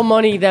more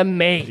money than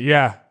me.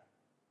 Yeah.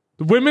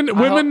 Women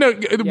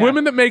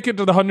that make it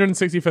to the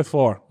 165th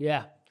floor.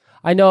 Yeah.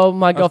 I know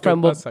my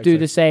girlfriend good. will That's sexy. do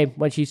the same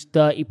when she's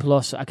 30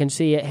 plus. I can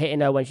see it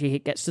hitting her when she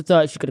gets to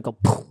 30. She's going to go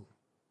poof,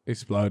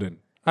 Exploding.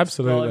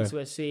 Absolutely. into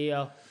a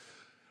CEO,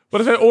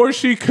 But I said, or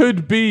she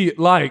could be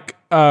like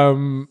a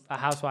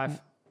housewife.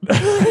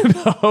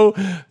 no,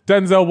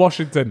 Denzel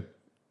Washington.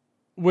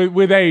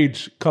 With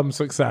age comes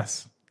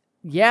success.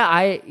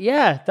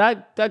 Yeah,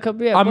 that could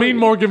be it. I mean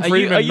Morgan Are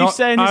Freeman. you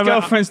saying his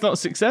girlfriend's not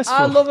successful?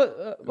 I love it.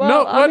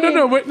 No.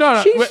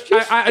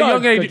 At a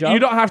young age, you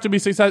don't have to be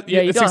successful.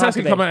 Yeah, you don't success have to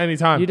can be. come at any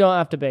time. You don't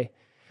have to be.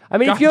 I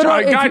mean, if Guy you're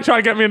not, try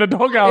to get me in a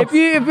doghouse. if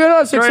you're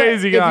not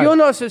Crazy if guy. you're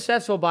not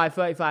successful by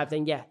 35,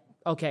 then yeah,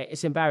 okay,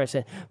 it's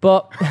embarrassing.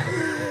 But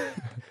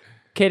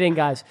kidding,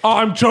 guys. Oh,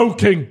 I'm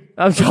joking.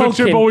 I'm That's what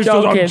Chip joking. always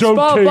does. I'm joking.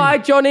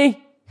 Spotlight,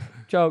 Johnny.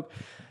 Joke.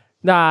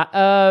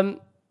 Nah.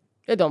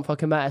 It don't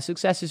fucking matter.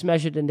 Success is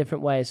measured in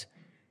different ways.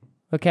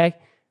 Okay.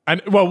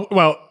 And well,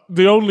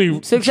 the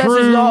only Success true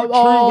is not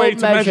all way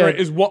to measure measured.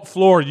 it is what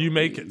floor you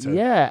make it to.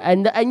 Yeah,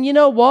 and you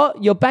know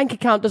what? Your bank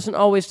account doesn't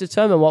always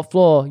determine what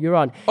floor you're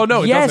on. Oh,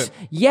 no, it doesn't.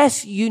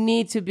 Yes, you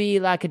need to be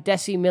like a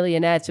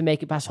deci-millionaire to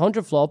make it past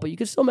 100 floor, but you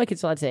can still make it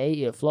to like the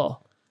 80th floor,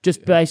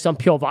 just based on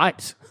pure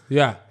vibes.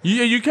 Yeah.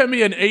 You can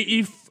be an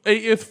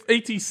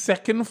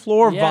 82nd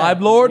floor Yeah, vibe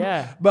lord,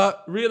 yeah.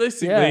 but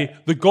realistically, Yeah.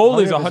 the goal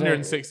is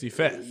 100%.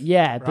 165th.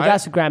 Yeah, but Right?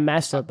 that's a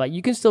grandmaster. But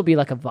you can still be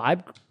like a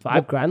vibe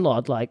grand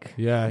lord. Like,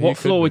 Yeah. What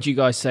floor would you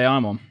guys say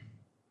I'm on?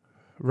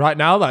 Right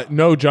now, like,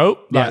 no joke,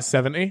 Yeah. like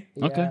 70.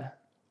 Okay. yeah.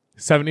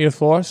 70th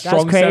floor, That's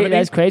strong crazy. 70.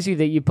 That's crazy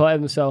that you put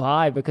him so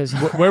high because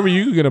Where were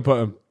you going to put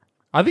him?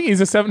 I think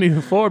he's a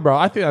 70th floor, bro.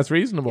 I think that's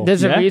reasonable.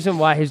 there's Yeah? a reason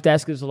why his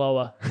desk is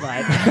lower.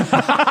 Like,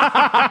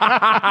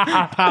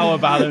 Power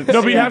balance.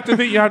 No, but you have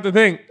to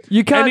think.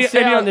 you can't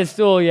sit on this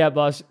stool yet,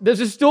 boss. There's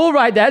a stool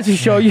right there to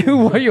show you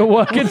what you're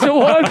working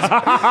towards.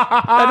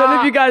 I don't know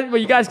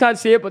if you guys can't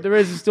see it, but there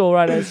is a stool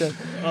right there. So.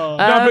 No,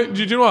 but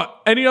do you know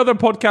what? Any other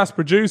podcast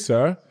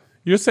producer,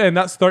 you're saying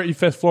that's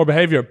 35th floor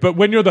behavior. But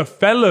when you're the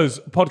fellas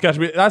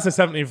podcast, that's a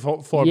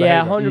 70th floor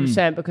Yeah, behavior.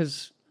 100%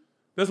 because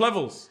There's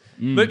levels.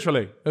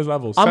 Literally, there's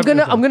levels. I'm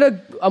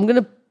 70th floor.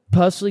 gonna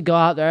personally go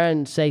out there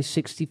and say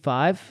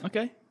 65.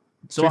 Okay.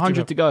 So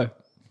 100 to go.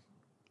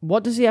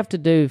 What does he have to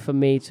do for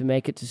me to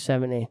make it to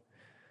 70?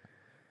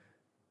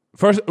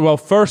 First of all,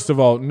 First of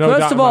all,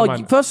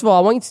 I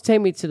want you to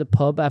take me to the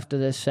pub after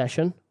this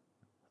session.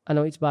 I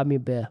want you to buy me a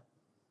beer.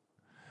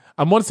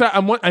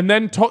 and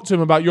then talk to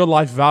him about your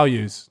life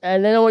values.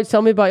 And then I want you to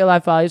tell me about your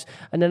life values.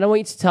 And then I want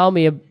you to tell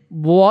me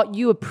what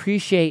you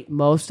appreciate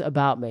most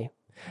about me.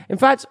 In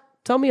fact,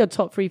 tell me your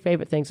top 3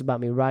 favorite things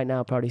about me right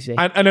now, Prodigy.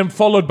 And then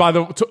followed by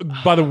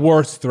the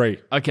worst 3.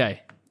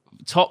 Okay.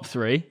 Top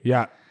 3.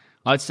 Yeah.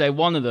 I'd say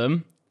one of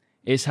them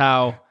is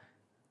how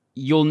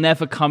you'll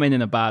never come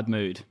in a bad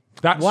mood.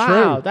 That's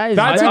Wow, true. that is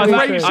That's a very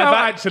great true. shout,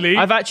 actually.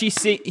 I've actually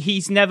seen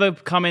he's never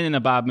come in a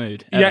bad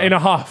mood. Yeah, ever. in a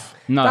huff.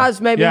 No. That's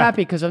made me Yeah.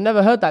 happy because I've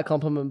never heard that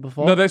compliment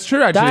before. No, that's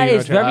true, actually. That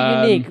is actually.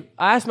 very unique.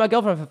 I asked my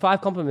girlfriend for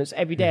 5 compliments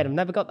every day and I've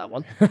never got that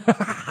one.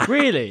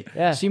 Really?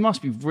 Yeah. She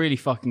must be really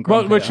fucking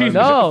Well, grumpy. she's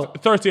No.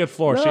 30th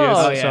floor. She is. No.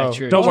 Oh, yeah, so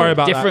true. don't worry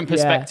about Different that.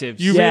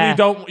 perspectives. You Yeah.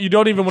 really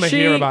don't even want to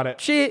hear about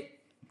it. She's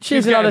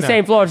She's on the getting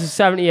same floor as the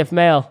 70th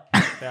male.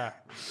 Yeah.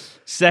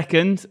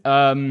 Second,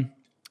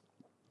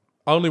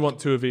 I only want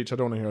 2 of each. I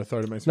don't want to hear a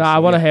third. It makes me No, I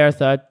sick. want to hear a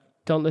third.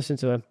 Don't listen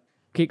to him.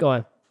 Keep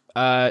going.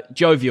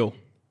 jovial.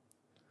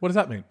 What does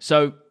that mean?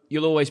 So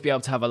you'll always be able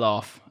to have a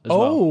laugh as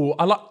well. Oh,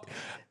 I like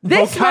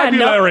This man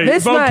vocabulary.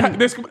 this man-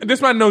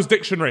 This man knows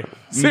dictionary.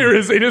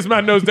 Seriously, this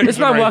man knows dictionary. This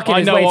man working I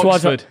his know way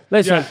towards Oxford. it.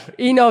 Listen,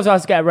 he knows how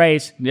to get a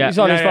raise. Yeah. He's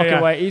on Yeah, his yeah, fucking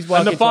yeah. way. He's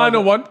working And the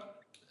final towards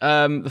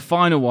one. The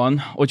final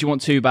one, or do you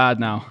want too bad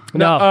now? it.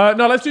 No,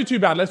 No, let's do too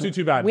bad. Let's do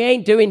too bad. we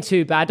ain't doing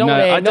too bad. Don't No,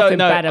 hear I nothing don't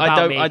know. bad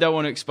about me. I don't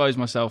want to expose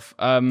myself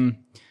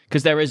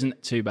because there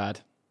isn't too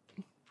bad.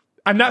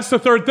 And that's the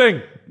third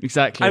thing.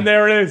 Exactly. And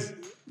there it is.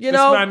 You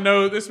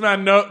know, This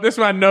man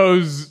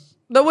knows.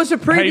 there was a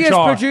previous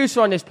HR.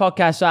 producer on this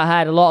podcast that I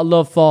had a lot of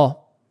love for.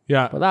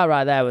 Yeah. But that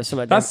right there was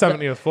something. That's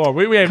 70th floor.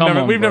 We've Come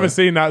on, bro. never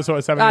seen that sort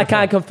of 70th I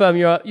can't confirm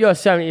you're a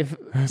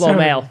 70th floor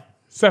male.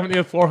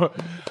 70th floor.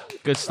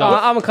 Good stuff.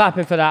 I'm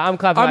clapping for that. I'm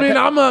clapping. I for mean,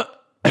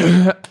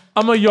 that.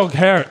 I'm a Yog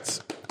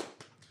Hertz.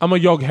 I'm a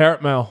Yog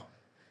Hert male.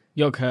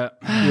 Yogurt.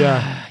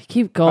 Yeah.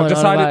 Keep going on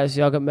decided- about this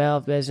yogurt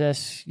male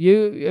business.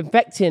 You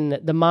infecting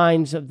the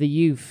minds of the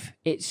youth.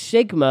 It's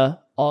Sigma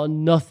or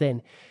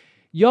nothing.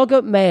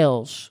 Yogurt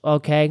males,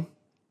 okay?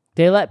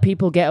 They let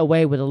people get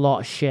away with a lot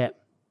of shit,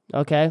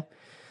 okay?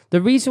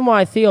 The reason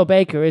why Theo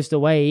Baker is the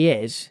way he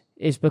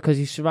is because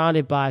he's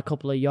surrounded by a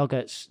couple of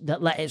yogurts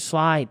that let it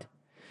slide.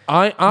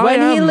 I When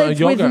am he a lived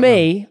with yogurt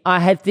me, I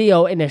had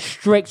Theo in a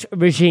strict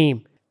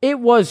regime. It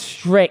was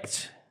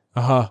strict.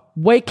 man. Uh-huh.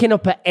 Waking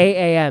up at 8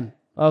 a.m.,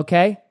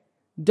 okay?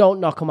 Don't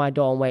knock on my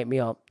door and wake me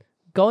up.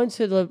 Going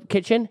to the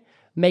kitchen,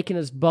 making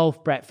us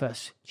both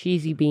breakfast.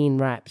 Cheesy bean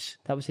wraps.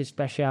 That was his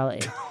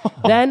speciality.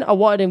 Then I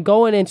wanted him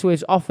going into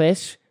his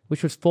office,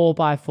 which was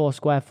 4x4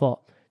 square foot.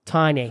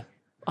 Tiny.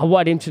 I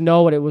wanted him to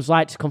know what it was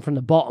like to come from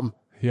the bottom.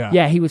 Yeah.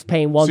 Yeah, he was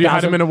paying So you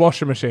had him $1,000. in a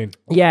washing machine.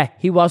 Yeah,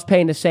 he was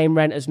paying the same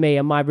rent as me,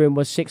 and my room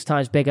was 6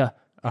 times bigger.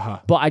 Uh-huh.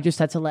 But I just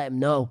had to let him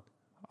know.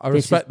 I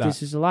respect that.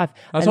 This is the life.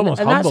 That's and, almost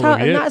and that's humble how,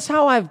 of and you. that's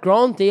how I've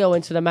grown Theo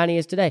into the man he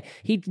is today.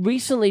 He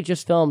recently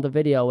just filmed a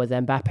video with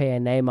Mbappe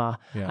and Neymar,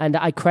 and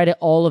I credit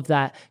all of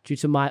that due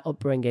to my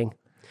upbringing.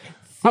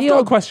 I've Theo got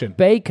a question.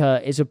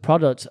 Baker is a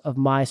product of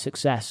my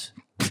success.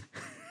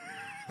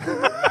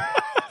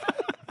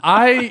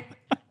 I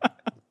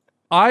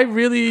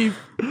really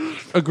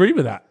agree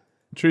with that,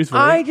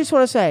 truthfully. I just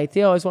want to say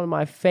Theo is one of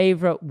my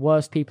favorite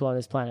worst people on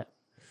this planet.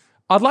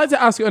 I'd like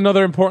to ask you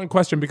another important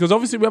question because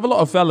obviously we have a lot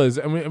of fellas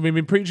and we've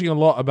been preaching a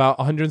lot about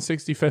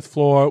 165th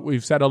floor.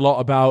 We've said a lot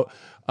about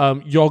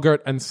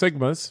yogurt and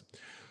Sigmas.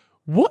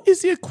 What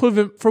is the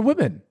equivalent for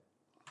women?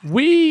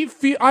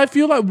 I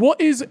feel like, what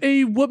is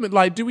a woman?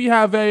 Like, do we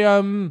have a...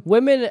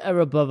 Women are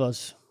above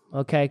us,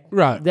 okay?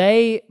 Right.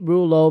 They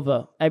rule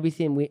over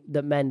everything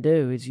that men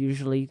do is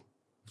usually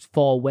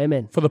for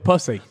women. for the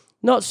pussy?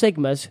 Not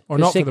Sigmas. Or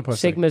 'cause not for the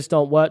pussy. Sigmas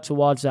don't work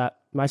towards that.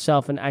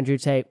 Myself and Andrew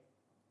Tate,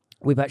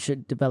 we've actually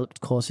developed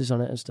courses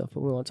on it and stuff,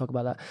 but we won't talk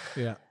about that.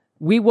 Yeah.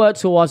 We work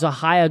towards a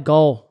higher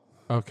goal,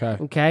 Okay.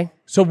 okay?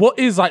 So what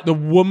is like the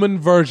woman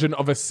version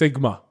of a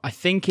Sigma? I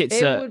think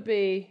it's. It would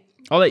be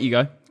I'll let you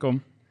go. Go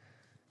on.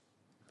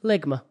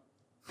 Ligma.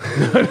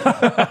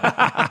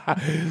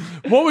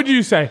 What would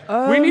you say?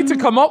 We need to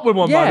come up with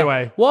one, by the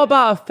way. What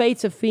about a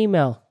theta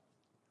female?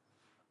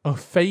 A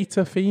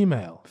theta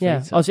female.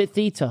 Yeah. Or is it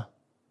theta?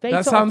 Theta That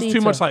or sounds too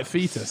theta? much like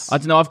fetus. I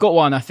don't know. I've got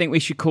one. I think we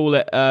should call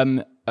it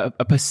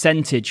a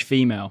percentage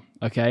female.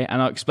 Okay,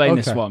 and I'll explain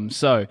this Okay. one.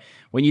 So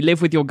when you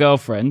live with your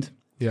girlfriend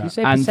Yeah. You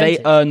say and they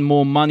percentage. earn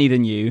more money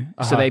than you,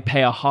 so they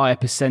pay a higher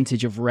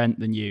percentage of rent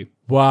than you.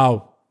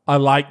 Wow. I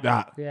like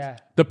that. Yeah.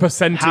 The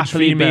percentage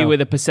Happily female. be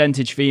with a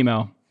percentage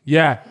female.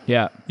 Yeah.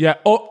 Yeah. Yeah.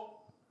 Oh.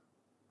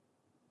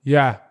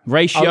 Yeah.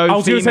 Ratio I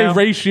was going to say female.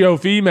 ratio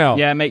female.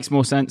 Yeah, it makes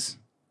more sense.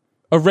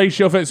 A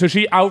ratio female. So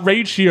she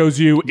out-ratios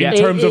you Yeah. in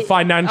terms of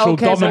financial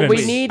okay, dominance.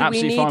 But we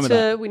Absolutely fine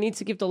with we need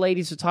to give the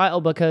ladies a title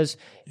because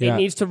Yeah. it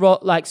needs to roll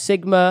like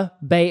Sigma,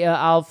 Beta,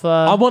 Alpha.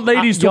 I want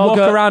ladies to walk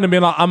yogurt. around and be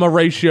like, I'm a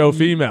ratio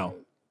female.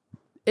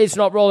 It's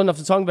not rolling off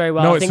the tongue very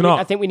well. No, I it's think not.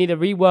 I think we need a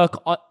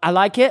rework. I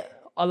like it.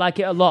 I like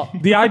it a lot.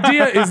 The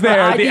idea is there.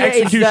 The idea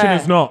execution there,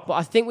 is not. But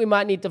I think we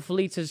might need the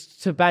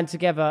Felitas to band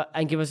together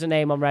and give us a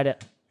name on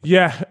Reddit.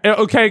 Yeah.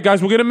 Okay,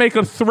 guys, we're going to make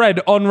a thread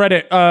on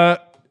Reddit.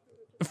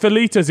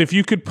 Felitas, if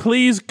you could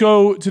please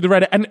go to the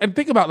Reddit and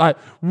think about, like,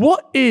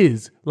 what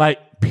is,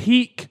 like,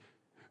 peak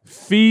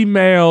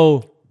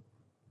female...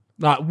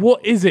 Like,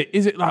 what is it?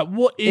 Is it, like,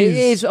 what It is...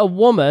 is a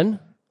woman,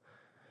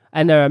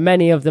 and there are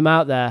many of them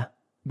out there.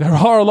 There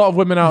are a lot of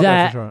women out there,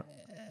 That- for sure.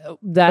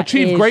 That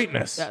Achieve is-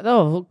 greatness.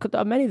 No,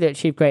 there are many that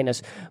achieve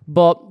greatness.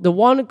 But the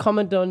one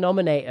common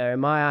denominator in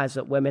my eyes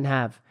that women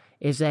have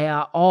is they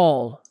are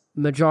all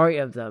majority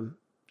of them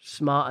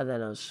smarter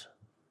than us,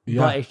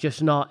 but it's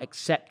just not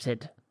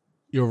accepted.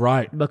 You're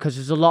right. Because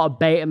there's a lot of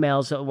beta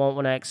males that won't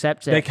want to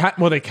accept it. They can't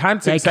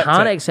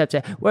accept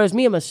it. Whereas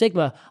me, I'm a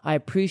Sigma. I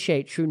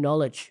appreciate true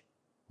knowledge.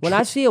 When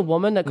I see a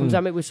woman that comes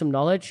at me with some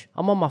knowledge,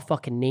 I'm on my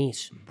fucking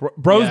knees.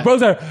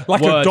 Bros are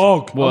like a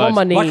dog. I'm on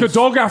my knees. Like a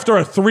dog after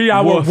a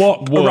 3-hour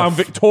walk around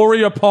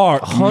Victoria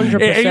Park. 100%.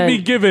 It ain't me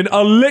giving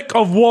a lick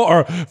of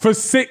water for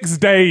 6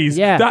 days.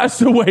 Yeah. That's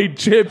the way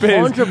Chip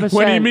is 100%.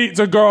 when he meets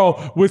a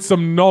girl with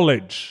some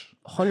knowledge.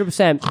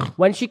 100%.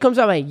 When she comes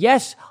at me,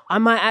 yes, I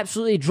might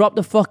absolutely drop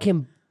the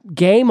fucking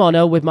game on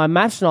her with my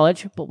maths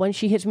knowledge, but when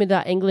she hits me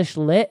that English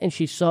lit and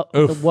she saw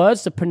the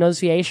words, the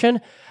pronunciation,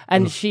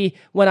 and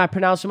when I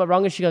pronounce something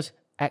wrong, and she goes,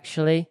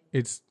 actually,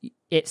 it's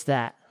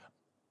that.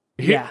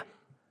 Yeah.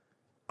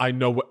 I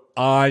know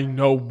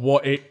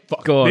what it.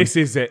 This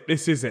is it.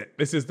 This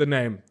is the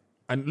name.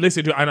 And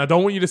listen to it. And I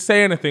don't want you to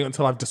say anything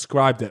until I've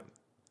described it.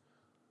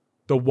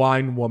 The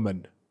wine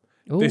woman.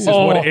 Ooh. This is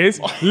what it is.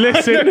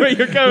 Listen. I know where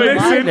you're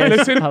going.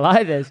 Listen. I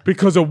like this.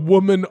 Because a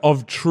woman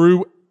of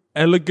true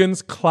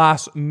elegance,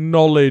 class,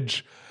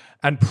 knowledge,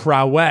 and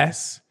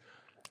prowess,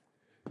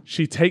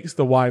 she takes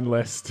the wine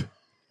list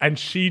and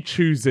she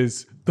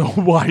chooses the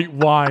white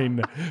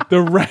wine,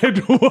 the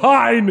red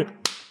wine.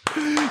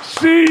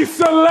 She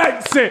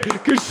selects it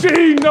because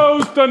she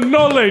knows the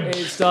knowledge.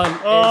 It's done.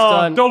 It's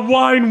done. The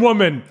wine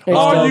woman.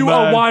 Are you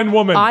a wine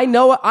woman? I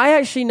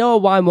actually know a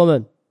wine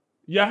woman.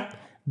 Yeah.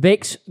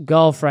 Vic's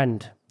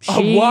girlfriend.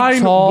 A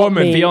wine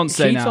woman.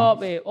 Fiance now. She taught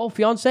me. Oh,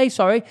 fiance,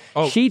 sorry.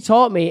 Oh. She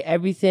taught me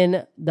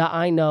everything that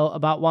I know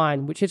about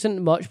wine, which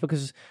isn't much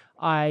because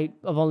I've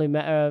only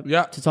met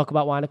her to talk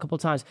about wine a couple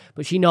of times.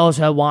 But she knows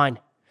her wine.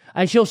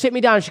 And she'll sit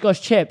me down and she goes,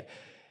 Chip,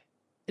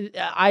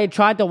 I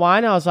tried the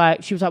wine.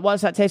 She was like, what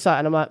does that taste like?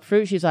 And I'm like,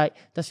 fruit. She's like,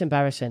 that's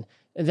embarrassing.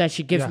 And then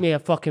she gives me a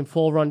fucking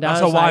full rundown.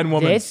 That's a wine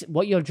woman.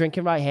 What you're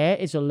drinking right here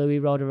is a Louis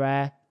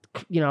Roederer,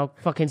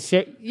 fucking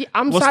shit.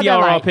 What's the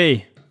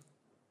RRP?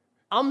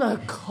 I'm the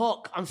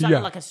cook. I'm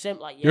sounding like a simp.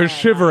 Like, you're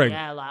shivering.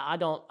 I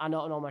don't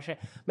know my shit.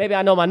 Maybe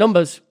I know my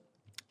numbers.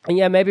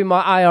 And maybe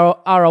my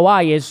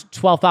ROI is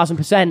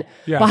 12,000%.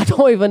 Yeah. But I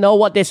don't even know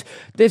what this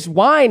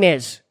wine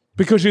is.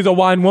 Because she's a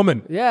wine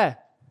woman. Yeah.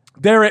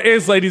 There it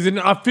is, ladies. And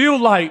I feel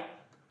like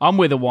I'm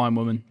with a wine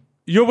woman.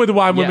 You're with a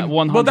wine woman.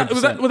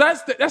 100%. Well,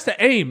 that's the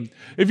aim.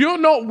 If you're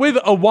not with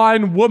a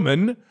wine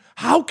woman,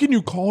 how can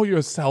you call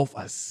yourself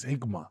a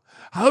Sigma?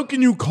 How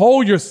can you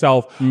call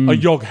yourself a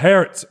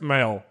Joghertz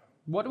male?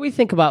 What do we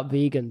think about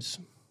vegans?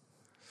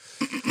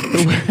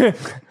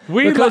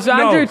 Because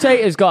Andrew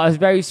Tate has got a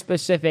very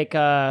specific...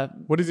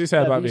 what does he say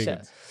about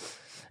vegans?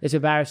 It's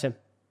embarrassing.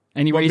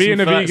 Being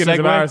a vegan is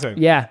embarrassing.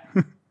 Yeah.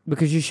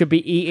 Because you should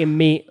be eating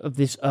meat of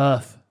this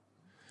earth.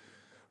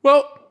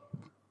 Well,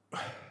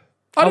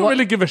 I don't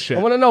really give a shit.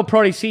 I want to know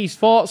Prodi C's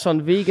thoughts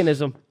on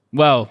veganism.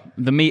 Well,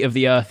 the meat of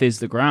the earth is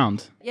the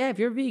ground. Yeah, if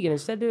you're vegan,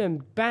 instead of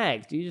doing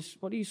bag,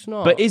 what do you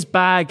snort? But is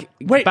bag...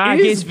 Wait, bag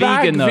is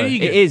vegan, though.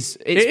 Vegan? It is.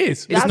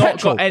 It's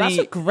not got any...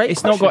 That's a great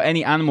It's question. not got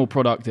any animal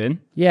product in.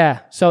 Yeah,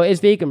 so it is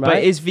vegan, right? But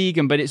it is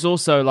vegan, but it's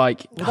also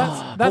like...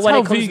 That's when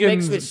how it comes vegans...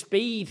 mixed with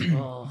speed.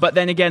 But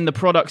then again, the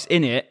products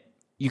in it,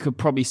 you could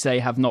probably say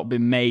have not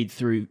been made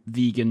through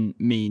vegan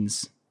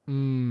means.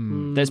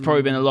 There's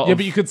probably been a lot of... Yeah,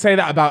 but you could say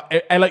that about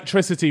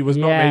electricity was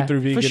not made through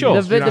vegan. For sure.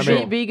 The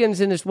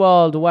vegans in this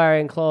world are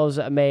wearing clothes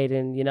that are made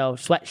in,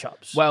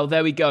 sweatshops. Well,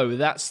 there we go.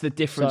 That's the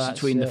difference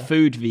between the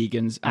food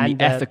vegans and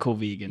the ethical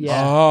vegans.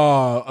 Yeah.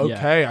 Oh,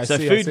 okay. Yeah.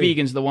 Food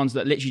vegans are the ones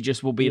that literally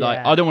just will be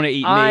like, I don't want to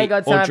eat meat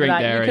or drink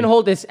dairy. You can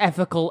hold this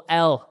ethical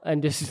L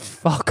and just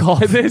fuck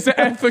off. This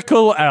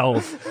ethical L.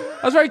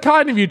 That's very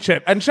kind of you,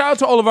 Chip. And shout out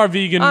to all of our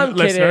vegan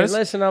listeners. Kidding.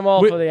 Listen, I'm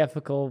all for the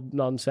ethical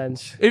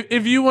nonsense.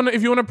 If you want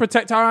to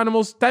protect our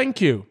animals,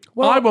 thank you.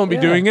 Well, I won't be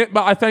doing it,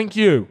 but I thank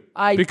you.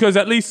 Because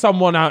at least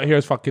someone out here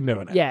is fucking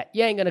doing it. Yeah,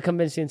 you ain't going to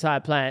convince the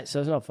entire planet, so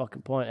there's no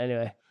fucking point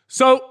anyway.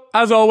 So,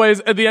 as always,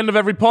 at the end of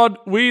every pod,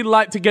 we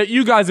like to get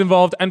you guys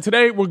involved. And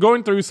today, we're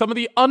going through some of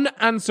the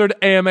unanswered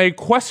AMA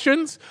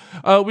questions.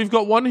 We've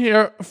got one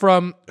here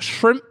from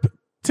Shrimp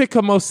Tikka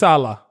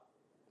Masala.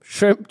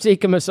 Shrimp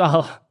Tikka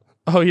Masala.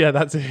 Oh, yeah,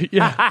 that's it.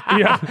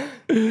 Yeah.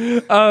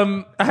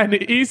 And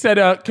he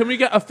said, can we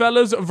get a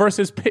fellas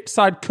versus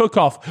pitchside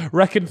cook-off?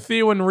 Reckon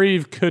Theo and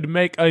Reeve could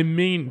make a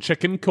mean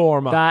chicken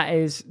korma.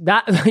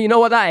 That you know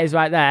what that is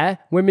right there?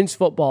 Women's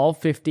football,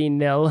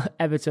 15-0,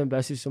 Everton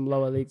versus some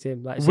lower league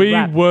team.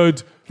 We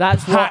would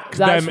That's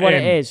what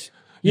it is.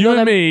 You know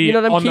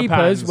them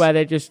keepers where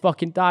they're just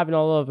fucking diving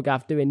all over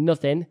gaff doing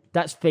nothing?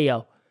 That's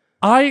Theo.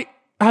 I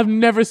have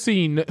never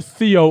seen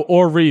Theo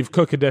or Reeve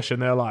cook a dish in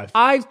their life.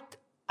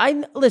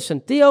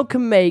 Listen, Theo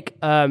can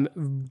make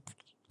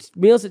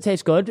meals that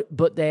taste good,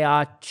 but they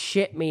are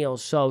shit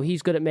meals. So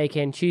he's good at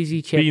making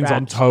cheesy chip beans wraps,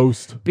 on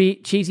toast,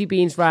 cheesy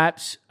beans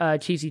wraps,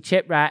 cheesy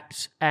chip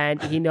wraps,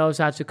 and he knows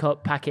how to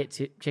cook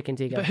chicken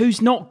tikka. But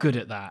who's not good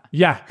at that?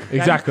 Yeah,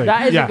 exactly.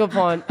 That is a good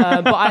point.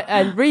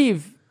 And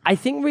Reeve, I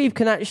think Reeve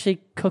can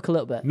actually cook a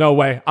little bit. No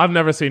way. I've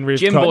never seen Reeve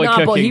Gym cook. boy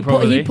But cooking, he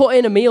probably. put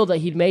in a meal that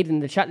he'd made in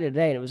the chat the other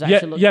day, and it was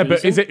actually Yeah, looked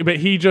but decent. But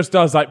he just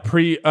does like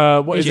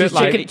what is it just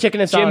like? chicken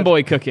and salad. Gym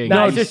boy cooking.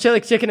 No, it's just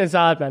chicken and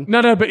salad, man.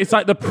 No, but it's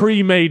like the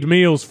pre-made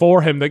meals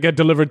for him that get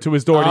delivered to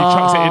his door, and he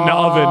chucks it in the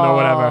oven or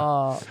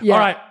whatever. Yeah. All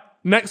right,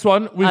 next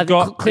one we've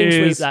got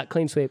clean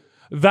sweep.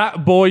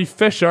 That boy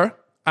Fisher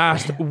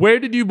asked, where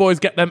did you boys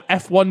get them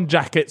F1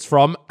 jackets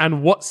from,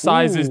 and what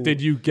sizes Ooh.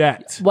 did you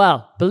get?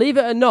 Well, believe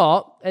it or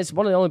not, it's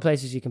one of the only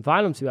places you can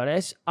find them, to be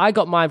honest. I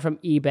got mine from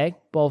eBay,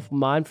 both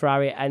mine,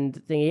 Ferrari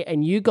and thingy,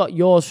 and you got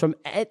yours from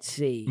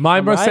Etsy. My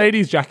am I right?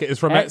 Mercedes jacket is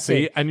from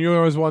Etsy, Etsy. and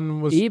yours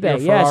one was your eBay,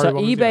 Ferrari yeah. So one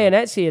was eBay and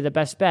Etsy are the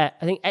best bet.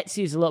 I think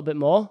Etsy is a little bit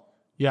more.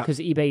 Yeah. Because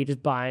eBay, you're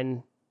just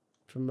buying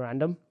from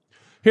random.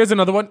 Here's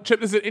another one.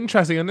 Chip, this is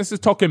interesting, and this is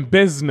talking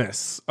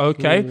business,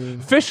 okay?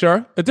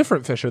 Fisher, a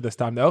different Fisher this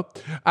time, though,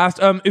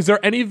 asked, is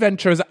there any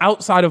ventures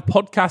outside of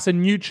podcasts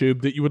and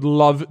YouTube that you would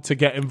love to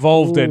get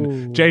involved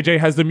in? JJ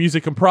has the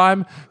Music and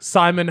Prime.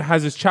 Simon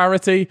has his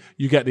charity.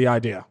 You get the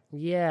idea.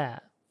 Yeah.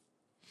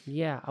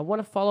 Yeah. I want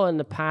to follow in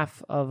the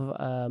path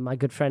of my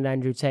good friend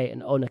Andrew Tate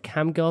and own a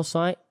camgirl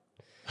site.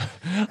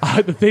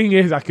 The thing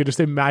is, I could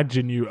just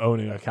imagine you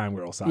owning a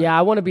camgirl site. Yeah,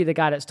 I want to be the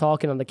guy that's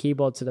talking on the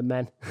keyboard to the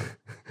men.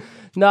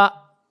 No,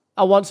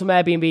 I want some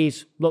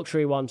Airbnbs,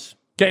 luxury ones.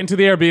 Get into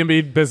the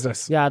Airbnb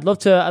business. Yeah, I'd love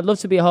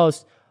to be a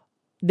host.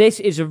 This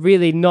is a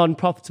really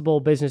non-profitable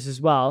business as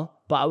well,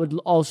 but I would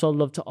also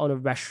love to own a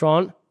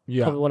restaurant.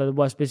 Yeah. Probably one of the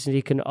worst businesses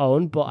you can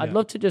own, but I'd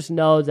love to just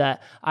know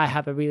that I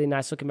have a really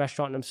nice looking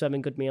restaurant and I'm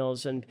serving good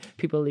meals and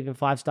people are leaving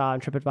 5-star on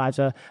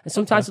TripAdvisor, and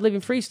sometimes they're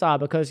leaving 3-star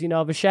because,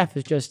 the chef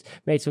has just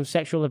made some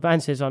sexual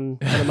advances on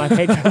one of my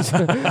patrons.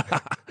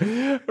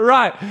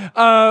 Right.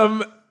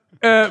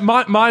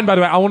 Mine, by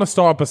the way, I want to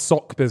start up a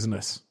sock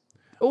business.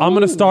 I'm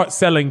going to start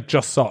selling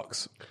just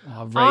socks.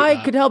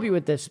 I could help you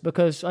with this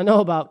because I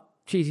know about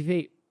cheesy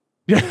feet.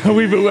 Yeah,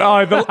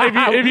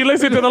 if you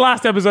listen to the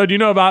last episode, you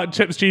know about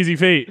Chip's cheesy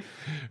feet,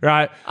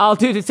 right? I'll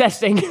do the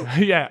testing.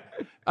 Yeah,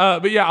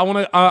 but yeah, I want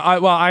to.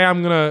 I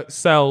am gonna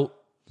sell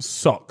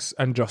socks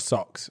and just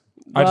socks.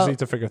 I just need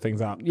to figure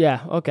things out.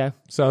 Yeah, okay.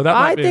 So that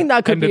I think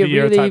that could be a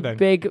really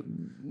big.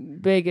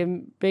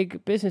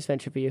 big business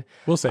venture for you.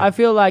 We'll see. I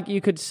feel like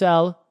you could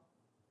sell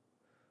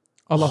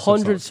I love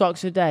 100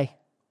 socks a day.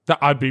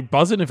 I'd be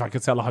buzzing if I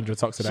could sell 100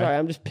 socks a day. Sorry,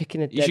 I'm just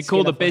picking a dead You should call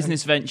skin the off my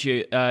business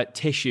venture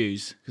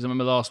tissues, because I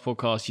remember last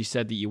podcast you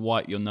said that you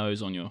wipe your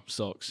nose on your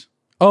socks.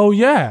 Oh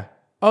yeah,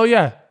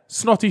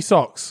 snotty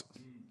socks.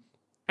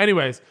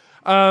 Anyways,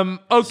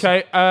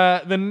 okay.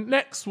 The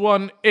next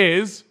one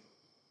is,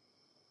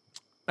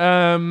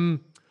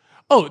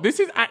 this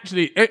is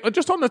actually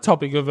just on the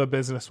topic of a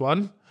business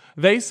one.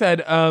 They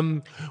said,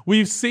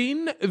 we've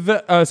seen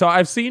so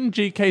I've seen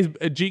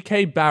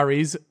GK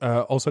Barry's,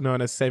 also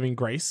known as Saving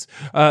Grace,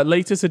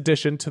 latest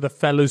addition to the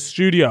Fellas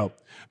Studio.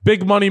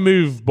 Big money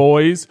move,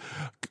 boys.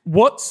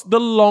 What's the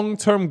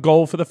long-term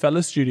goal for the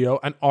Fellas Studio,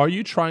 and are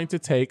you trying to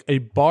take a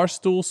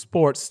Barstool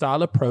Sports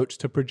style approach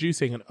to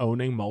producing and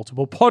owning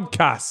multiple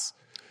podcasts?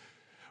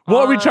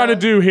 What are we trying to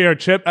do here,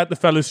 Chip, at the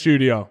Fellas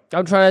Studio?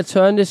 I'm trying to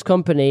turn this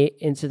company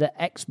into the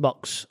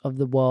Xbox of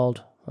the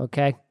world,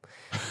 okay?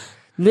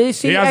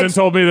 He hasn't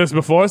told me this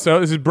before, so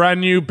this is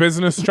brand new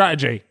business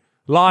strategy.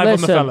 Live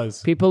on the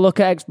Fellas. People look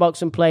at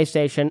Xbox and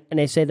PlayStation and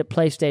they say that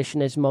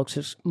PlayStation is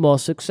more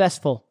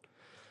successful.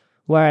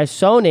 Whereas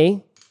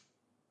Sony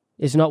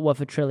is not worth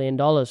 $1 trillion.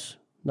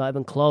 Not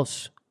even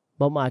close.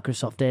 But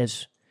Microsoft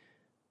is.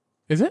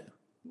 Is it?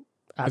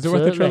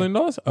 Absolutely. Is it worth $1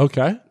 trillion?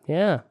 Okay.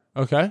 Yeah.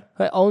 Okay.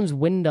 It owns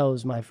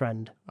Windows, my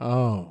friend.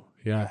 Oh,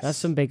 yes. That's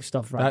some big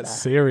stuff right there.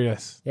 That's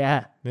serious.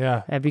 Yeah.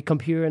 Yeah. Every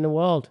computer in the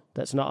world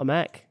that's not a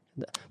Mac.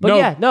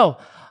 But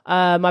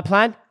my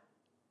plan,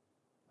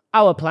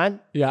 our plan,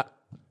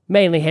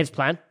 mainly his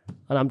plan,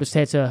 and I'm just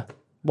here to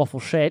waffle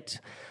shit.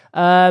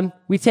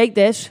 We take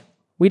this,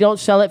 we don't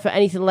sell it for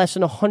anything less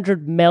than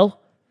 100 mil,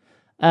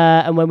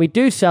 and when we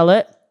do sell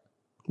it,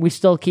 we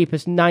still keep a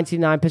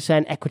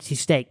 99% equity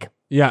stake.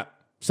 Yeah.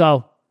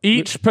 So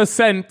each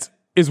percent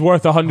is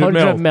worth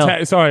 100 mil.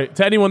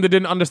 To anyone that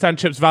didn't understand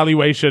Chip's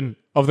valuation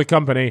of the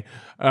company,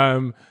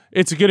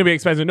 it's going to be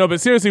expensive. No,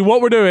 but seriously,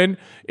 what we're doing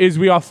is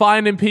we are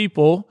finding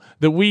people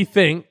that we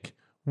think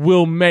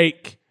will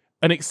make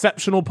an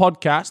exceptional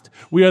podcast.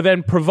 We are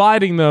then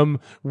providing them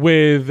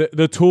with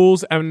the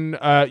tools and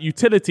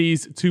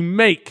utilities to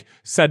make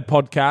said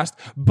podcast.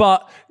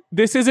 But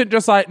this isn't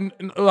just like,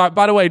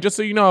 by the way, just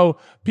so you know,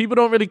 people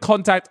don't really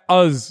contact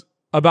us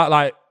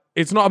about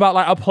it's not about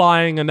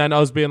applying and then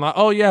us being like,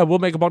 oh yeah, we'll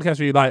make a podcast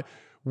for you.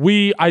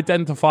 We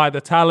identify the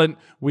talent.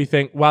 We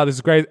think, wow, this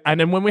is great. And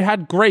then when we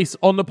had Grace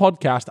on the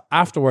podcast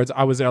afterwards,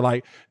 I was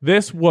there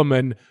this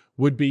woman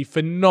would be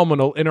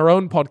phenomenal in her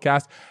own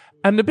podcast.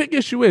 And the big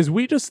issue is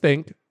we just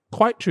think,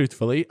 quite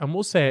truthfully, and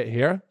we'll say it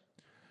here,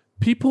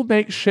 people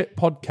make shit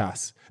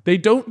podcasts. They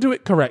don't do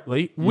it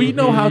correctly. We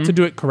know how to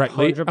do it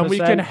correctly. 100%. And we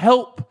can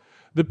help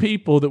the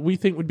people that we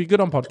think would be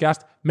good on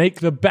podcast make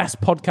the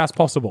best podcast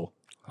possible.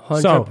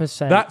 100%.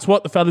 So that's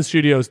what the Fellas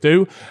Studios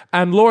do.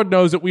 And Lord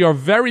knows that we are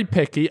very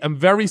picky and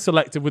very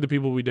selective with the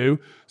people we do.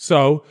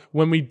 So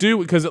when we do,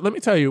 because let me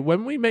tell you,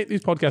 when we make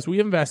these podcasts, we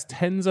invest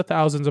tens of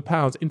thousands of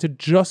pounds into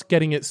just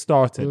getting it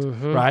started,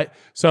 right?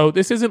 So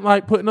this isn't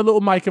like putting a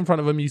little mic in front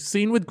of them. You've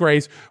seen with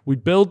Grace, we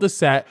build the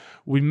set,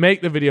 we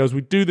make the videos,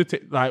 we do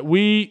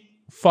we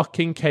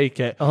fucking cake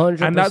it.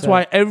 100%. And that's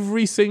why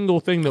every single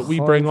thing that we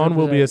bring on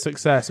will be a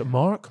success.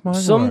 Mark my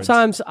words.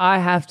 Sometimes I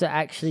have to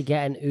actually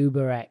get an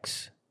Uber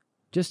X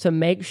just to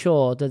make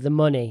sure that the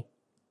money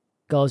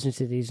goes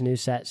into these new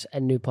sets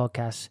and new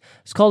podcasts.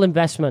 It's called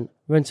investment,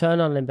 return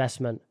on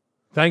investment.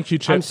 Thank you,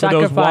 Chip, for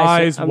those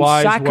wise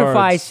words.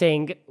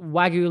 Sacrificing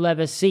Wagyu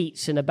leather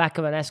seats in the back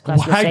of an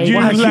S-Class Mercedes.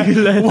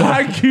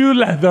 Wagyu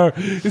leather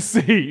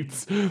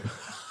seats.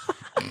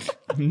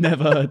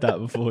 Never heard that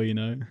before,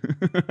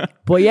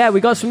 But yeah, we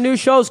got some new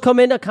shows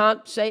coming. I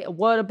can't say a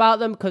word about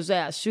them because they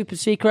are super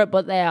secret,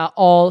 but they are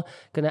all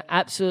going to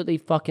absolutely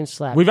fucking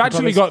slap. We've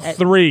actually got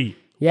 3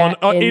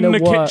 in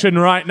the kitchen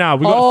right now.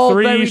 We've got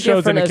 3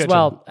 shows in the kitchen.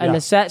 Well. And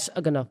the sets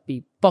are going to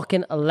be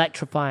fucking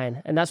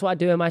electrifying. And that's what I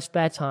do in my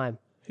spare time.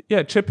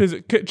 Yeah, Chip is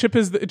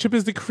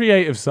the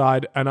creative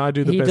side, and I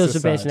do the business side. He does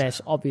the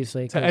business,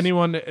 obviously. To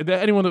anyone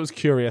that was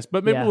curious,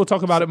 but maybe we'll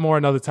talk about it more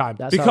another time.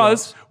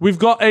 Because we've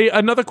got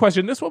another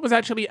question. This one was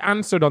actually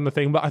answered on the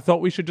thing, but I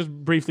thought we should just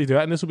briefly do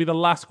it, and this will be the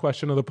last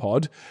question of the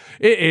pod.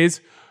 It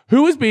is,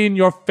 who has been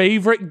your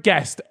favorite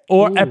guest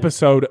or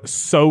episode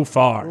so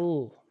far?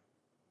 Ooh.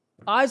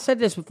 I said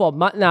this before.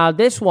 Now,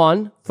 this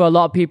one, for a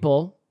lot of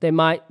people, they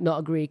might not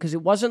agree because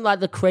it wasn't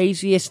like the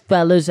craziest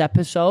fellas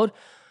episode,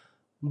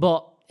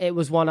 but it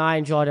was one I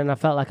enjoyed and I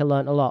felt like I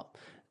learned a lot.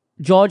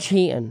 George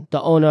Heaton,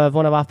 the owner of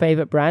one of our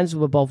favorite brands,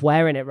 we're both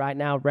wearing it right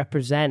now,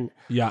 Represent.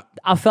 Yeah.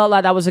 I felt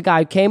like that was a guy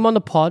who came on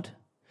the pod,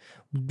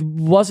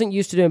 wasn't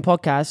used to doing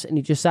podcasts, and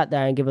he just sat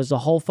there and gave us the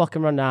whole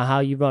fucking rundown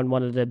how you run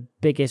one of the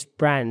biggest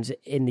brands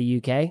in the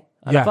UK.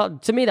 And I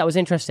felt, to me, that was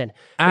interesting.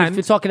 And if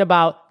you're talking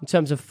about, in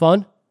terms of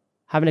fun,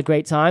 having a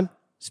great time,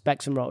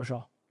 Specs and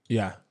Rotoshaw.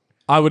 Yeah,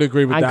 I would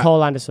agree with that. And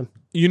Cole Anderson.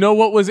 You know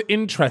what was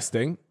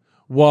interesting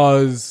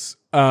was...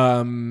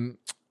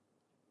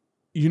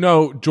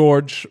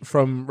 George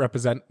from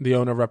Represent, the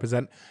owner of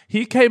Represent,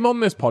 he came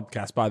on this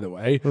podcast, by the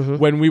way,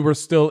 when we were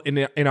still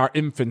in our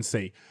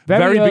infancy.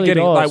 Very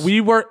beginning. Doors. Like, we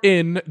were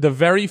in the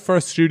very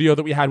first studio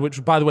that we had,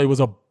 which, by the way,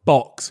 was a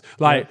box.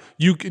 Like,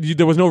 you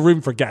there was no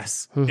room for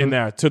guests in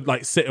there to,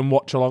 like, sit and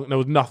watch along. There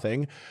was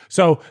nothing.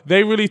 So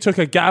they really took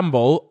a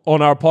gamble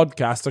on our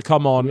podcast to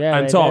come on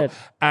and talk. Did.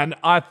 And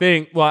I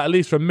think, well, at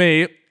least for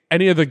me,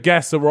 any of the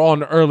guests that were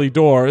on early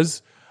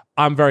doors,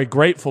 I'm very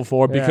grateful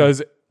for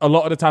because a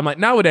lot of the time, like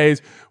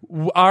nowadays,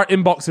 our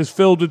inbox is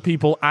filled with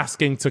people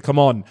asking to come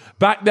on.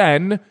 Back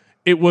then,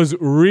 it was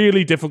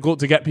really difficult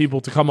to get people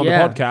to come on the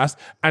podcast.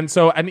 And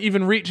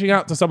even reaching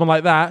out to someone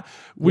like that,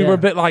 we were a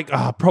bit like,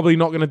 probably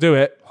not going to do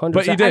it. 100%.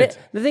 But he did.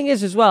 The thing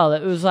is as well,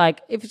 it was like,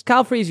 if it's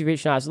Cal Freezy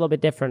reaching out, it's a little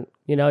bit different.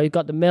 You've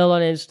got the Mill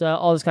on Insta,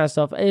 all this kind of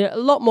stuff. A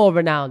lot more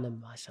renowned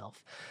than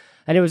myself.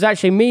 And it was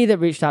actually me that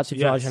reached out to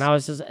George. And I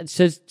was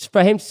just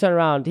for him to turn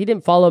around, he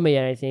didn't follow me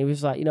or anything. He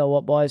was like, you know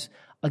what, boys,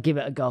 I'll give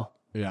it a go.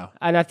 Yeah.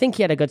 And I think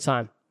he had a good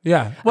time.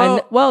 Yeah.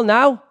 Well,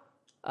 now,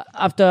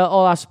 after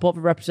all our support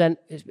for Represent,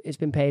 it's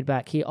been paid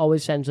back. He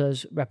always sends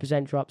us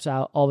Represent drops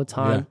out all the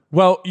time. Yeah.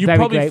 Well, you Very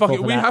probably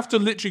we have to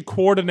literally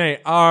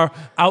coordinate our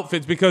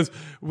outfits because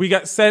we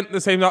get sent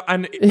the same,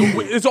 and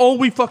it's all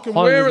we fucking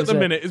wear at the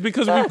minute is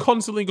because we've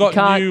constantly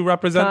got new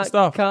Represent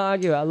stuff. Can't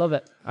argue it. I love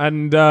it.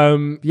 And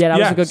that was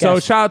a good guess. So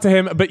shout out to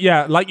him. But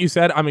yeah, like you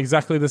said, I'm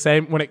exactly the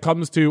same. When it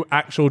comes to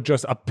actual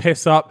just a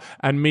piss up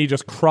and me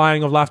just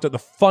crying of laughter, the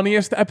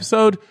funniest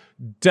episode,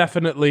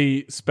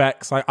 definitely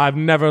Specs. Like, I've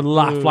never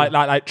laughed like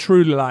that, like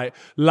truly like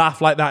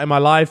laughed like that in my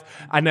life.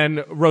 And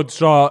then Road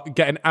Straw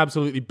getting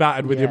absolutely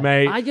battered with your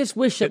mate. I just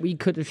wish that we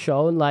could have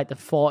shown like the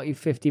 40,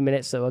 50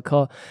 minutes that were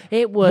caught.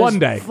 It was one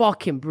day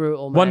fucking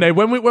brutal, man. One day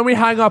when we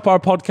hang up our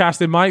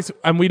podcasting mics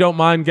and we don't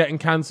mind getting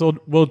cancelled,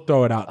 we'll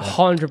throw it out there.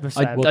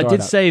 100%. I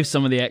did save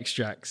some of the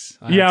extracts.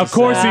 Yeah, of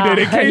course he did.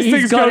 In case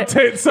things go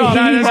tits up.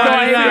 He's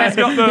got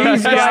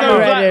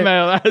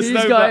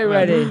it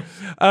ready.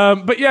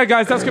 But yeah,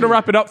 guys, that's going to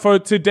wrap it up for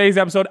today's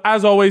episode.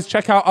 As always,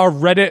 check out our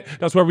Reddit.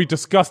 That's where we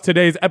discuss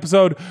today's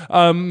episode.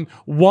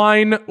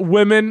 Wine,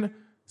 women,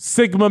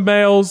 Sigma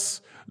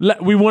males.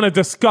 We want to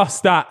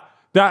discuss that.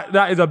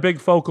 That is a big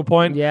focal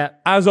point. Yeah.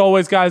 As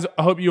always, guys,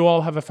 I hope you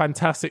all have a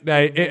fantastic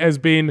day. It has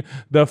been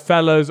the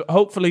fellas.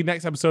 Hopefully,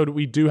 next episode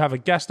we do have a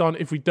guest on.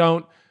 If we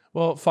don't,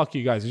 well, fuck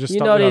you guys.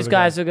 These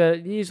guys are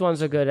good. These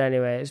ones are good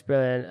anyway. It's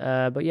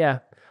brilliant. But yeah,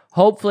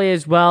 hopefully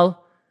as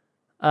well.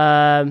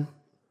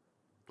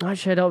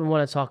 Actually, I don't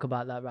want to talk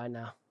about that right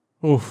now.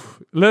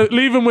 Oof.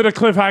 Leave him with a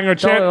cliffhanger,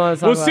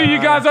 Chip. We'll see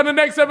you guys on the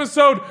next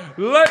episode.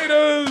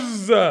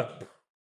 Laters.